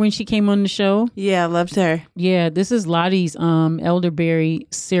 Remember when she came on the show? Yeah, I loved her. Yeah, this is Lottie's elderberry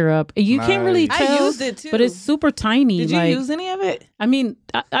syrup. You can't really Nice. tell. I used it too. But it's super tiny. Did you like, use any of it? I mean,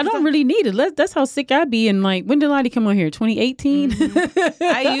 I don't really need it. That's how sick I be. And like, when did Lottie come on here? 2018? I used it.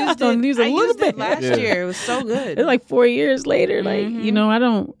 I used a I little used bit. it last year. It was so good. It's like 4 years later. Like, you know, I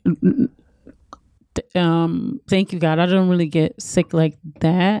don't. Thank you, God. I don't really get sick like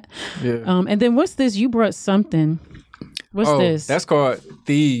that. Yeah. And then what's this? You brought something. What's this? That's called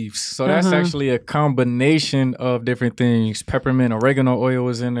Thieves. So that's actually a combination of different things. Peppermint, oregano oil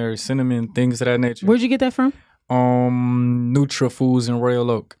is in there, cinnamon, things of that nature. Where'd you get that from? NutraFoods and Royal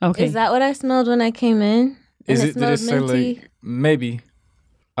Oak. Okay. Is that what I smelled when I came in? Did it it say smelled minty? like maybe?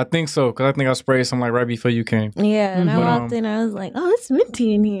 I think so, because I think I sprayed some like right before you came. Yeah, and I But, walked in, I was like, oh, it's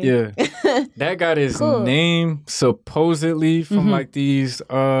minty in here. Yeah. That got his Cool. name supposedly from like these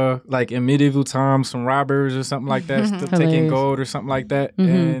like in medieval times, some robbers or something like that, still taking Hilarious. gold or something like that.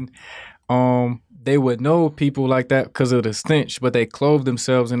 And they would know people like that because of the stench, but they clothed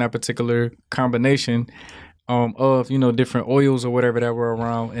themselves in that particular combination of, you know, different oils or whatever that were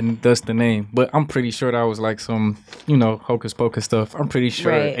around, and thus the name. But I'm pretty sure that was like some, you know, hocus pocus stuff. I'm pretty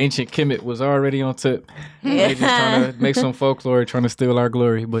sure Right. ancient Kemet was already on tip. They just trying to make some folklore, trying to steal our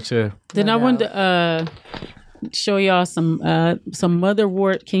glory. But yeah. Then I wanted to show y'all some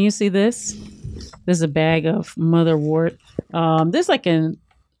motherwort. Can you see this? This is a bag of motherwort. This like an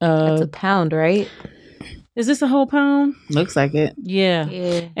It's a pound, right? is this a whole pound? Looks like it. Yeah.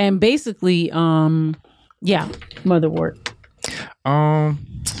 Yeah. And basically, yeah, motherwort.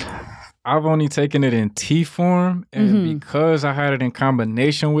 I've only taken it in tea form, and because I had it in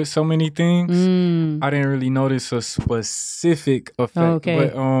combination with so many things, I didn't really notice a specific effect. Okay.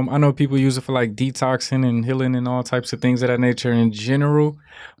 But I know people use it for like detoxing and healing and all types of things of that nature in general.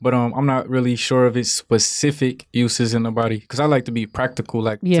 But I'm not really sure of its specific uses in the body, because I like to be practical,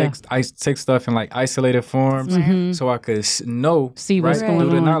 like take stuff in like isolated forms, so I could know, See what's right, going through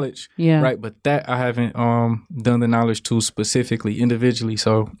the on. knowledge, Yeah. right. But that I haven't done the knowledge to specifically individually,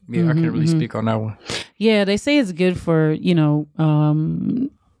 so yeah, I can't really speak on that one. Yeah, they say it's good for, you know,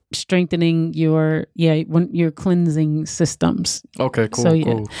 strengthening your cleansing systems. Okay, cool, So, yeah.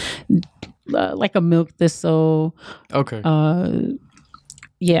 cool. Like a milk thistle. Okay.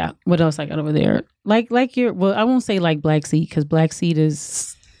 Yeah. What else I got over there? Like your, well, I won't say like black seed, because black seed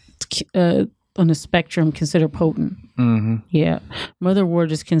is on the spectrum considered potent. Mm-hmm. Yeah.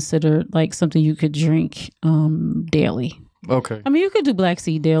 Motherwort is considered like something you could drink daily. Okay. I mean, you could do black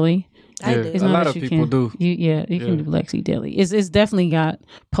seed daily. I Yeah, do. It's a not lot that of you people can. do. You can do black seed daily. It's definitely got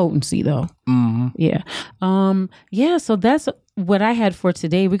potency though. Mm-hmm. Yeah. Yeah. So that's what I had for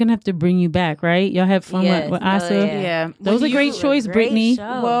today. We're gonna have to bring you back, right? Y'all have fun Yes. with Oh, Asa. Yeah. That was a great choice, Brittany.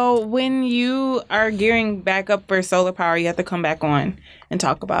 Well, when you are gearing back up for solar power, you have to come back on and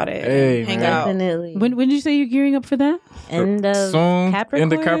talk about it. Hey, and hang man. out. Definitely. When did you say you're gearing up for that? End of Soon Capricorn? in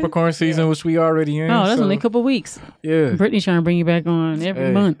the Capricorn season, which we already in. Oh, that's so, only a couple weeks. Yeah. Brittany's trying to bring you back on every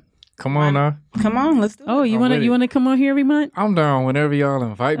Hey. month. Come on now. Come on, let's do it. Oh, you I'm wanna with it. come on here every month? I'm down whenever y'all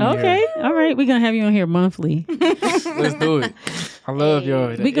invite me. Okay, Here. all right. We're gonna have you on here monthly. Let's do it. I love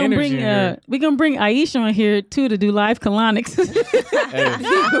y'all. The We gonna energy bring in here. we gonna bring Aisha on here too to do live colonics. Hey.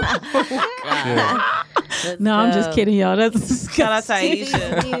 Yeah. No, I'm just kidding, y'all. That's Shout out to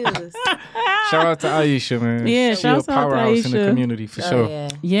Aisha. Shout out to Aisha, man. Yeah, she shout a out to powerhouse in the Aisha. community for sure. Yeah.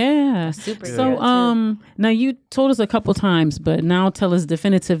 Yeah. Super So good, now you told us a couple times, but now tell us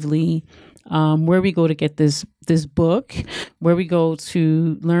definitively where we go to get this book, where we go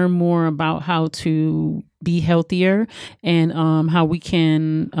to learn more about how to be healthier, and how we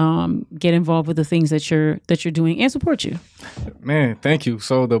can get involved with the things that you're doing and support you. Man, thank you.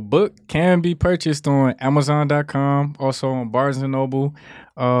 So the book can be purchased on Amazon.com, also on Barnes & Noble,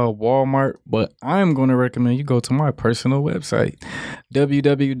 Walmart, but I'm going to recommend you go to my personal website,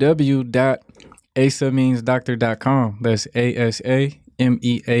 www.asameansdoctor.com. That's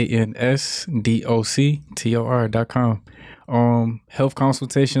ASAMEANSDOCTOR.com. Health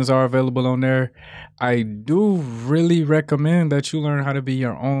consultations are available on there. I do really recommend that you learn how to be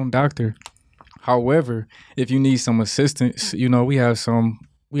your own doctor. However, if you need some assistance, you know, we have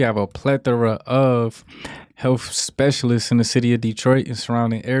a plethora of health specialists in the city of Detroit and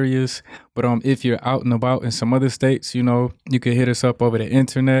surrounding areas. But if you're out and about in some other states, you know, you can hit us up over the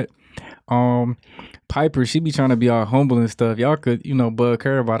internet. Piper, she be trying to be all humble and stuff. Y'all could, you know, bug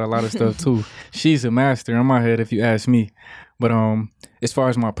her about a lot of stuff too. She's a master in my head if you ask me. But as far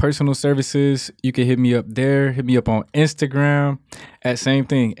as my personal services, you can hit me up there. Hit me up on Instagram at same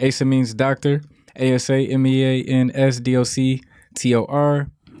thing, Asa Means Doctor, ASAMEANSDOCTOR.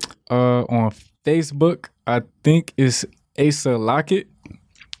 On Facebook, I think it's Asa Lockett.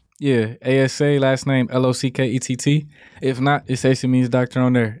 Yeah, ASA, last name LOCKETT. If not, it's Asa Means Doctor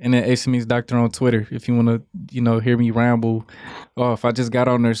on there. And then Asa Means Doctor on Twitter if you want to, you know, hear me ramble. Oh, if I just got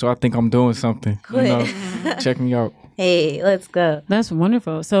on there, so I think I'm doing something. You know, check me out. Hey, let's go. That's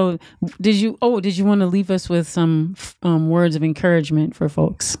wonderful. So did you want to leave us with some words of encouragement for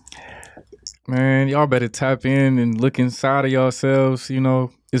folks? Man, y'all better tap in and look inside of yourselves. You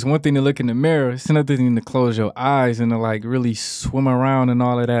know, it's one thing to look in the mirror. It's another thing to close your eyes and to like really swim around in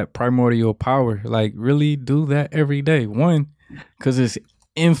all of that primordial power. Like really do that every day. One, because it's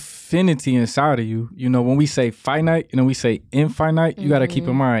infinity inside of you. You know, when we say finite and then we say infinite, you got to keep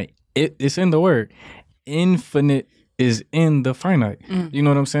in mind, it's in the word. Infinite is in the finite. You know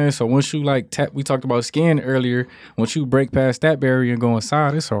what I'm saying? So once you like we talked about skin earlier, once you break past that barrier and go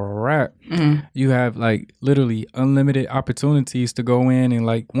inside, it's a wrap. You have like literally unlimited opportunities to go in and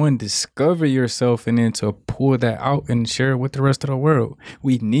like one, discover yourself and then to pull that out and share it with the rest of the world.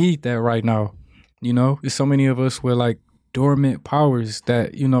 We need that right now. You know, there's so many of us with like dormant powers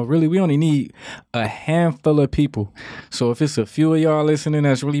that, you know, really we only need a handful of people. So if it's a few of y'all listening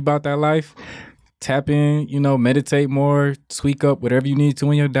that's really about that life, tap in, you know, meditate more, tweak up whatever you need to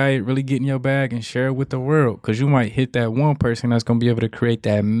in your diet, really get in your bag and share it with the world, because you might hit that one person that's going to be able to create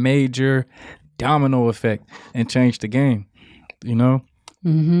that major domino effect and change the game, you know?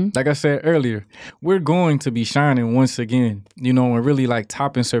 Like I said earlier, we're going to be shining once again, you know, and really like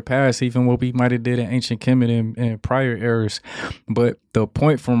top and surpass even what we might have did in ancient Kemet and prior eras. But the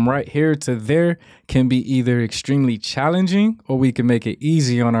point from right here to there can be either extremely challenging or we can make it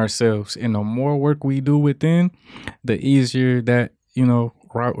easy on ourselves. And the more work we do within, the easier that, you know,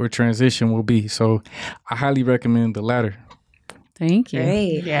 route or transition will be. So I highly recommend the latter. Thank you.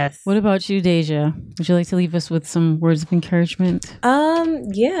 Great. Yes. What about you, Deja? Would you like to leave us with some words of encouragement?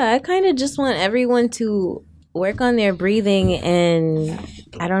 Yeah, I kind of just want everyone to work on their breathing and,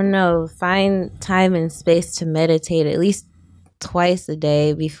 I don't know, find time and space to meditate at least twice a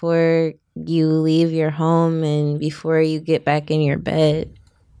day before you leave your home and before you get back in your bed.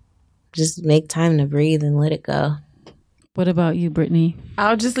 Just make time to breathe and let it go. What about you, Brittany?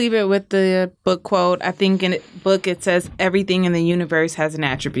 I'll just leave it with the book quote. I think in the book it says everything in the universe has an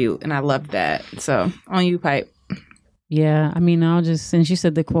attribute, and I love that. So on you, Pipe. Yeah, I mean, I'll just, since you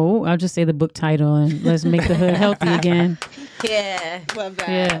said the quote, I'll just say the book title and let's make the hood healthy again. Yeah. Love that.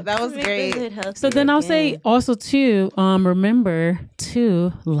 Yeah. That was great. So then I'll say also too, remember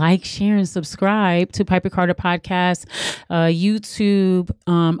to like, share, and subscribe to Piper Carter Podcast, YouTube.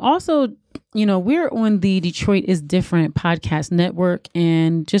 Also, you know, we're on the Detroit is Different podcast network.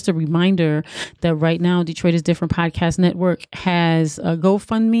 And just a reminder that right now, Detroit is Different podcast network has a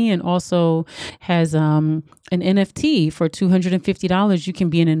GoFundMe and also has an NFT for $250. You can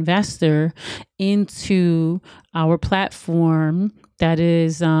be an investor into our platform that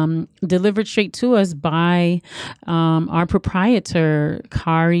is delivered straight to us by our proprietor,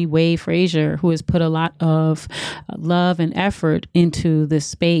 Kari Way Frazier, who has put a lot of love and effort into this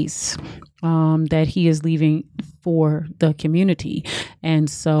space that he is leaving for the community. And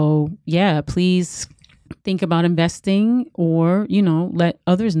so, yeah, please think about investing, or, you know, let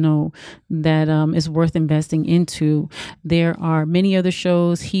others know that it's worth investing into. There are many other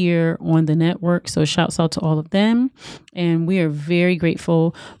shows here on the network, so shouts out to all of them. And we are very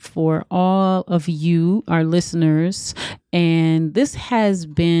grateful for all of you, our listeners. And this has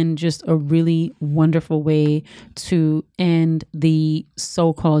been just a really wonderful way to end the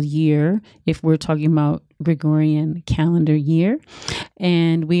so-called year, if we're talking about Gregorian calendar year.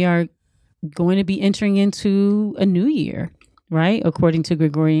 And we are going to be entering into a new year, right? According to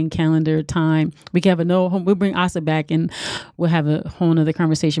Gregorian calendar time. We can have we'll bring Asa back and we'll have a whole nother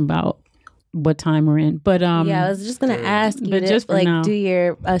conversation about what time we're in. But yeah, I was just gonna ask you to just like do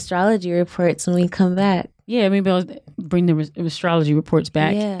your astrology reports when we come back. Yeah, maybe I'll bring the astrology reports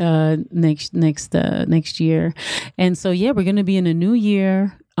back next year. And so, yeah, we're going to be in a new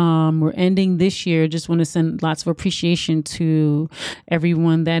year. We're ending this year. Just want to send lots of appreciation to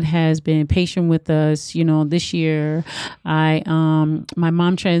everyone that has been patient with us. You know, this year, my mom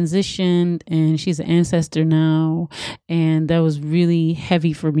transitioned and she's an ancestor now. And that was really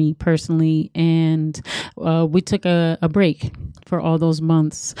heavy for me personally. And we took a break for all those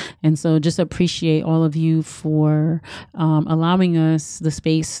months. And so just appreciate all of you for allowing us the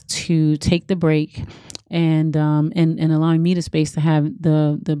space to take the break and allowing me the space to have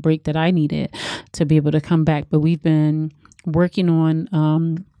the break that I needed to be able to come back. But we've been working on,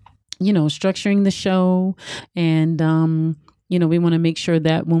 structuring the show, and, we want to make sure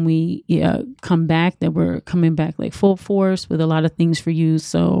that when we come back, that we're coming back like full force with a lot of things for you.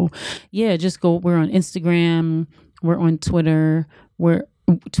 So yeah, we're on Instagram, we're on Twitter,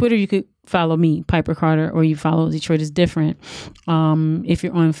 you could follow me, Piper Carter, or you follow Detroit is Different. If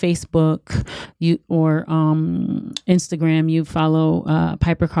you're on Facebook or Instagram, you follow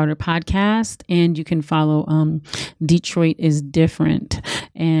Piper Carter Podcast, and you can follow Detroit is Different.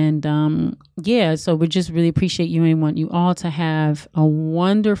 And so we just really appreciate you and want you all to have a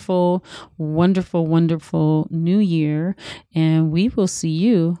wonderful, wonderful, wonderful new year. And we will see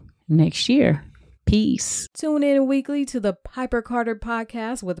you next year. Peace. Tune in weekly to the Piper Carter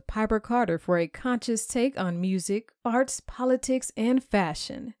Podcast with Piper Carter for a conscious take on music, arts, politics, and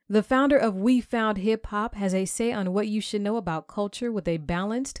fashion. The founder of We Found Hip Hop has a say on what you should know about culture with a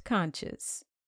balanced conscience.